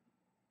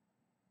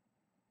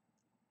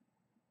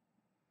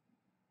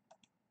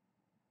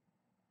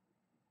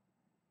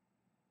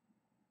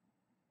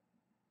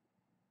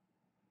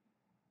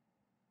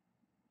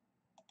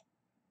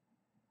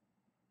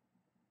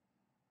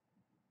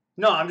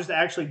 No, I'm just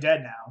actually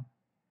dead now.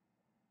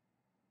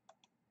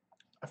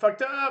 I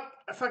fucked up.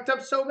 I fucked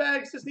up so bad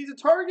because this needs a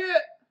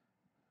target.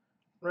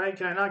 Right,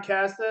 can I not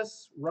cast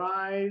this?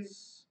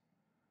 Rise.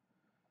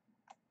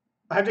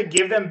 I have to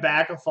give them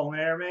back a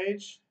Fulminator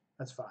Mage.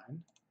 That's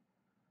fine.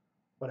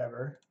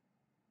 Whatever.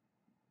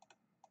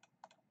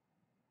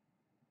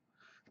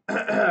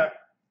 I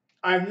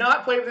have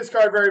not played with this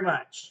card very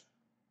much.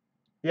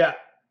 Yeah.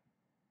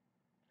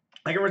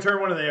 I can return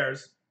one of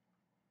theirs.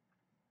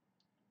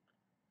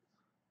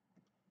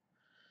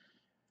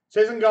 So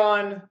it hasn't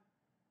gone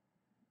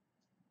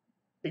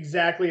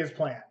exactly as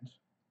planned.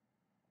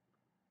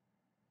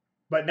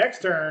 But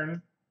next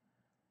turn,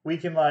 we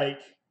can like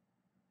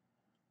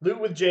loot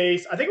with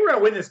Jace. I think we're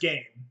gonna win this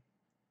game.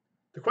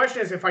 The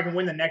question is if I can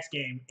win the next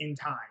game in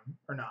time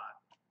or not.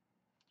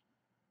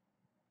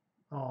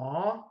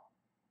 Aw.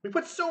 We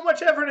put so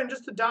much effort in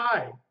just to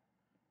die.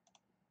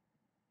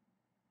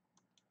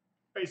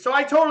 Right, so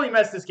I totally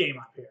messed this game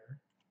up here.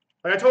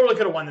 Like I totally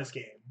could have won this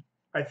game,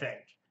 I think.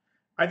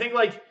 I think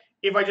like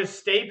if I just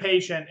stay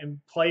patient and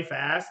play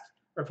fast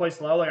or play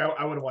slow, like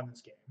I would have won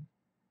this game.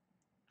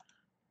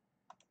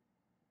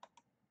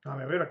 Oh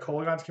man, we had a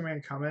Kolaghan's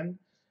command coming.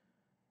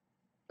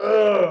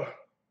 Ugh.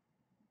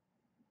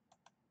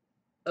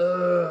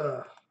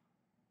 Ugh.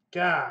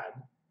 God.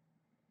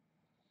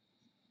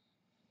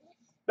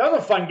 That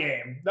was a fun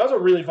game. That was a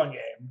really fun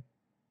game.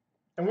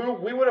 And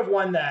we would have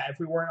won that if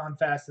we weren't on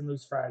Fast and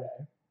Loose Friday.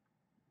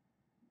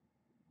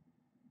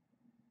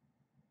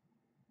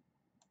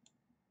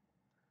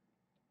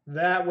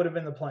 That would have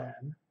been the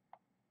plan.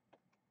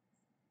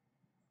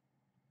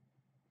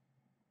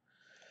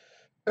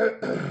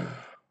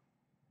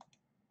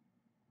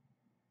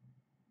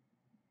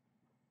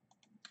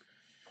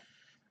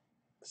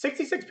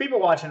 66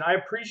 people watching. I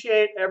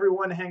appreciate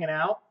everyone hanging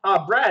out.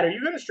 Brad, are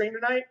you going to stream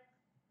tonight?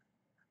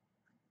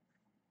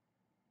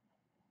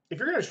 If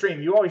you're going to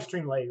stream, you always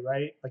stream late,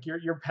 right? Like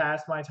you're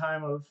past my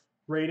time of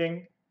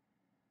rating.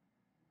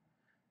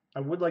 I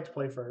would like to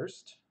play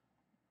first.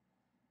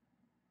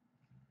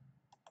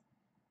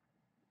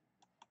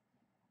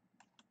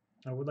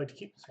 I would like to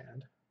keep this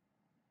hand.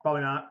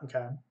 Probably not. Okay.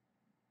 I'm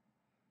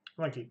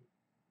going to keep.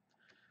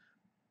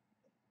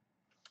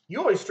 You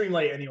always stream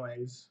late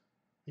anyways.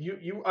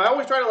 I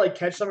always try to like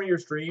catch some of your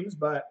streams,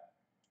 but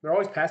they're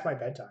always past my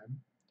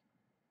bedtime.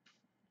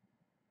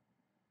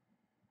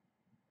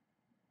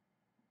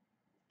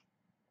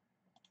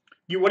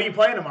 What are you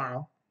playing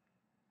tomorrow?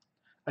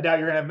 I doubt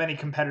you're gonna have many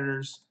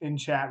competitors in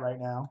chat right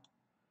now.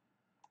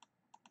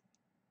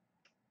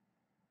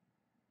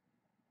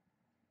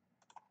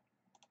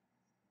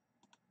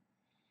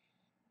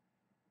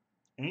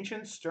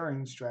 Ancient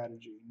Stirring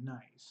Strategy.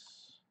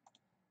 Nice.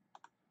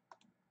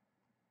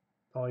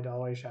 Polly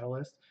Dalloway Shadow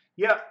List.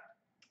 Yeah.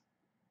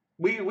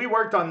 We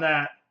worked on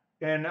that,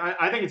 and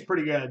I think it's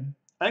pretty good.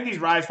 I think these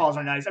Rise Falls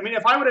are nice. I mean,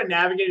 if I would have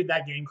navigated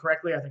that game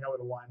correctly, I think I would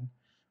have won.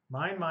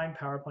 Mine,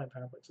 power plant,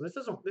 power plant. So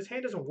this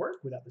hand doesn't work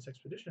without this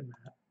expedition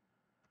map.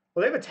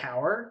 Well, they have a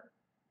tower.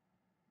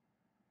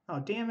 Oh,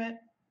 damn it.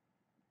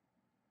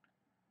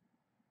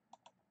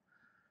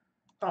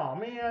 Oh,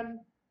 man.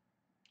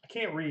 I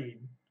can't read.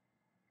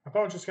 My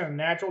opponent's just going to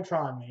natural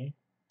Tron me.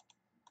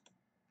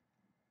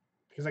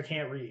 Because I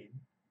can't read.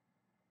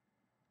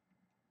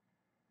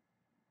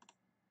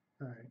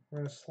 Alright, we're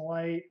going to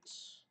slight.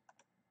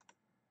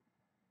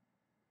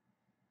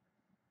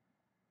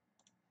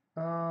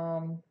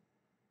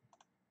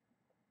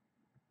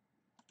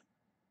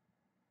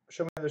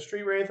 Show me the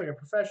Street Wraith like a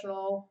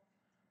professional.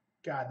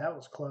 God, that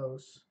was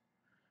close.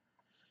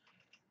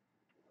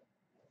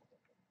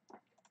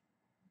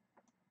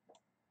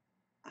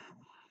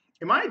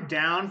 Am I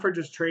down for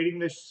just trading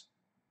this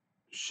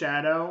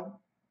Shadow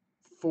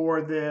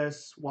for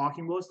this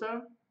Walking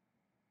Ballista?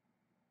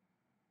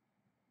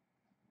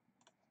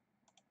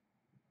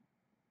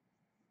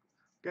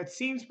 That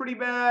seems pretty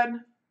bad,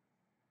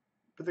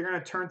 but they're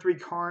gonna turn 3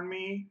 Karn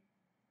me.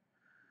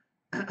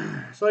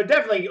 So they're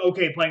definitely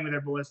okay playing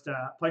their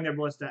ballista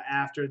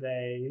after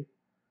they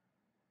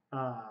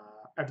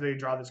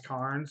draw this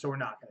Karn. So we're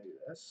not gonna do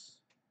this.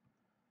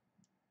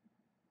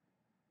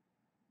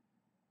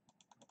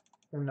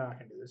 We're not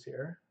gonna do this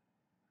here.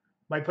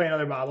 Might play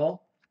another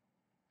Bobble.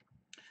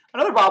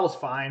 Another Bobble's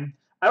fine.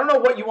 I don't know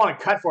what you want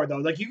to cut for though.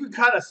 Like you could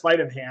cut a sleight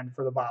of hand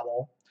for the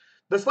Bobble.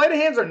 The sleight of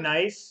hands are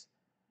nice.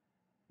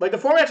 Like the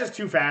format's just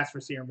too fast for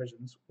Serum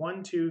Visions.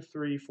 1, 2,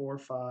 3, 4,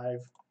 5.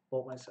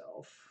 Bolt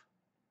myself.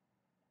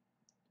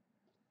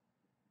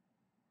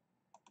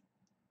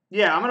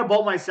 Yeah, I'm gonna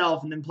bolt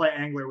myself and then play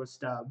Angler with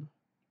Stub.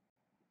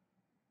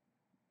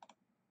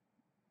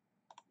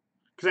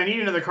 Because I need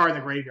another card in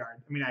the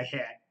graveyard. I mean, I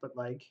hit, but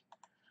like,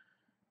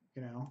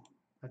 you know,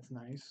 that's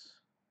nice.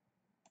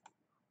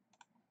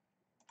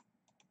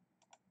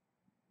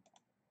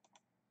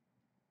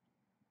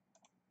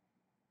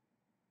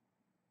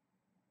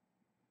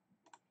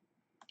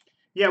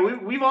 Yeah,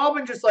 we've all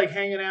been just like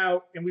hanging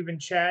out and we've been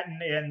chatting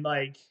and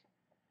like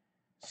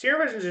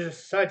Serum Visions is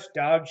just such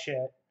dog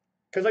shit.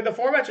 Because like the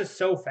format's just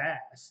so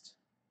fast.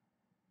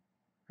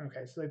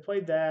 Okay, so they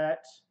played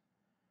that.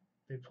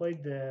 They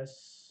played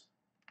this.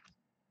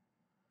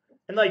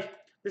 And like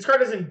this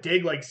card doesn't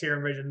dig like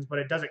Serum Visions, but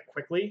it does it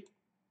quickly.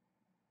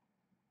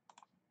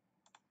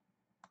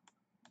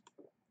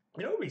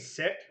 You know what would be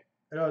sick?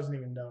 It doesn't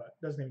even do it.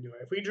 Doesn't even do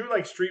it. If we drew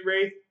like Street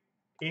Wraith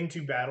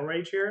into Battle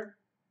Rage here,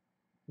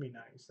 it'd be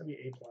nice. That'd be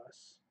A+.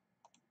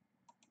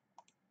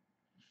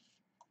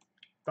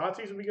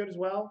 Thoughtseize would be good as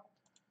well.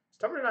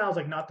 Stubborn Denial is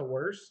like not the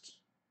worst.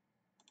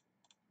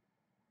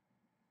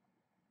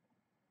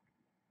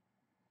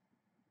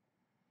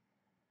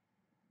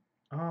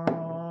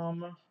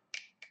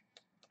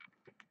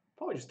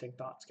 Probably just take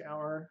Thought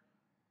Scour.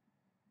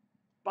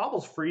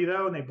 Bobble's free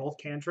though, and they both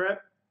cantrip.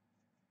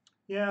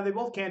 Yeah, they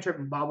both cantrip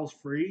and Bobble's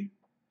free.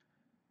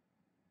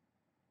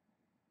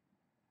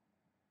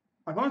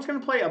 My opponent's gonna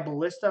play a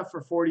Ballista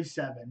for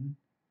 47.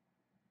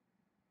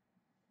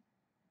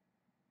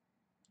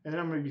 And then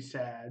I'm gonna be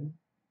sad.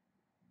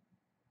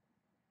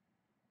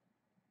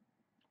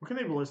 What can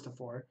they Ballista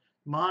for?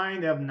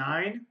 Mine, they have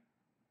 9.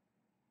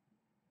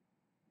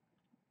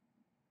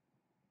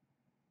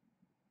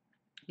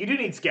 You do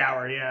need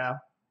Scour, yeah.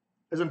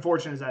 As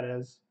unfortunate as that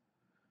is.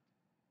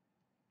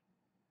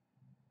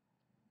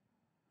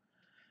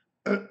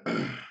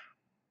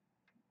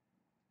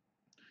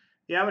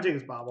 Yeah, I'm gonna take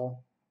this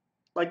Bobble.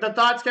 Like the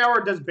Thought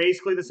Scour does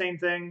basically the same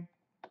thing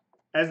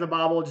as the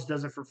Bobble, just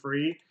does it for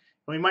free.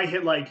 And we might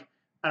hit like,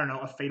 I don't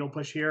know, a Fatal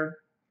Push here.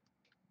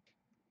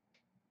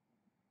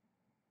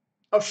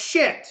 Oh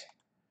shit!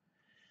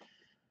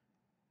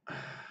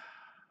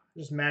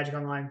 Just Magic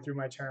Online through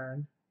my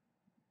turn.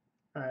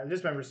 Alright,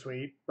 this member's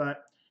sweet,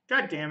 but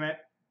god damn it.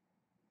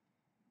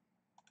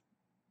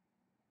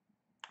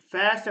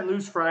 Fast and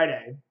Loose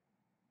Friday.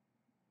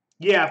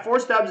 Yeah, 4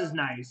 stubs is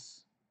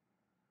nice.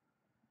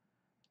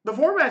 The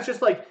format's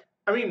just like,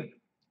 I mean,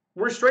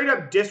 we're straight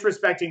up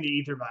disrespecting the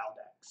Ether Vial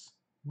decks.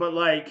 But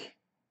like,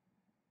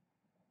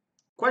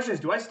 question is,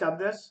 do I stub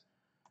this?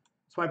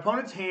 So my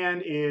opponent's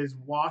hand is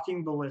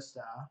Walking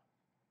Ballista.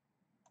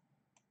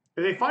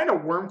 If they find a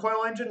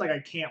Wormcoil Engine, like I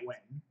can't win.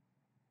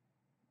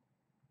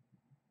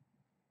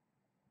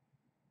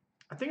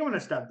 I think I'm going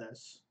to stub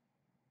this.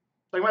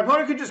 Like my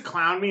opponent could just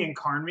clown me and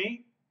Karn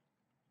me.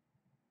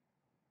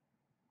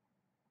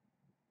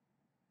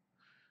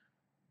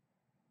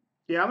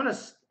 Yeah, I'm gonna.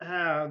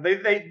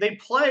 They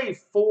play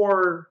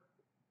 4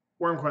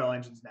 Wormcoil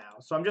Engines now,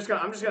 so I'm just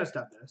gonna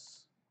stub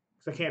this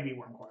because I can't beat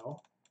Wormcoil.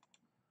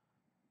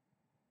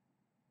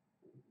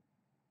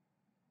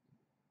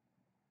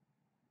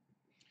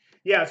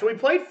 Yeah, so we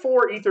played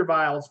 4 Ether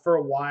Vials for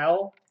a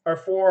while, or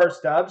 4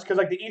 stubs, because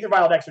like the Ether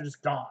Vial decks are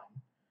just gone.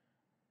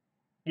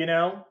 You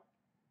know.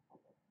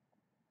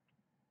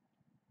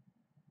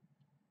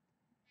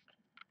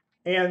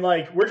 And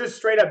like we're just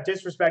straight up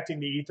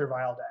disrespecting the Ether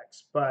Vial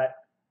decks, but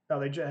no,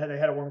 they had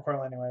a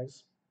Wormcoil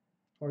anyways.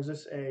 Or is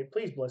this a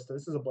please Ballista?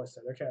 This is a Ballista.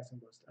 They're casting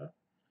Ballista.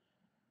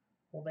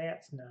 Well,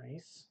 that's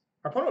nice.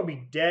 Our opponent would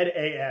be dead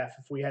AF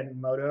if we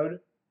hadn't motoed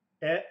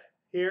it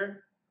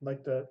here. I'd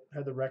like to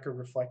have the record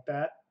reflect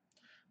that.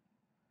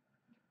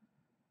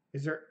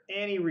 Is there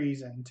any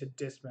reason to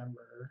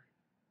dismember?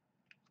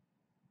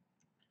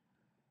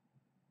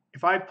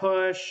 If I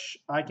push,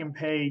 I can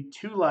pay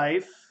 2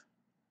 life.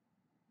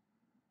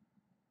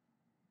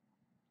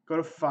 Go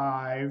to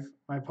 5.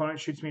 My opponent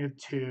shoots me to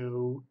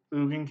 2.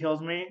 Ugin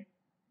kills me.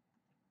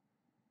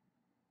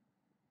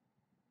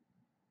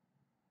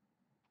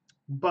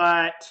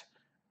 But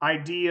I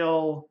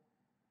deal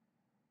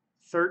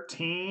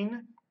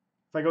 13.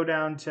 If I go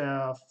down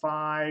to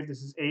 5,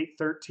 this is 8,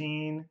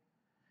 13.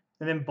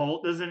 And then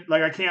Bolt doesn't,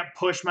 like, I can't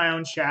push my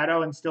own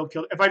shadow and still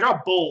kill. If I draw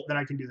Bolt, then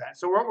I can do that.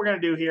 So what we're going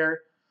to do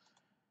here,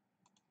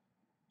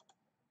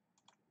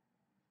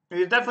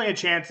 there's definitely a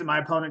chance that my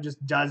opponent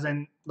just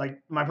doesn't, like,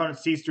 my opponent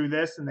sees through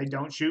this and they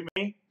don't shoot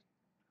me.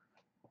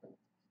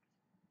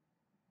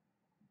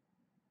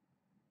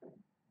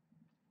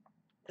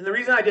 And the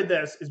reason I did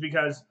this is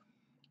because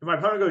if my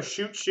opponent goes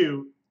shoot,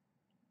 shoot,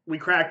 we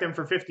crack them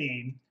for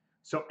 15.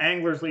 So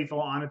Angler's lethal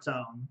on its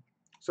own.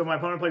 So if my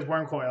opponent plays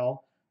Worm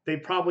Coil, they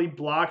probably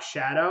block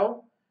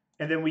Shadow,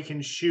 and then we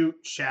can shoot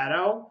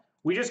Shadow.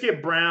 We just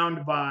get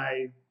browned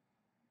by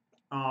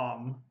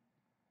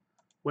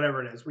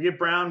whatever it is. We get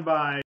browned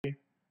by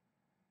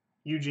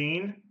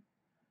Eugene,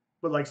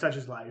 but like such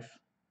is life.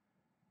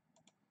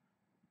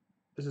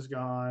 This is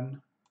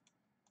gone.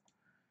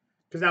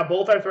 Because now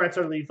both our threats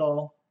are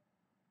lethal.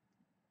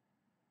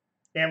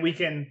 And we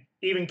can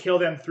even kill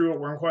them through a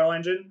Worm Coil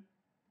engine.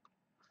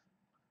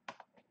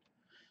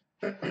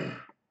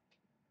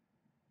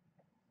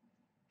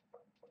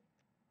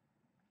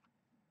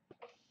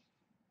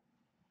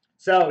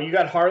 So, you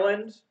got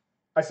Harland.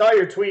 I saw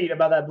your tweet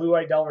about that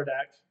blue-white Delver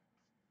deck.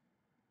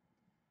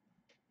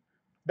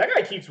 That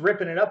guy keeps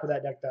ripping it up with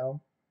that deck,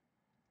 though.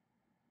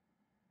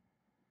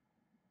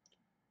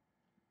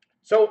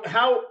 So,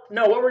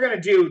 what we're going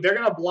to do, they're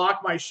going to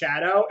block my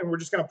Shadow, and we're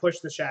just going to push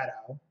the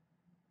Shadow.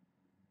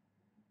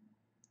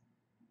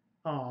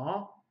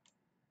 Aw.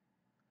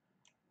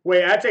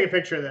 Wait, I have to take a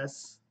picture of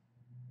this.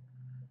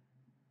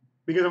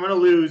 Because I'm going to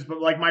lose, but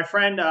like my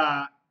friend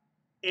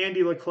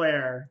Andy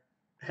LeClaire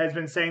has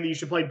been saying that you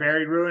should play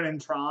Buried Ruin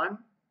and Tron.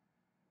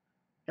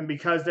 And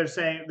because they're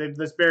saying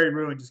this Buried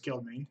Ruin just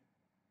killed me.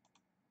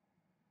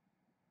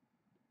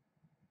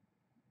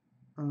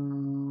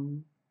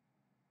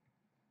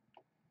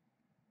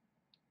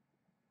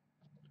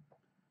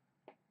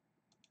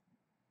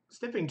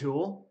 Snipping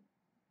tool.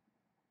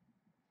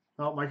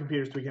 Oh, my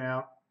computer's tweaking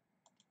out.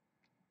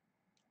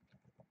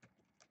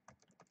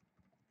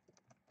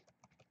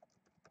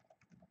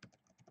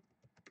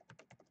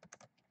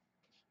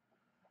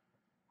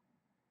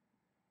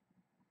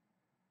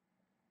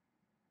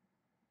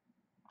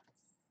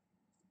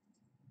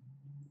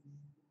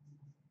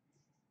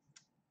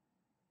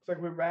 Looks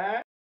like we're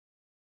back.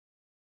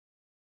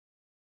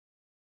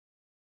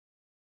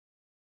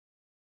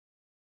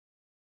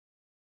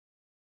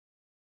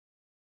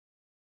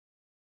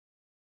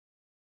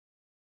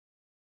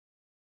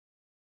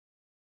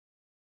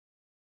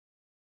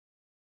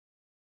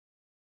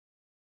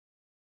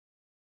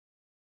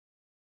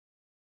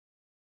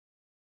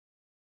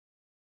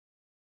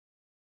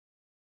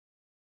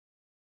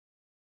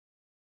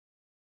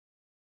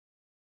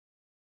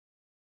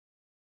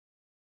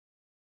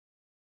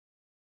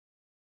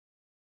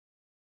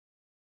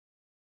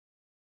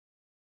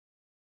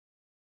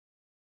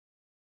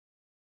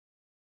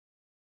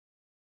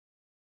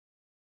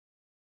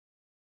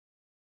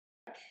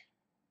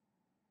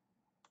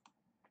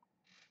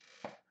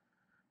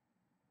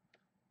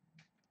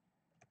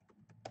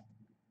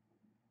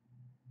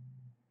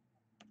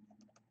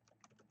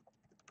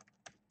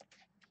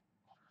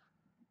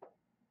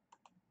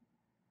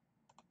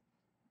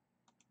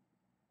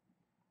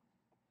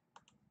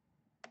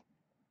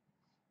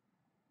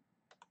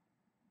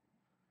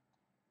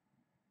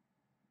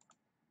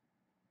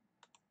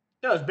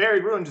 No, this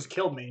Buried Ruin just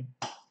killed me.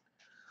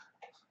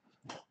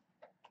 This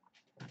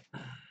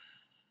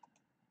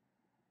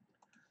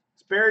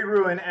Buried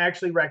Ruin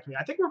actually wrecked me.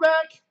 I think we're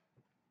back.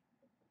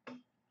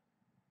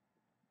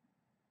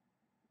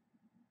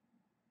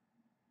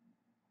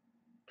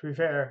 To be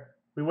fair,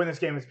 we win this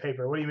game as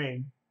paper. What do you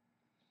mean,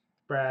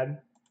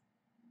 Brad?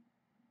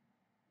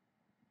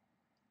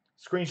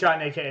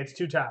 Screenshot and AK. It's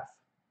too tough.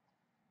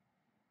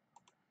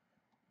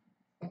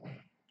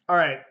 All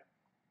right.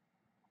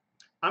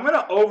 I'm going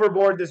to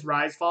overboard this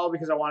Rise Fall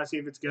because I want to see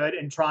if it's good.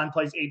 And Tron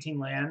plays 18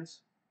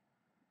 lands.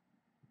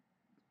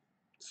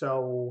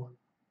 So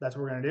that's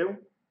what we're going to do.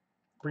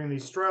 Bring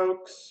these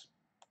strokes.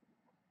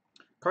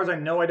 Cards I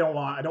know I don't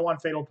want. I don't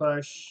want Fatal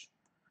Push.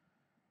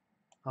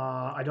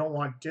 I don't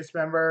want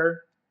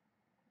Dismember.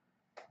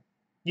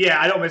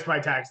 Yeah, I don't miss my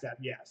attack step.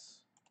 Yes.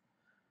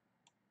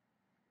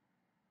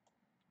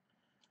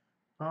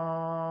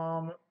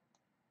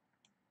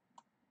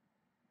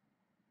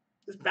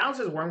 This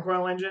bounces Worm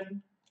Coil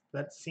Engine.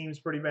 That seems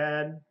pretty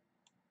bad.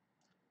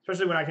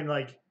 Especially when I can,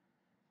 like,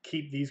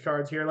 keep these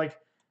cards here. Like,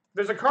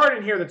 there's a card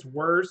in here that's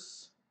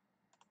worse.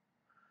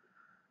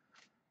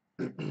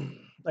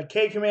 Like,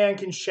 K-Command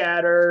can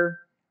shatter.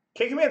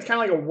 K-Command's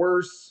kind of like a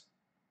worse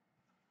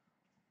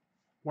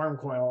Worm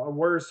Coil. A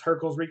worse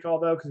Hercules Recall,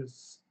 though,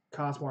 because it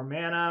costs more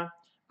mana.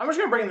 I'm just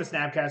going to bring in the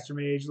Snapcaster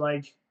Mage.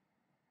 Like,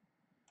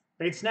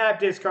 I can snap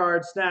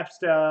discard, snap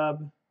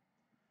stub.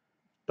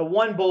 The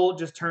one bolt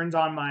just turns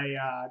on my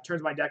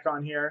turns my deck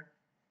on here.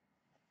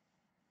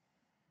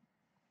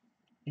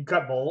 You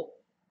cut bolt.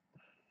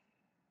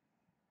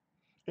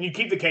 And you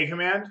keep the K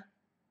command.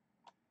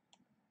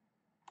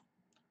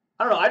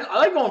 I don't know. I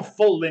like going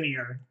full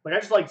linear. Like I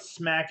just like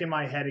smacking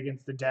my head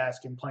against the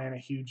desk and playing a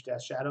huge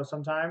Death Shadow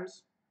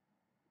sometimes.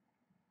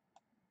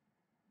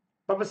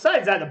 But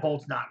besides that, the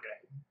bolt's not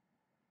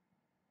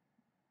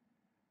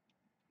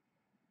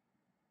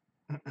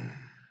good.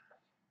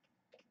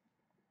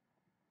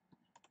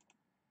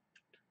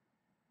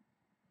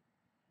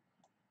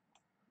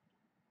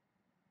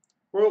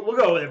 We'll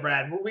go with it,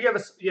 Brad. We have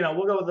a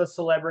we'll go with the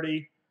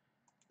celebrity,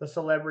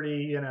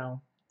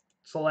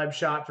 celeb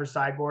shot for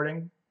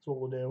sideboarding. That's what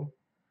we'll do.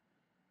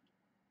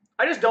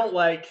 I just don't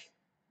like.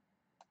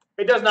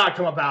 It does not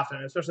come up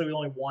often, especially with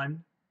only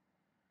one.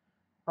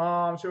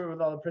 So with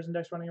all the prison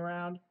decks running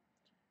around,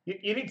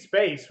 you need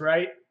space,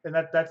 right? And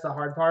that's the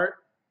hard part.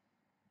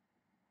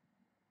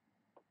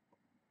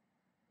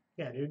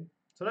 Yeah, dude.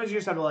 Sometimes you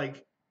just have to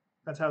like.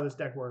 That's how this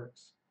deck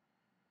works.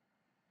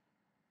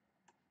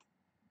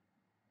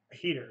 A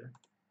heater.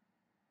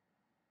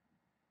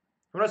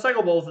 I'm gonna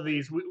cycle both of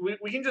these.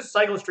 We can just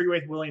cycle Street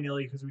Wraith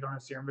willy-nilly because we don't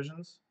have Serum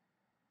Visions.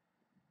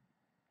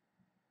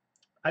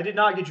 I did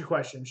not get your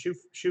question.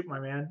 Shoot, my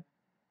man.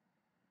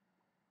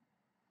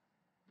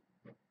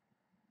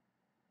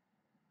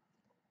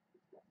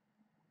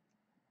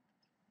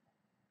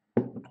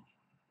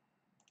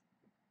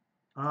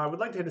 I would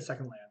like to hit a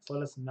second land, so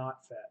let us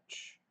not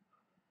fetch.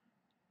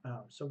 Oh,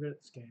 I'm so good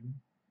at this game.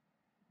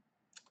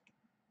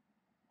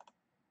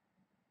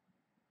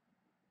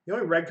 The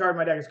only red card in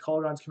my deck is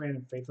Kolaghan's Command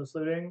and Faithless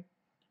Looting.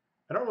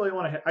 I don't really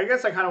want to hit. I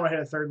guess I kind of want to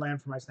hit a third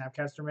land for my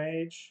Snapcaster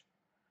Mage.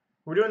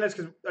 We're doing this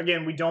because,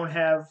 again, we don't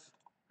have...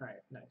 All right,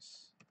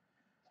 nice.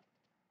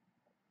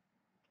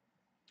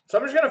 So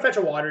I'm just going to fetch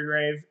a Water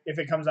Grave if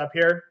it comes up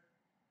here.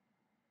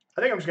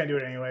 I think I'm just going to do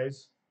it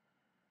anyways.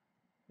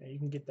 Yeah, you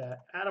can get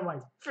that out of my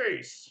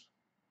face.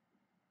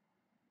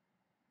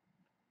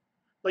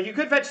 Like, you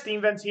could fetch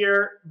Steam Vents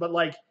here, but,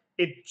 like,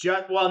 it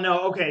just... Well, no,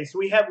 okay, so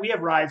we have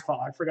Rise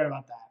Fall. I forgot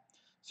about that.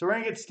 So we're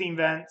going to get Steam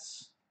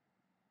Vents.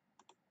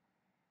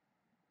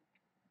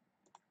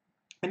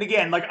 And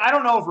again, like, I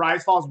don't know if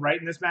Rise Falls right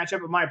in this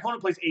matchup, but my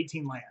opponent plays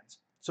 18 lands.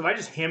 So if I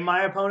just him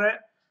my opponent,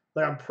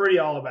 like, I'm pretty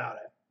all about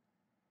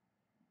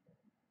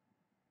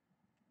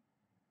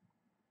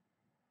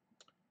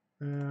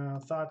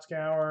it. Thought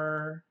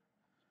Scour.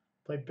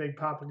 Play Big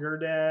Papa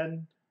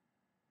Gerdad.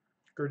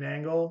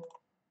 Gerdangle.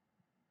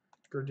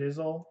 Gerdizzle.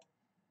 All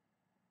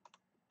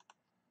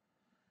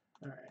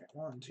right,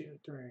 1, 2,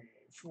 3,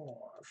 4,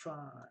 5,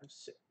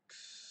 6.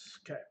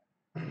 Okay.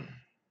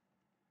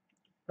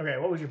 Okay,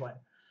 what was your plan?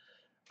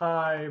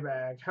 Hi,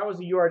 back. How was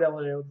the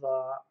URW?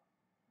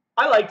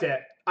 I liked it.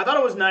 I thought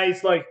it was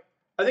nice. Like,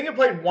 I think it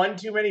played one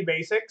too many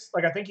basics.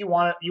 Like, I think you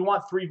want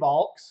 3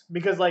 Valks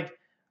because, like,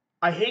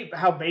 I hate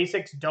how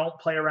basics don't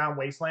play around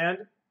Wasteland.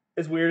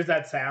 As weird as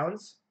that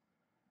sounds.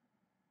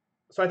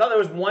 So I thought there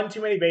was one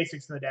too many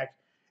basics in the deck.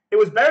 It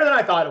was better than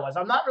I thought it was.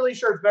 I'm not really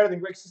sure it's better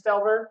than Grixis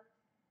Delver,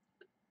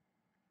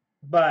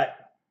 but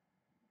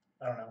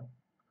I don't know.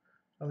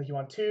 I don't think you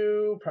want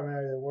 2.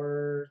 Primarily the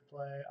word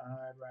play.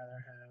 I'd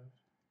rather have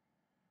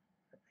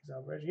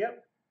Exile Bridge.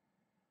 Yep.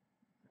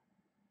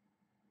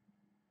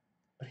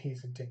 But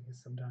he's a dingus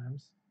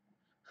sometimes.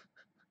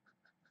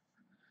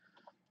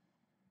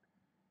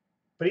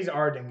 But he's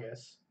our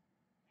dingus.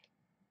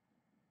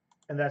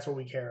 And that's what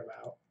we care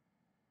about.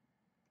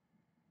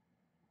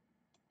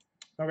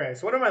 Okay,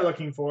 so what am I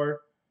looking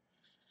for?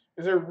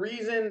 Is there a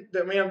reason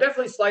that, I mean, I'm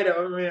definitely slight.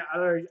 I mean,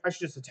 I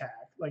should just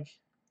attack. Like,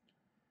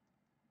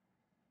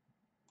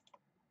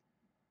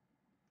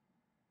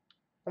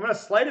 I'm going to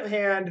sleight of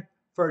hand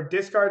for a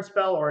discard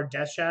spell or a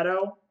Death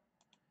Shadow.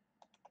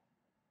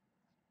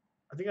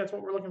 I think that's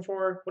what we're looking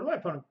for. What did my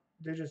opponent?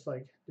 They just,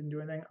 like, didn't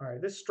do anything? All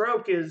right, this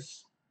stroke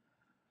is...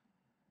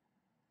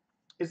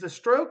 Is the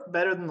stroke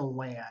better than the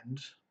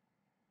land?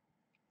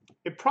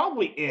 It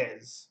probably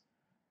is.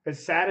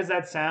 As sad as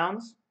that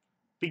sounds.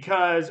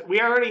 Because we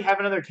already have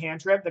another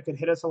cantrip that could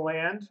hit us a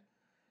land.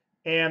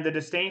 And the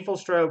Disdainful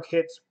Stroke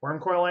hits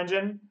Wormcoil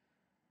Engine,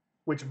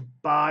 which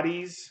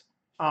bodies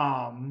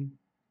Gurmag.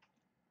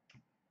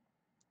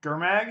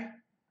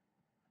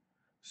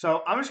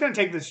 So I'm just going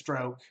to take this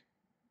stroke.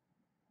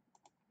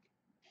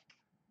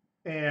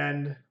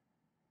 And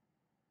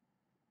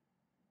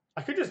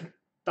I could just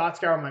Thought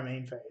Scour my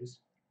main phase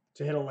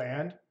to hit a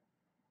land.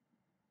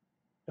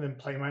 And then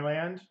play my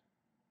land. Is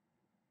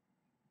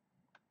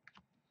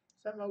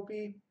that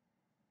Mopey?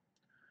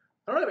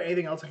 I don't have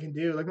anything else I can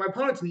do. Like, my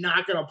opponent's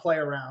not going to play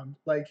around.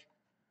 Like,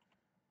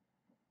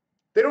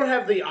 they don't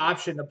have the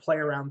option to play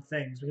around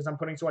things because I'm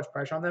putting so much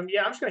pressure on them.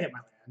 Yeah, I'm just going to hit my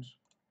land.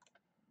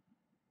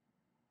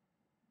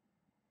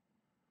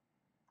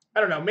 I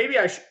don't know. Maybe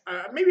I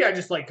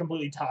just, like,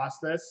 completely toss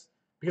this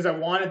because I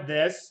wanted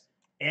this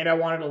and I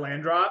wanted a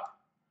land drop.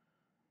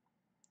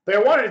 But I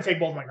wanted to take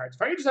both my cards.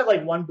 If I could just have,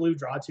 like, 1 blue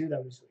draw 2, that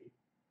would be sweet.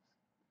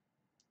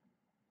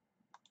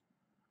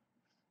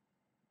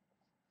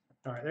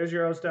 All right, there's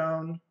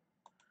Eurostone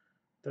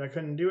that I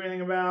couldn't do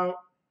anything about.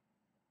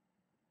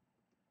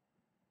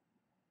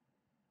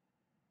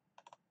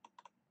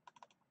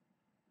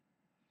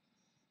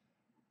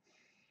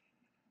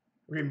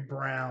 We're getting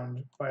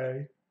browned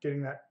by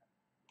getting that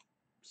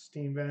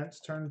Steam Vents,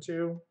 turn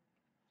 2.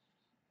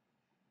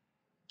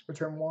 Or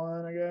turn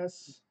 1, I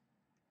guess.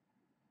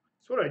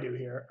 So what do I do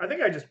here? I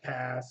think I just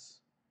pass.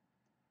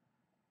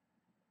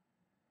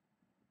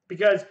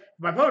 Because if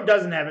my opponent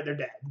doesn't have it, they're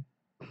dead.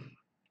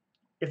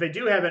 If they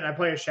do have it and I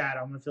play a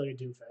Shadow, I'm going to feel like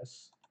a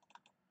doofus.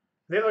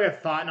 If they look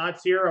at Thought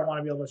Knots here, I want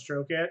to be able to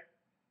stroke it.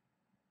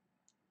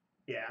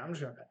 Yeah, I'm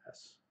just going to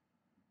pass.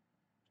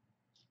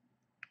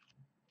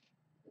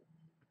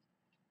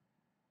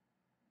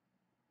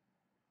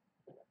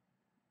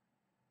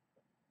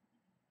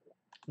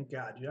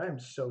 God, dude, I am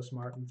so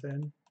smart and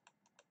thin.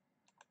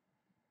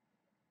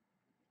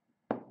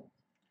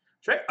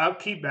 Should I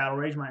upkeep Battle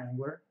Rage my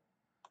Angler?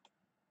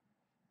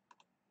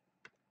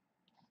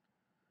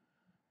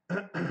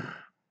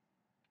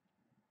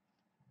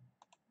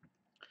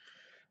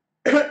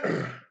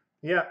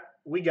 Yeah,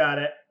 we got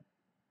it.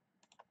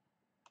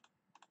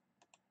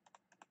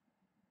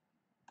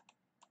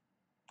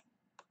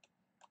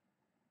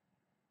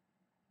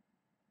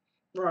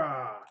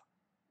 Rah.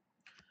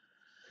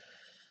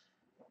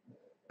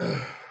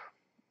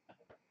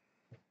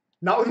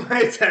 Not with my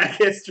attack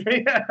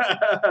history.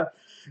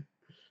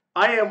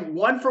 I am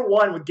 1 for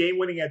 1 with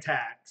game-winning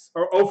attacks.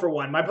 Or 0 for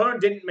 1. My opponent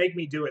didn't make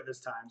me do it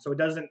this time, so it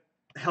doesn't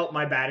help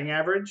my batting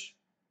average.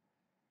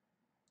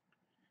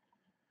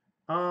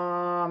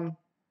 I'm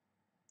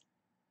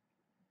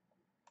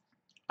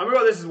going to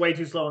go, this is way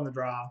too slow in the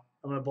draw.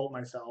 I'm going to bolt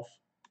myself.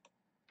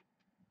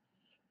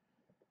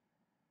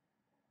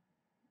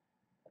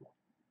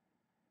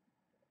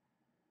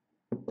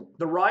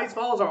 The Rise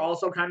Falls are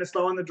also kind of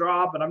slow in the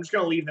draw, but I'm just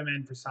going to leave them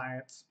in for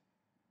science.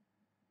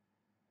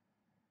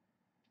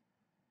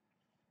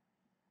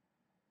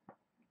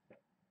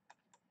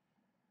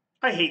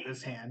 I hate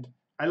this hand.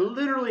 I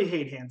literally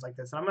hate hands like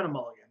this. I'm going to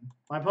mulligan.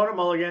 My opponent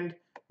mulliganed.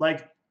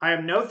 Like, I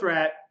have no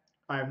threat.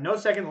 I have no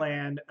second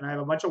land, and I have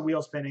a bunch of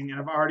wheel spinning, and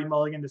I've already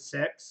mulliganed to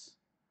 6.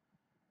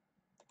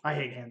 I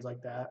hate hands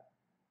like that.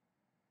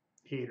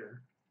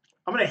 Hater.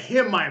 I'm going to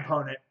him my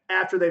opponent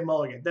after they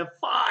mulligan. The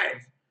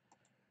 5.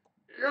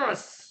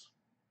 Yes.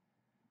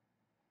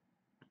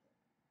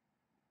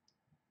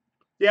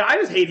 Yeah, I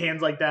just hate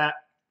hands like that.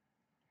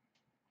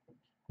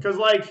 Because,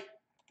 like,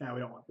 nah, we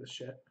don't want this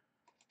shit.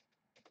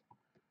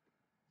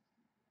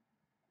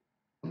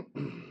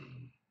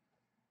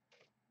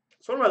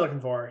 So what am I looking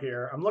for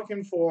here? I'm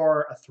looking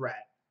for a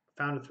threat.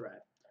 Found a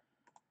threat.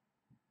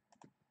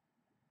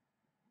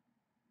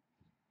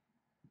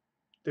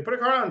 They put a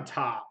card on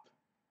top.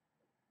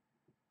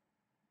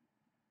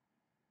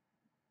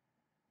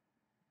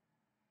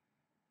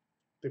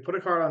 They put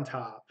a card on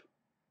top.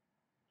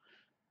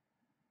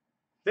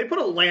 They put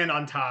a land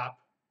on top.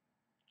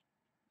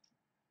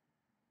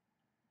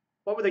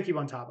 What would they keep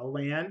on top? A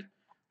land?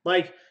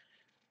 Like,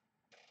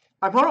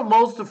 my opponent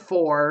mulls to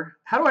 4.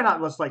 How do I not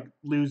just, like,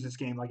 lose this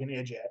game like an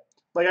idiot?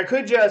 Like, I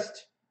could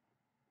just,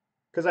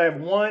 because I have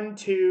 1,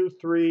 2,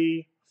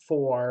 3,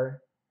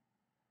 4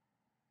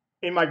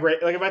 in my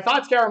great. Like, if I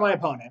Thought Scour my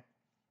opponent,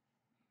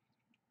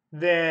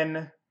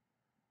 then,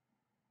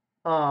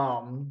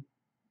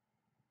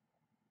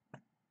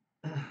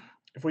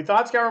 if we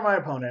Thought Scour my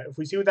opponent, if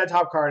we see what that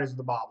top card is,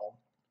 the bauble,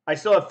 I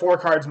still have 4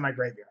 cards in my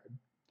graveyard.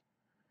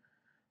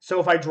 So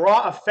if I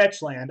draw a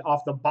fetch land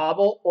off the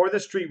bauble or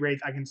the Street Wraith,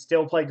 I can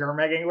still play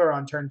Gurmag Angler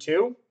on turn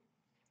 2.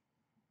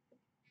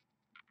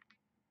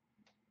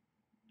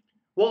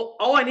 Well,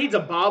 all I need is a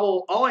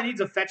bauble. All I need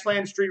is a fetch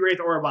land, Street Wraith,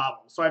 or a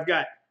bauble. So I've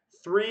got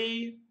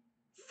 3,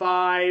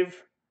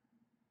 5,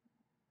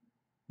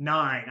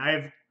 9. I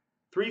have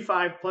 3,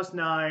 5 plus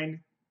 9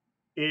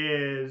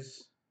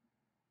 is...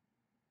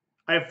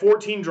 I have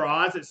 14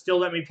 draws that still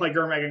let me play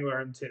Gurmag Angler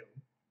on 2.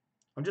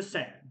 I'm just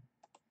saying.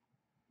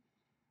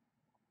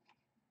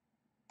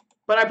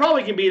 But I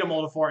probably can beat him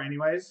all to 4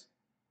 anyways.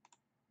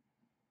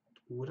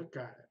 Would have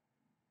got it.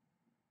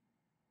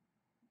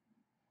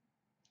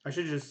 I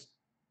should just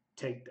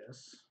take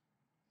this.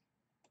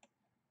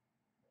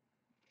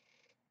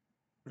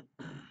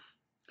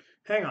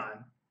 Hang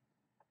on.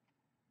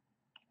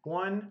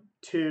 1,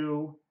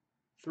 2,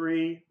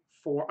 3,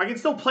 4. I can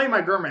still play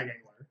my Gurmag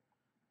Angler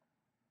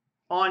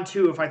on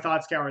 2 if I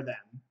Thought Scour them.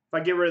 If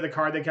I get rid of the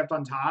card they kept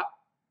on top.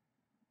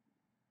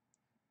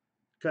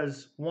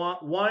 Because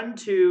 1,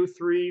 2,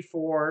 3,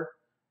 4,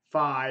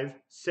 5,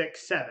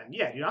 6, 7.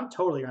 Yeah, dude, I'm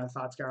totally going to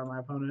Thought Scour my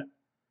opponent.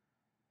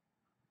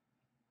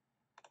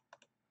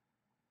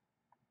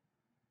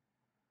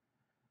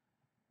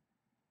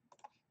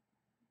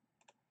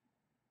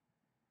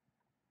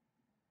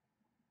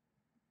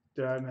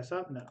 Did I mess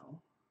up?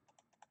 No.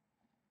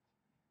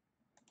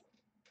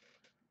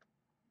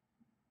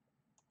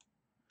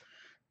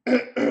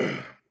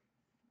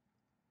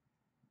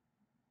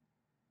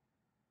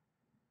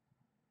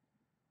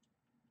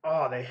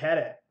 Oh, they had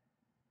it.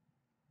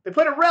 They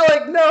put a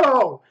relic.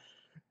 No.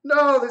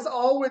 No, this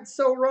all went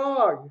so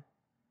wrong.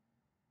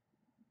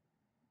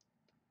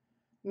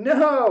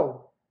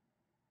 No.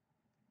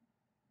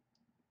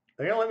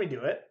 They're going to let me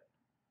do it.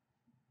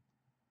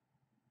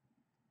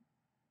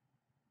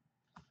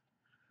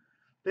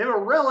 They have a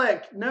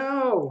relic.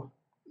 No.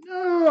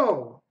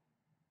 No.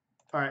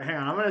 All right, hang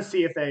on. I'm gonna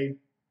see if they.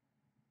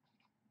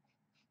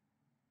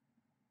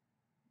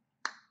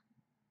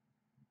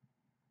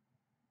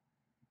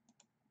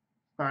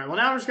 All right. Well,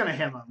 now I'm just gonna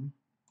him them.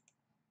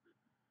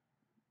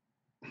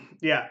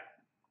 Yeah.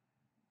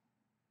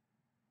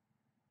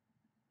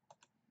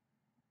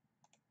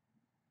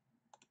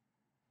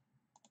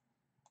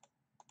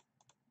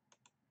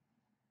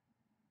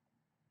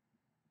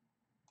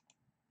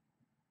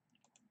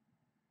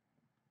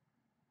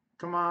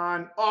 Come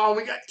on. Oh,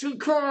 we got 2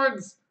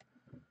 cards.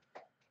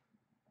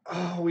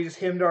 Oh, we just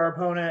himmed our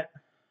opponent.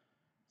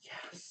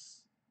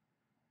 Yes.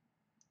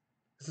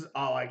 This is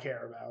all I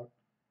care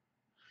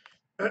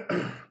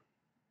about.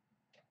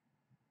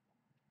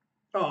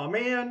 Oh,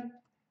 man.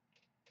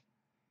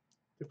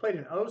 They played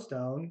an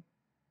O-Stone.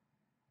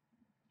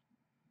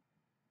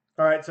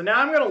 All right, so now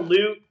I'm going to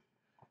loot,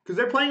 because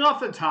they're playing off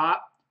the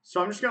top,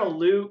 so I'm just going to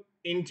loot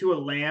into a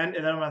land,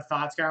 and then I'm going to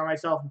Thought Scour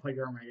myself and play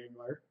Gurmag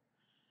Angler.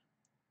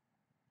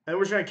 And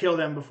we're just going to kill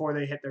them before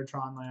they hit their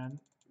Tron land.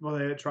 Well,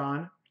 they hit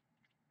Tron.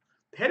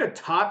 They had to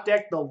top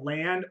deck the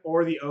land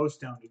or the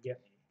O-Stone to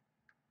get me.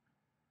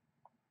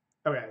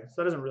 Okay, so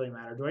that doesn't really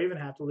matter. Do I even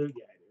have to loot?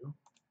 Yeah, I do.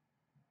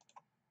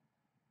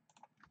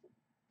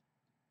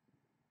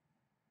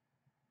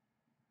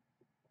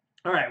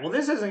 All right, well,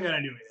 this isn't going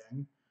to do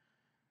anything.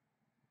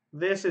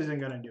 This isn't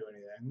going to do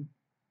anything.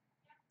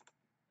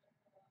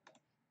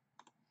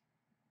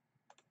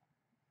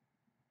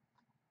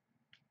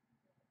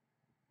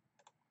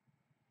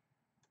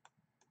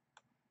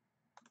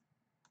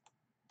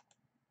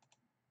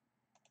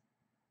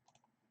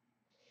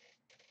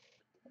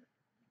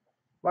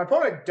 My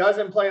opponent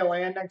doesn't play a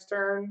land next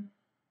turn.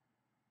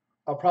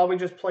 I'll probably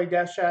just play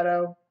Death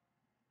Shadow.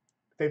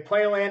 If they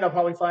play a land, I'll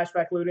probably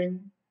flashback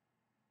looting.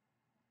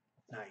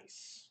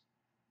 Nice.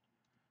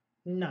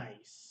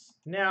 Nice.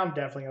 Now I'm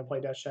definitely going to play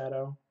Death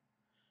Shadow.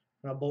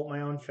 I'm going to bolt my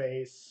own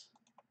face.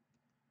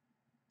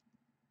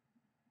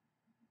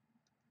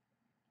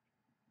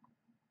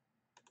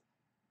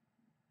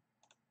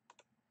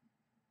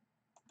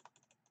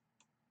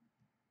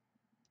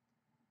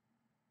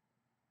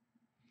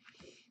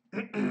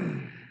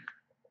 I'm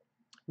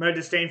going to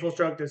Disdainful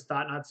Stroke this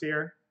Thought Knot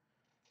Seer.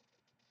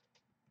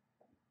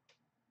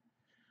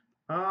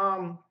 If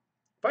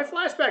I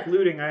flashback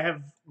looting, I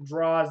have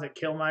draws that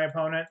kill my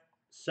opponent.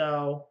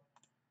 So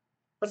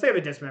let's say I have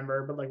a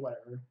Dismember, but like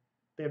whatever.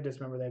 They have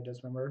Dismember, they have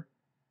Dismember.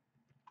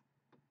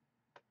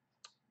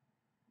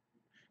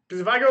 Because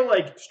if I go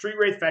like Street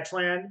Wraith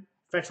Fetchland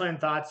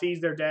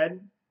Thoughtseize, they're dead.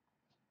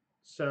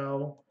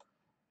 So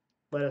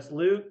let us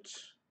loot.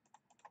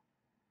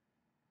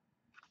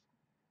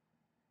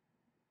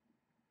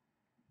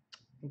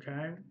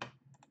 Okay.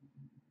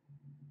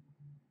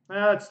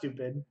 Oh, that's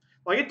stupid.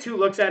 Well, I get 2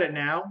 looks at it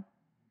now.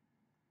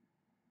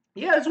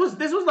 Yeah, this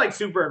was like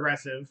super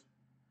aggressive.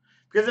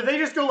 Because if they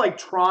just go like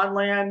Tron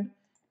land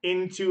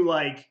into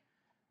like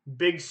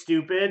big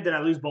stupid, then I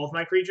lose both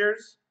my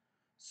creatures.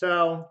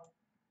 So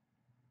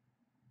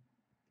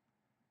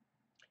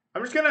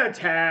I'm just gonna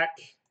attack.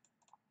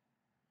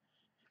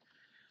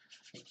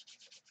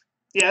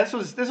 Yeah, this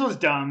was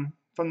dumb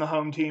from the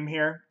home team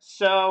here.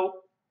 So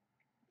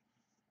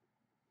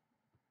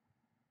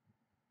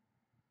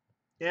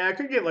yeah, I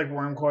could get like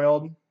Worm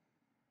Coiled.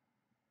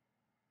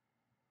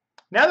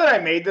 Now that I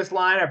made this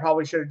line, I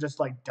probably should have just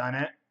like done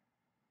it.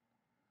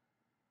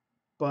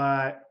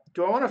 But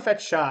do I want to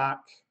fetch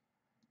Shock?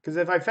 Because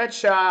if I fetch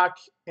Shock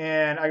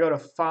and I go to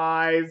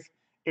 5,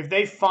 if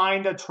they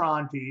find a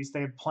Tron piece,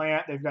 they've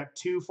got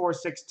 2, 4,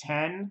 6,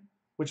 10,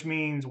 which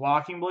means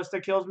Walking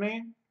Ballista kills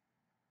me.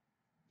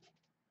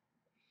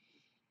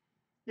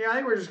 Yeah, I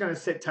think we're just going to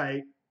sit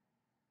tight.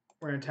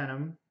 We're going to 10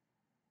 them.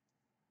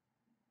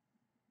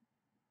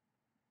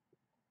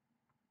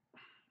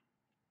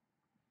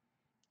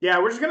 Yeah,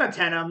 we're just going to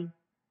 10 them.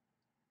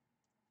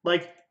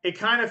 Like, it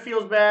kind of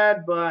feels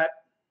bad, but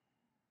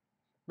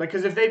like,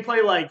 because if they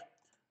play like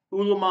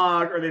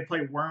Ulamog or they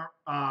play Worm,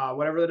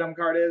 whatever the dumb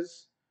card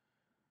is,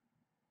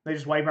 they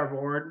just wipe our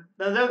board.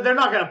 They're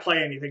not going to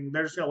play anything.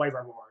 They're just going to wipe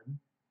our board.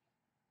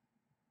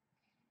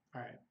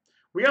 All right.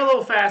 We got a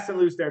little fast and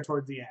loose there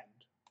towards the end,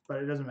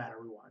 but it doesn't matter.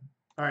 We won.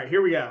 All right,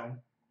 here we go.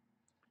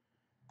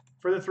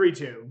 For the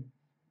 3-2.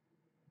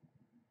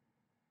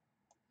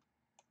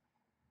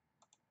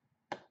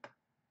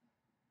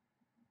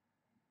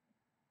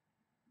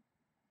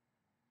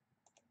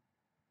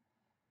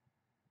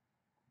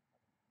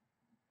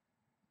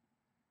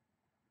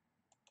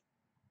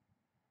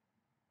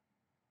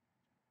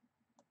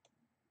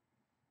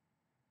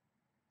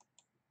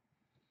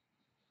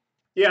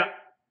 Yeah.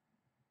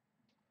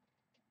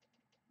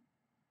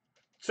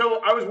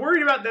 So I was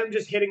worried about them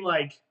just hitting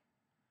like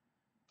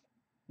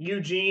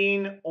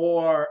Eugene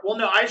or... Well,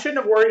 no, I shouldn't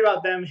have worried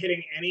about them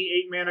hitting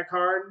any 8 mana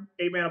card,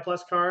 8 mana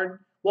plus card.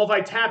 Well, if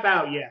I tap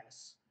out,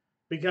 yes.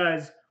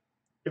 Because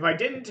if I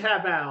didn't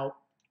tap out,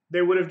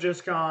 they would have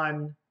just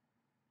gone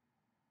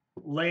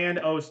land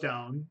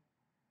O-Stone.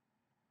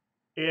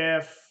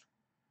 If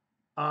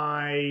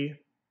I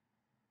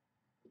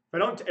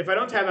don't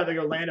tap out, they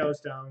go land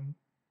O-Stone.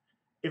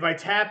 If I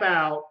tap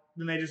out,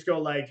 then they just go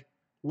like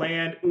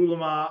land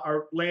Ulama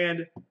or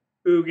land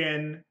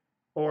Ugin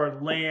or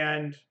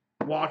land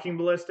Walking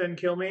Ballista and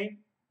kill me.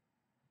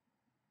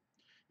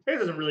 It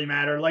doesn't really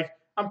matter. Like,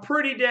 I'm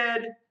pretty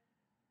dead.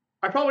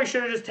 I probably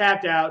should have just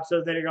tapped out so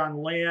that they'd have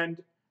gone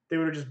land. They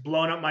would have just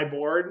blown up my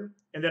board.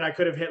 And then I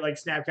could have hit, like,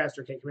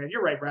 Snapcaster K Command.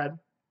 You're right, Brad.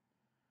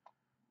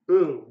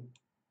 Ooh.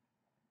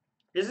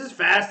 This is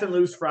Fast and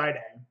Loose Friday.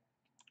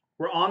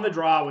 We're on the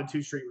draw with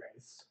 2 Street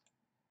Wraiths.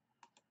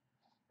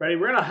 Ready?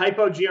 We're gonna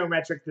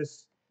hypogeometric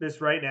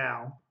this right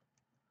now,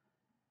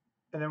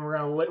 and then we're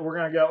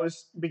gonna go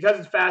because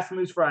it's Fast and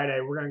Loose Friday.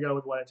 We're gonna go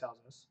with what it tells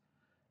us.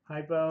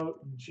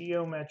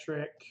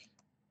 Hypogeometric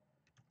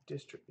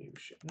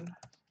distribution.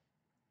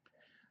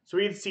 So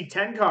we see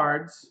 10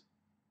 cards.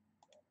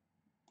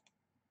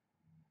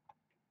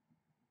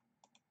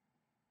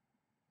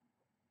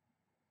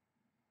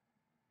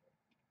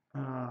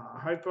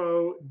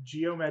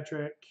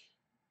 Hypogeometric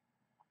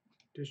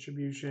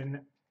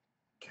distribution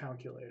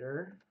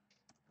calculator.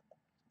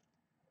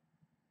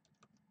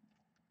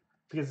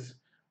 Because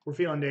we're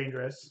feeling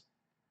dangerous.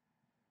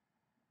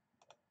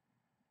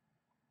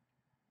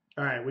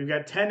 All right, we've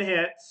got 10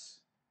 hits.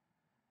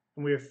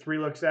 And we have 3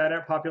 looks at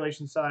it.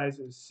 Population size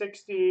is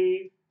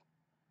 60.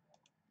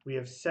 We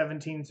have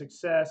 17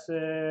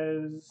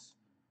 successes.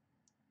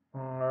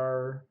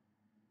 Numbers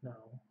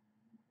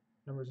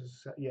of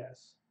success,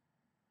 yes.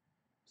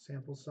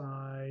 Sample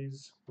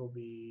size will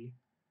be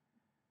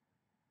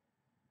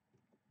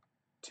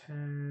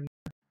 10.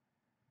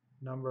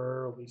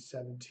 Number will be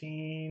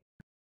 17.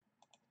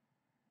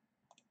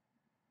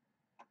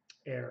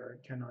 Error,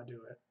 cannot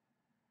do it.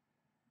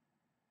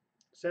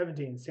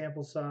 17,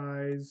 sample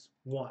size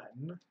 1.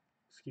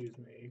 Excuse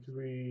me, because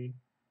we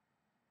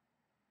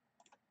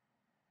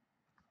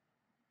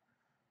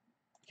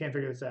can't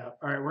figure this out.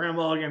 All right, we're going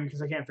to log in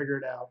because I can't figure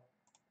it out.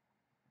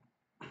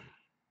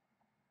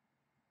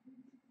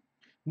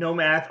 No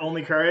math,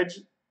 only courage.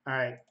 All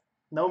right,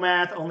 no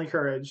math, only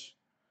courage.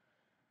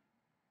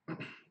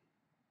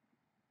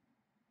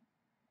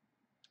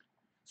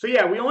 So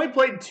yeah, we only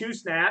played 2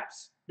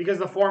 snaps because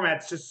the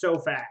format's just so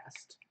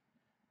fast.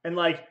 And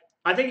like,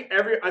 I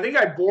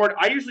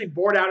usually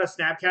board out a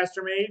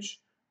Snapcaster Mage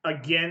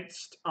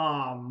against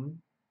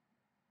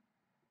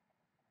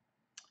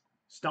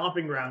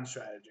Stomping Ground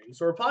strategy.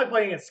 So we're probably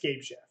playing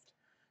Escape Shift.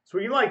 So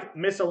we can like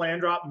miss a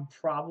land drop and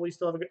probably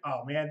still have a good.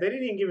 Oh man, they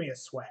didn't even give me a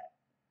sweat.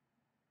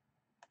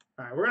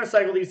 All right, we're gonna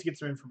cycle these to get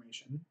some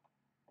information.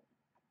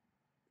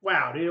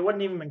 Wow, dude, it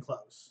wouldn't even been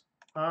close.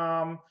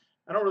 I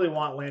don't really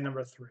want land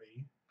number 3.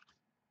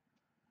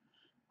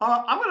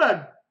 I'm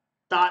gonna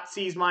thought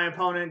seize my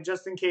opponent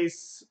just in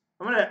case.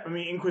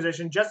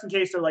 Inquisition, just in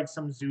case they're like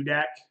some zoo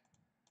deck.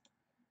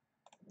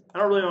 I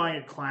don't really want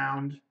to get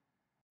clowned.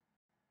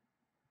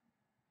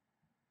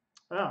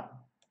 Oh.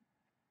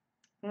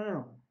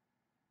 Oh.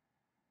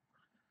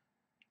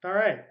 All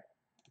right.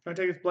 I'm going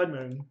to take this Blood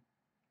Moon.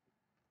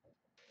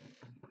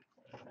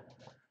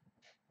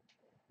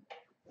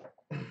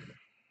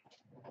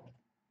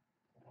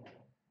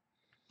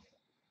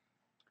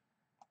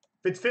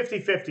 If it's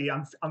 50-50,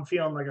 I'm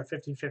feeling like a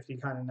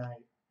 50-50 kind of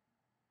night.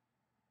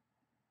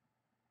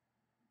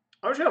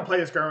 I'm just going to play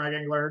this Gurmag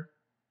Angler.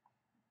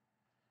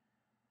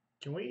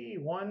 Can we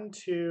 1,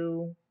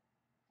 2...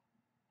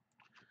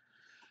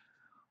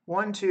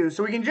 1, 2.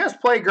 So we can just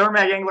play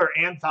Gurmag Angler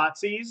and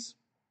Thoughtseize,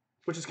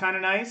 which is kind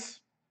of nice.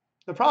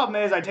 The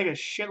problem is I take a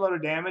shitload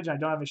of damage and I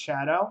don't have a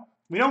shadow.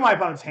 We know my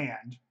opponent's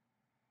hand.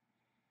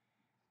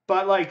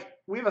 But, like,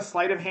 we have a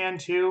sleight of hand,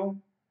 too.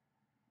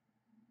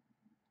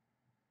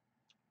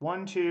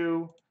 1,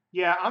 2.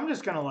 Yeah, I'm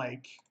just going to,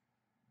 like...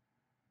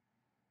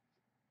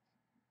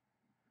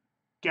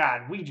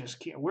 God, we just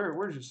can't.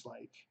 We're just,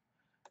 like...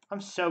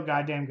 I'm so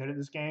goddamn good at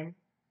this game.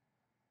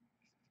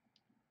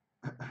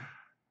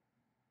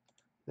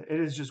 It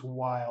is just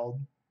wild.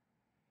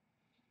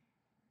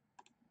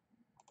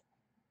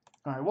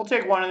 All right, we'll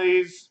take one of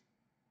these.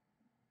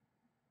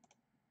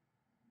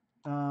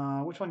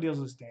 Which one deals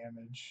this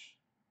damage?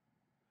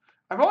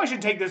 I probably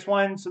should take this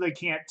one so they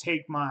can't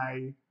take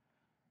my...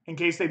 In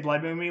case they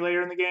Blood Moon me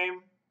later in the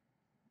game.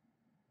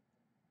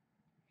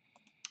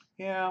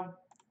 Yeah.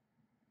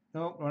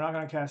 Nope, we're not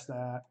going to cast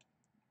that.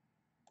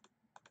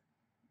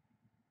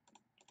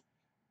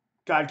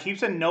 God,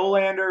 keeps a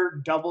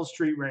no-lander, double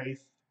Street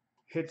Wraith.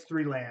 Hits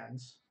 3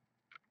 lands.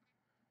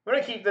 I'm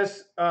going to keep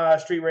this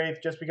Street Wraith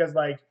just because,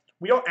 like,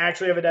 we don't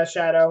actually have a Death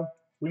Shadow.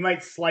 We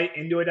might slight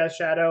into a Death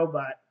Shadow,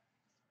 but...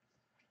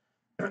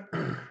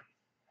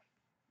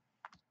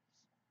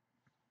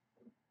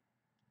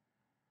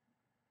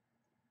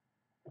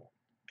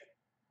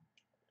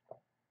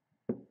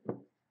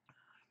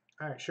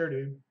 All right, sure,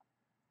 dude.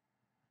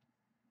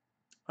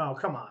 Oh,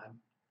 come on.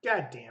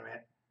 God damn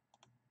it.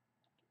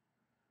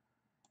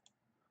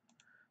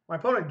 My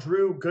opponent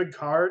drew good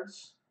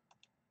cards.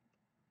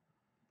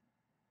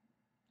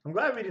 I'm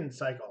glad we didn't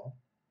cycle.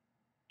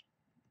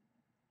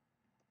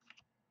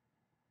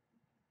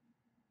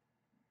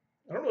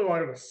 I don't really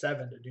want to go to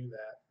 7 to do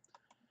that.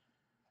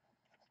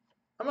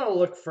 I'm going to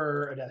look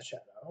for a Death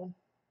Shadow.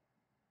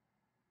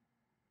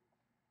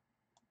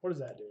 What does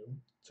that do?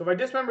 So if I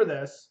dismember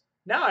this,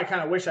 now I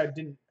kind of wish I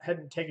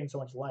hadn't taken so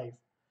much life.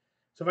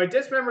 So if I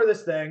dismember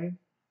this thing,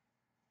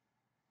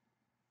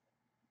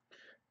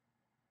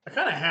 I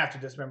kind of have to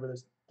dismember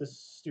this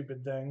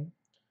stupid thing.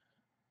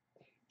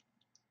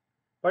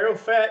 If I go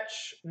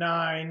fetch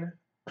 9,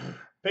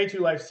 pay 2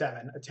 life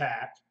 7,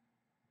 attack.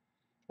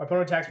 My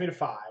opponent attacks me to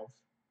 5.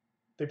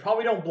 They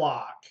probably don't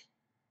block.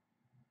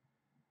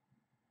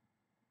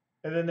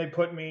 And then they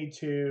put me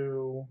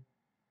to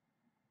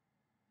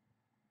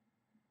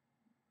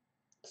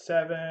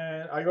 7.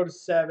 I go to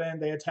 7.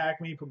 They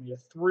attack me, put me to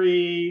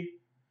 3.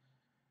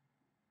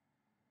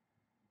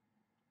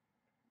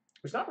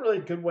 There's not really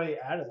a good way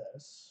out of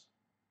this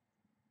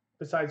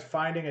besides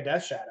finding a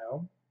Death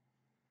Shadow.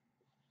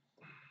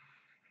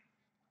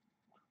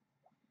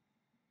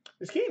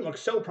 This game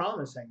looks so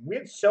promising. We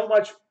had so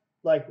much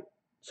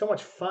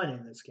fun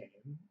in this game.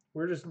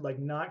 We're just like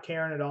not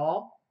caring at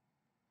all.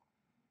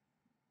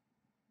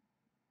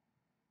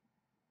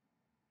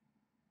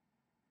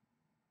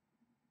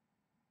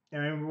 I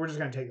mean, we're just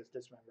gonna take this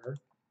dismember.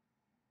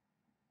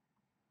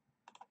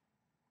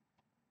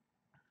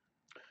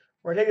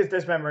 We're gonna take this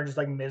dismember and just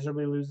like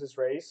miserably lose this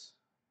race.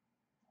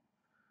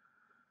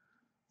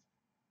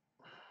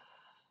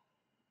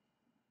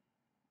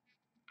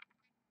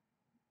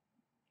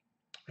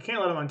 I can't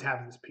let him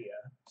untap this Pia.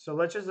 So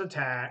let's just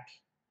attack.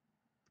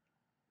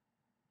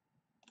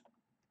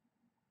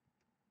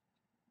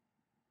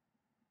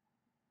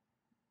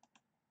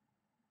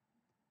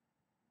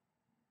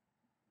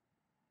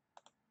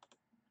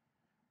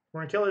 We're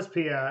gonna kill this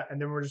Pia,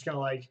 and then we're just gonna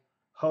like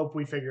hope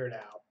we figure it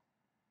out.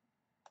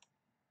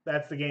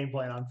 That's the game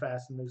plan on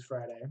Fast and Loose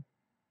Friday.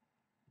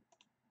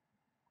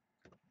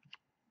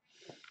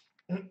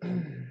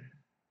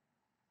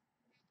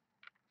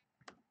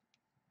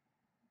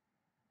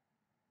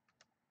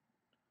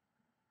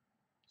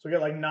 So we get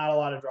like not a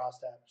lot of draw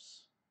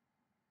steps.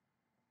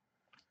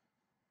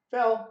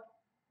 Phil.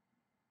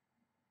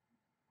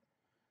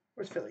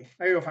 Where's Philly?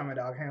 I gotta go find my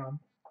dog. Hang on.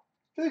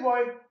 Philly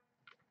boy.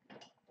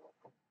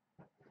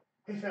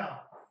 Hey Phil.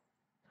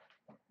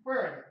 Where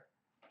are you?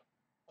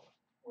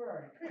 Where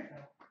are you? Hey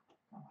Phil.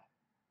 Come on.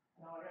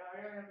 No, I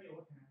gotta have you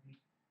looking at me.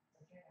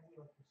 I can't have you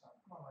look for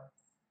something. Come on, bud.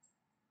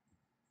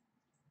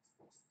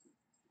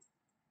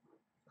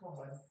 Come on,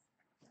 bud.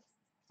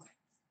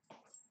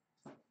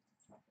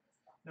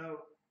 No,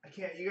 I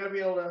can't. You gotta be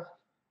able to.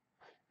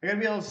 I gotta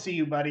be able to see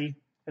you, buddy.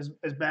 As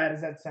bad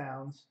as that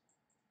sounds.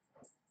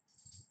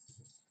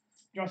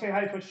 You want to say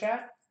hi to Twitch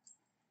chat?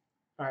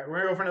 All right, we're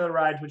gonna go for another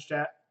ride, Twitch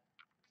chat.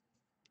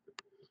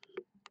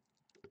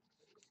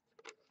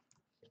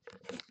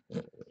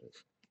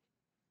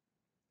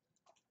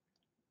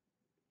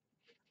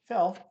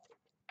 Phil.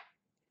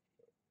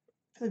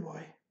 Philly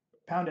boy.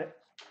 Pound it.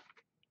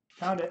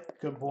 Pound it.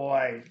 Good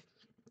boy.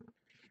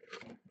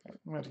 I'm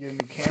gonna have to get a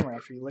new camera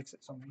after he licks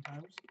it so many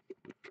times.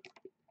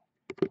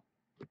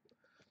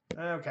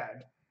 Okay.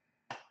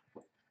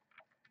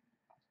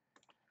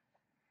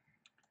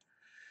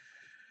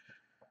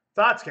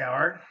 Thought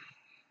Scour.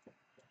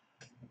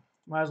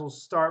 Might as well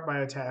start by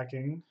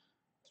attacking.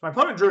 So my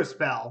opponent drew a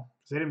spell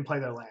because they didn't play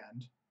their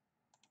land.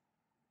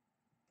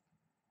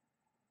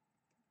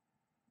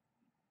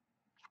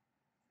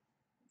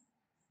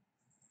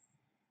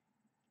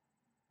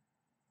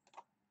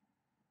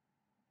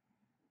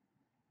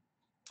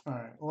 All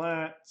right,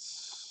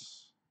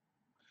 let's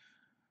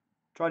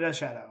draw Death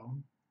Shadow.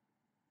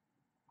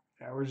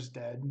 Yeah, we're just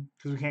dead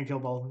because we can't kill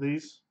both of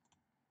these.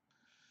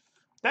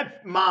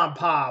 That Ma and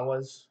Pa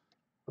was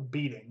a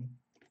beating.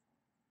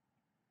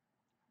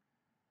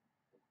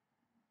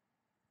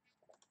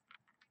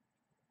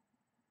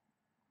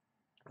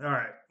 All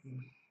right.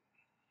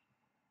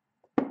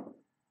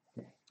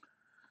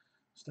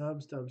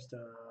 Stub.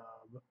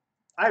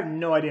 I have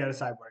no idea how to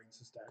sideboard against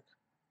this deck.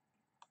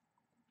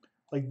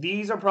 Like,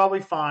 these are probably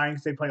fine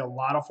because they play a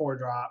lot of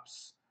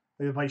 4-drops.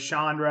 They play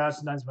Chandra,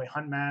 sometimes play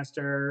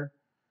Huntmaster.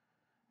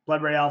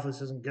 Bloodbraid Elf, this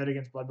isn't good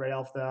against Bloodbraid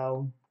Elf,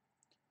 though.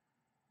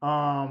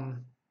 I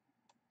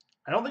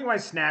don't think my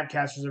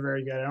Snapcasters are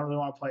very good. I don't really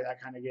want to play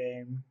that kind of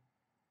game.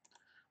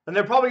 And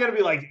they're probably going to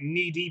be, like,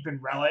 knee-deep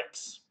in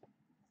relics.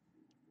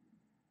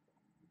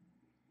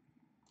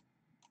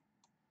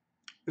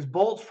 This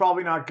Bolt's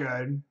probably not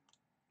good.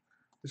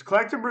 This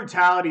Collective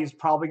Brutality is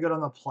probably good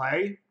on the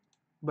play,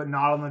 but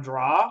not on the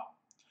draw.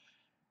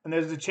 And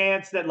there's a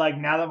chance that, like,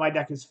 now that my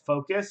deck is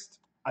focused,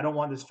 I don't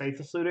want this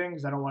Faithless Looting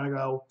because I don't want to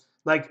go,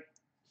 like,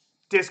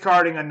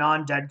 discarding a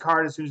non-dead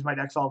card as soon as my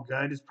deck's all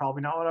good is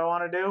probably not what I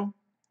want to do.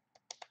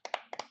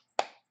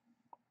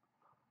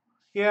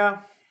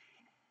 Yeah.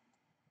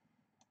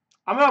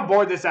 I'm going to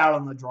board this out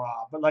on the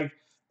draw. But, like,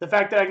 the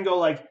fact that I can go,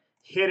 like,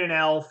 hit an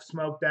elf,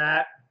 smoke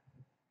that.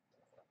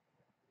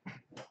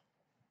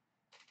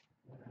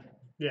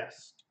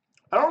 Yes.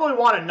 I don't really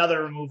want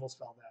another removal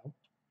spell, though.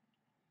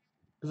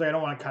 Because I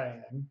don't want to cut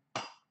anything.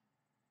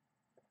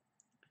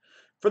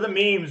 For the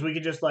memes, we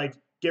could just, like,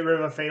 get rid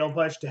of a Fatal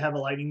Push to have a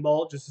Lightning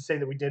Bolt just to say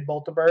that we did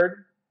bolt the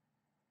bird.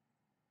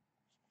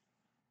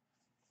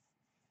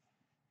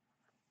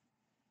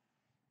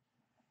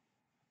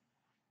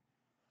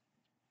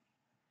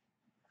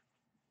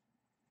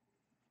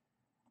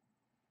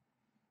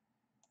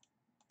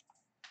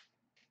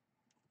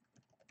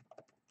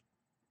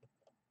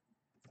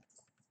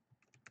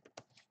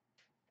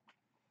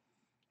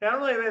 Yeah, I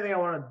don't really have anything I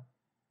want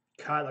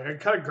to cut. Like I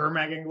cut a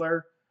Gurmag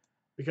Angler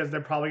because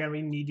they're probably going to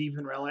be knee deep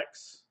in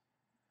relics.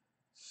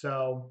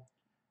 So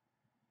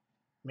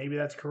maybe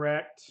that's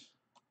correct.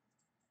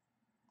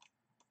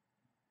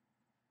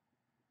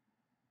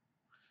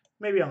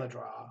 Maybe on the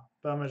draw,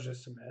 but I'm going to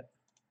just submit.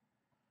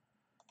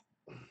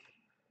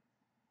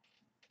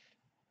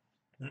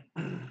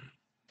 I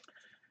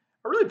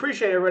really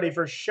appreciate everybody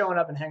for showing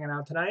up and hanging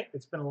out tonight.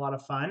 It's been a lot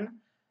of fun.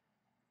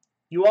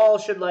 You all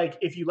should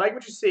if you like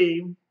what you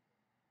see,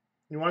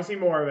 you want to see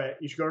more of it,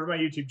 you should go to my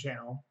YouTube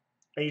channel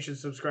and you should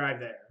subscribe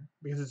there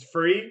because it's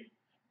free.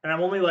 And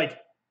I'm only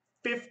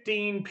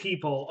 15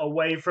 people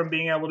away from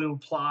being able to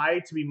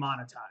apply to be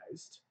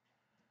monetized.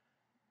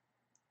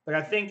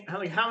 I think how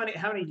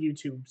many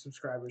YouTube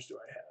subscribers do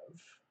I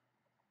have?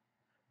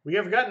 We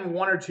have gotten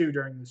 1 or 2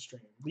 during the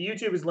stream. The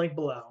YouTube is linked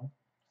below.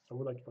 I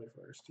would like to play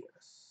first,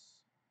 yes.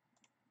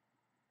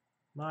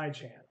 My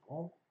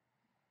channel.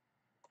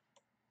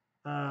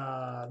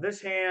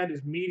 This hand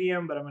is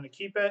medium, but I'm going to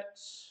keep it.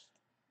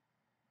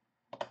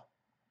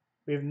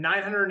 We have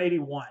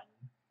 981.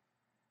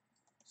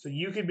 So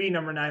you could be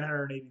number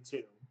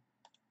 982.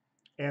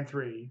 And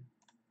 3.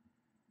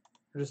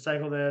 I'll just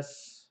cycle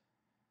this.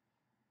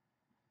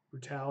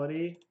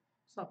 Brutality.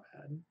 It's not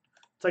bad.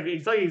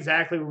 It's like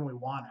exactly when we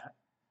want it.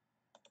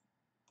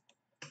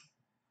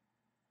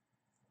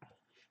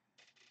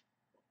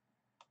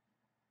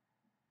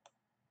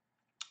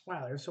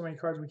 Wow, there's so many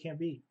cards we can't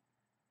beat.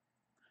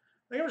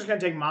 I think I'm just going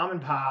to take Mom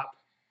and Pop,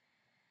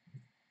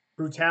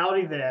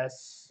 Brutality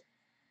this,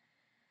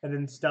 and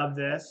then stub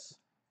this.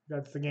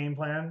 That's the game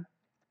plan.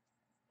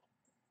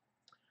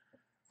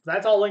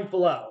 That's all linked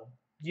below.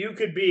 You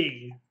could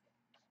be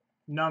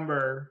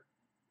number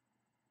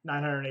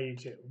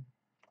 982.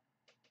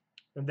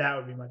 And that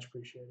would be much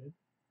appreciated.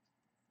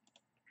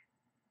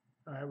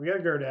 All right, we got a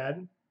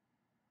Gerdad.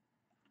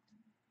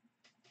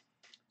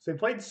 So they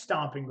played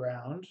Stomping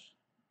Ground.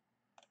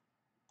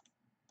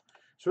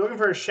 So we're looking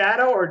for a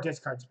shadow or a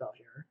discard spell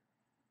here.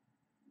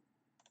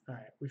 All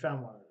right, we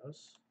found one of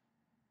those.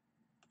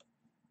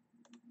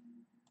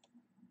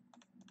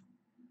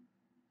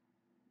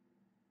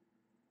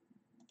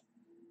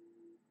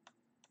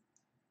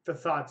 The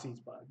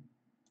Thoughtseize Bug.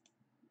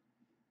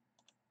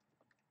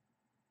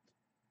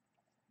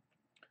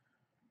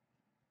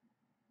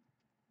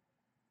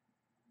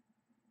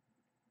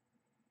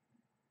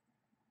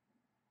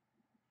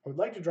 I would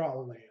like to draw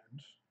a land.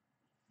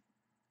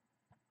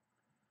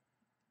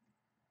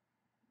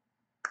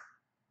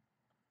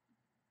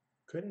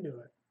 Couldn't do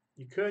it.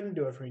 You couldn't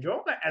do it for me. Do I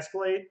want to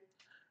escalate?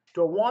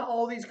 Do I want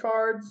all these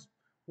cards?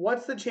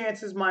 What's the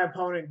chances my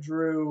opponent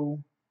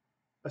drew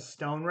a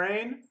Stone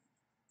Rain?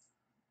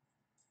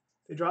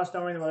 They draw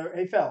Stone Rain.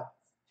 Hey, Phil,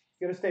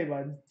 you gotta stay,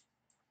 bud.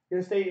 You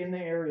gotta stay in the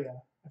area.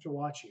 I have to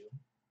watch you.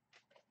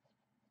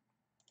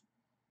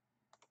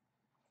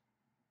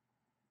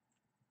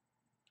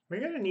 Are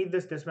you gonna need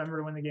this Dismember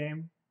to win the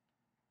game?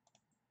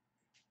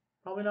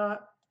 Probably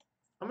not.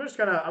 I'm gonna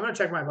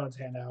check my opponent's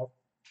hand out.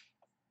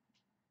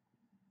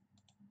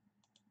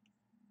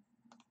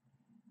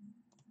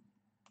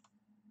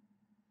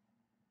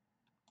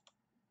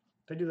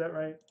 Did I do that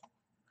right?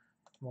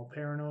 I'm all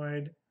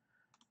paranoid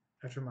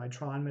after my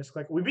Tron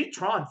misclick. We beat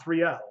Tron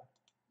 3-0.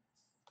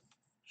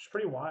 It's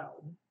pretty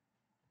wild.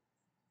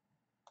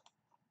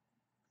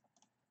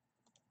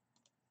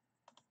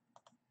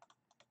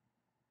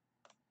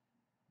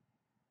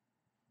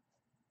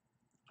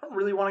 I don't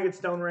really want to get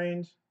Stone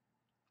Rained.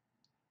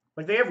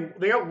 They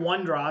got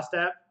 1 draw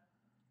step,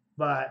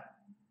 but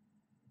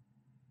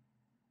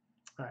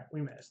all right,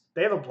 we missed.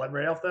 They have a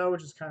Bloodbraid Elf though,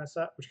 which kind of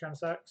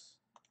sucks.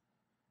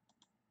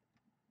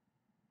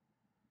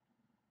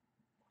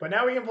 But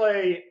now we can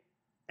play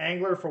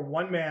Angler for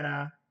 1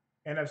 mana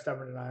and have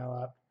Stubborn Denial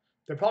up.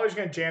 They're probably just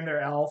gonna jam their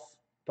Elf,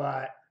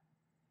 but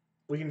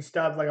we can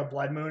stub a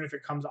Blood Moon if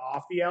it comes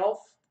off the Elf.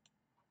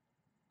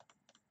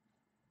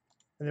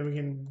 And then we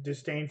can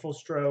Disdainful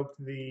Stroke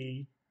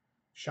the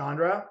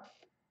Chandra.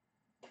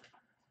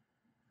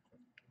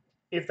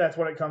 If that's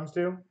what it comes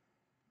to.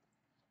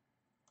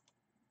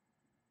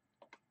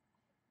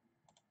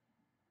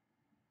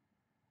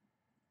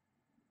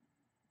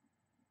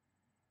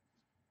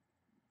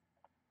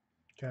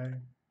 Okay,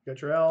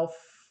 got your Elf.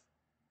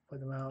 Play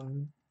the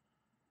Mountain.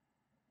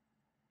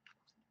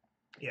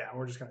 Yeah,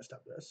 we're just gonna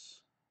stub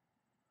this.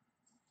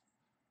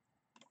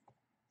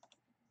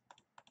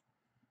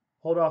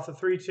 Hold off the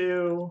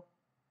 3/2.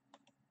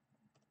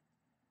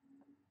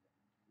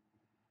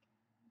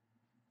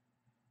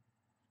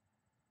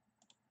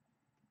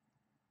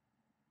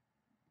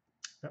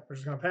 Yep, we're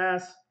just gonna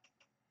pass.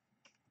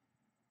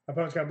 My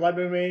opponent's gonna Blood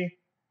Moon me.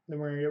 Then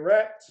we're gonna get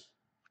wrecked.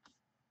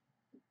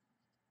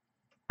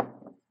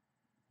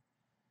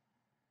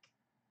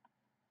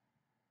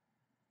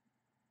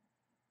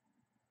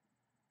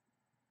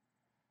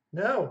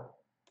 No.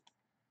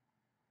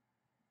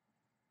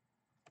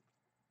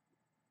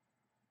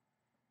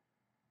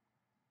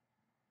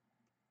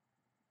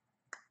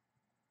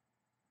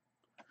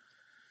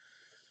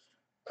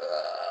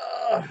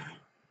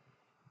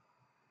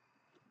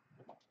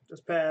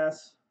 Just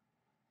pass.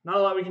 Not a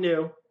lot we can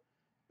do.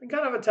 Been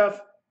kind of a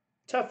tough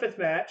fifth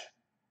match.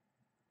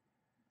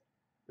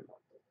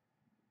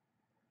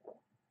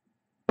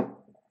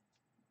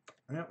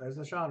 Yep, there's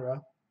the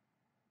Chandra.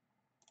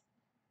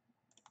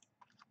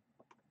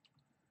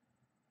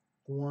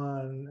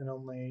 One and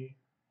only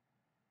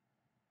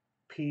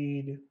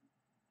Pew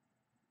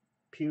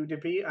to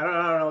P. I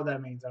don't know what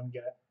that means. I don't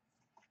get it.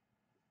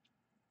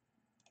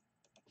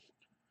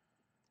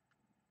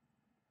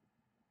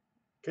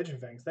 Kitchen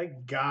Fangs.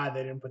 Thank God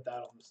they didn't put that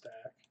on the stack.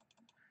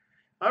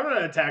 I'm going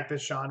to attack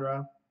this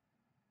Chandra.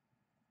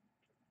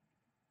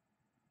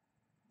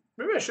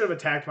 Maybe I should have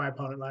attacked my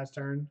opponent last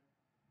turn.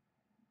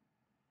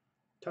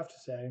 Tough to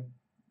say.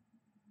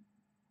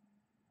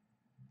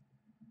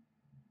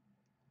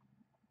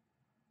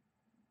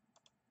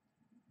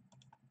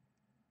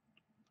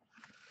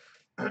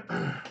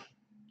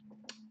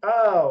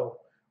 Oh.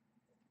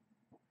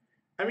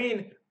 I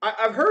mean,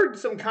 I've heard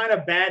some kind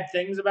of bad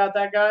things about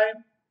that guy.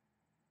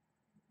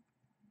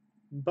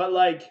 But,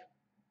 like,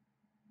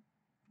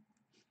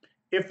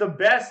 if the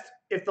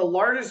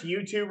largest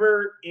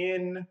YouTuber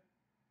in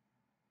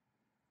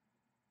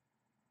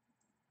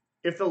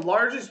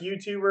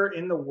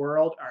the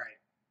world, all right,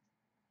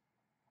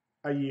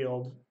 I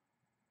yield.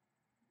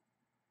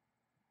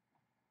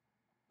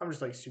 I'm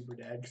just like super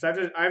dead because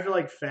I have to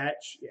like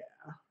fetch. Yeah.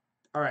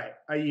 All right,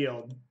 I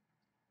yield.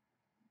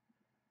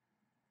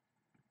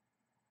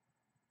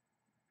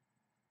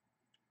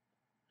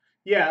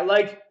 Yeah,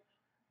 like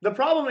the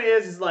problem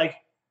is like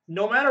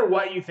no matter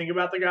what you think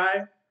about the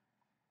guy,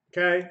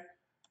 okay,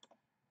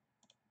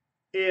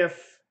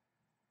 if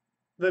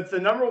the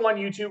number one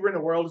YouTuber in the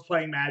world is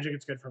playing Magic,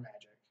 it's good for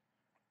Magic.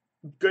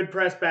 Good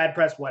press, bad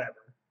press, whatever.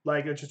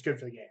 Like it's just good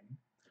for the game.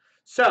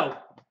 So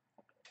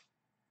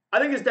I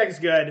think this deck is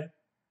good.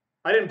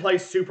 I didn't play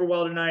super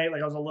well tonight.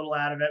 Like I was a little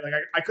out of it. Like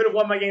I could have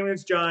won my game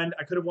against Jund.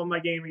 I could have won my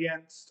game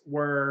against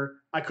Whir.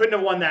 I couldn't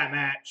have won that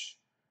match.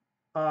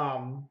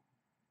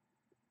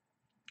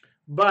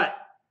 But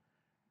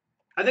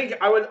I think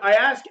I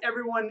ask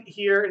everyone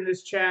here in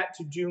this chat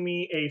to do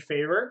me a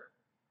favor.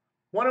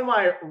 One of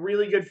my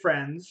really good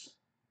friends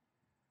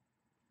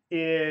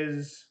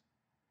is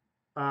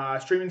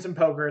streaming some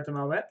poker at the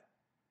moment.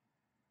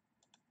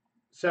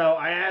 So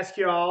I ask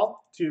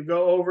y'all to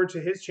go over to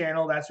his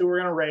channel. That's who we're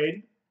going to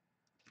raid.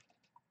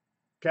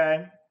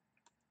 Okay?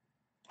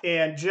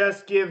 And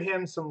just give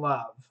him some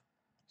love.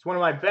 He's one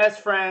of my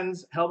best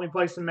friends. Helped me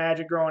play some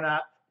Magic growing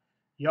up.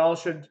 Y'all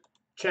should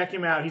check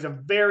him out. He's a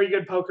very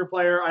good poker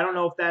player. I don't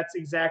know if that's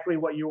exactly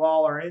what you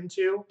all are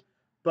into,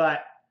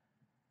 but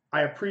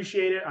I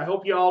appreciate it. I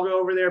hope you all go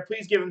over there.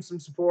 Please give him some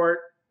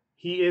support.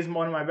 He is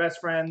one of my best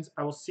friends.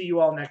 I will see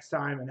you all next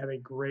time and have a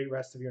great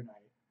rest of your night.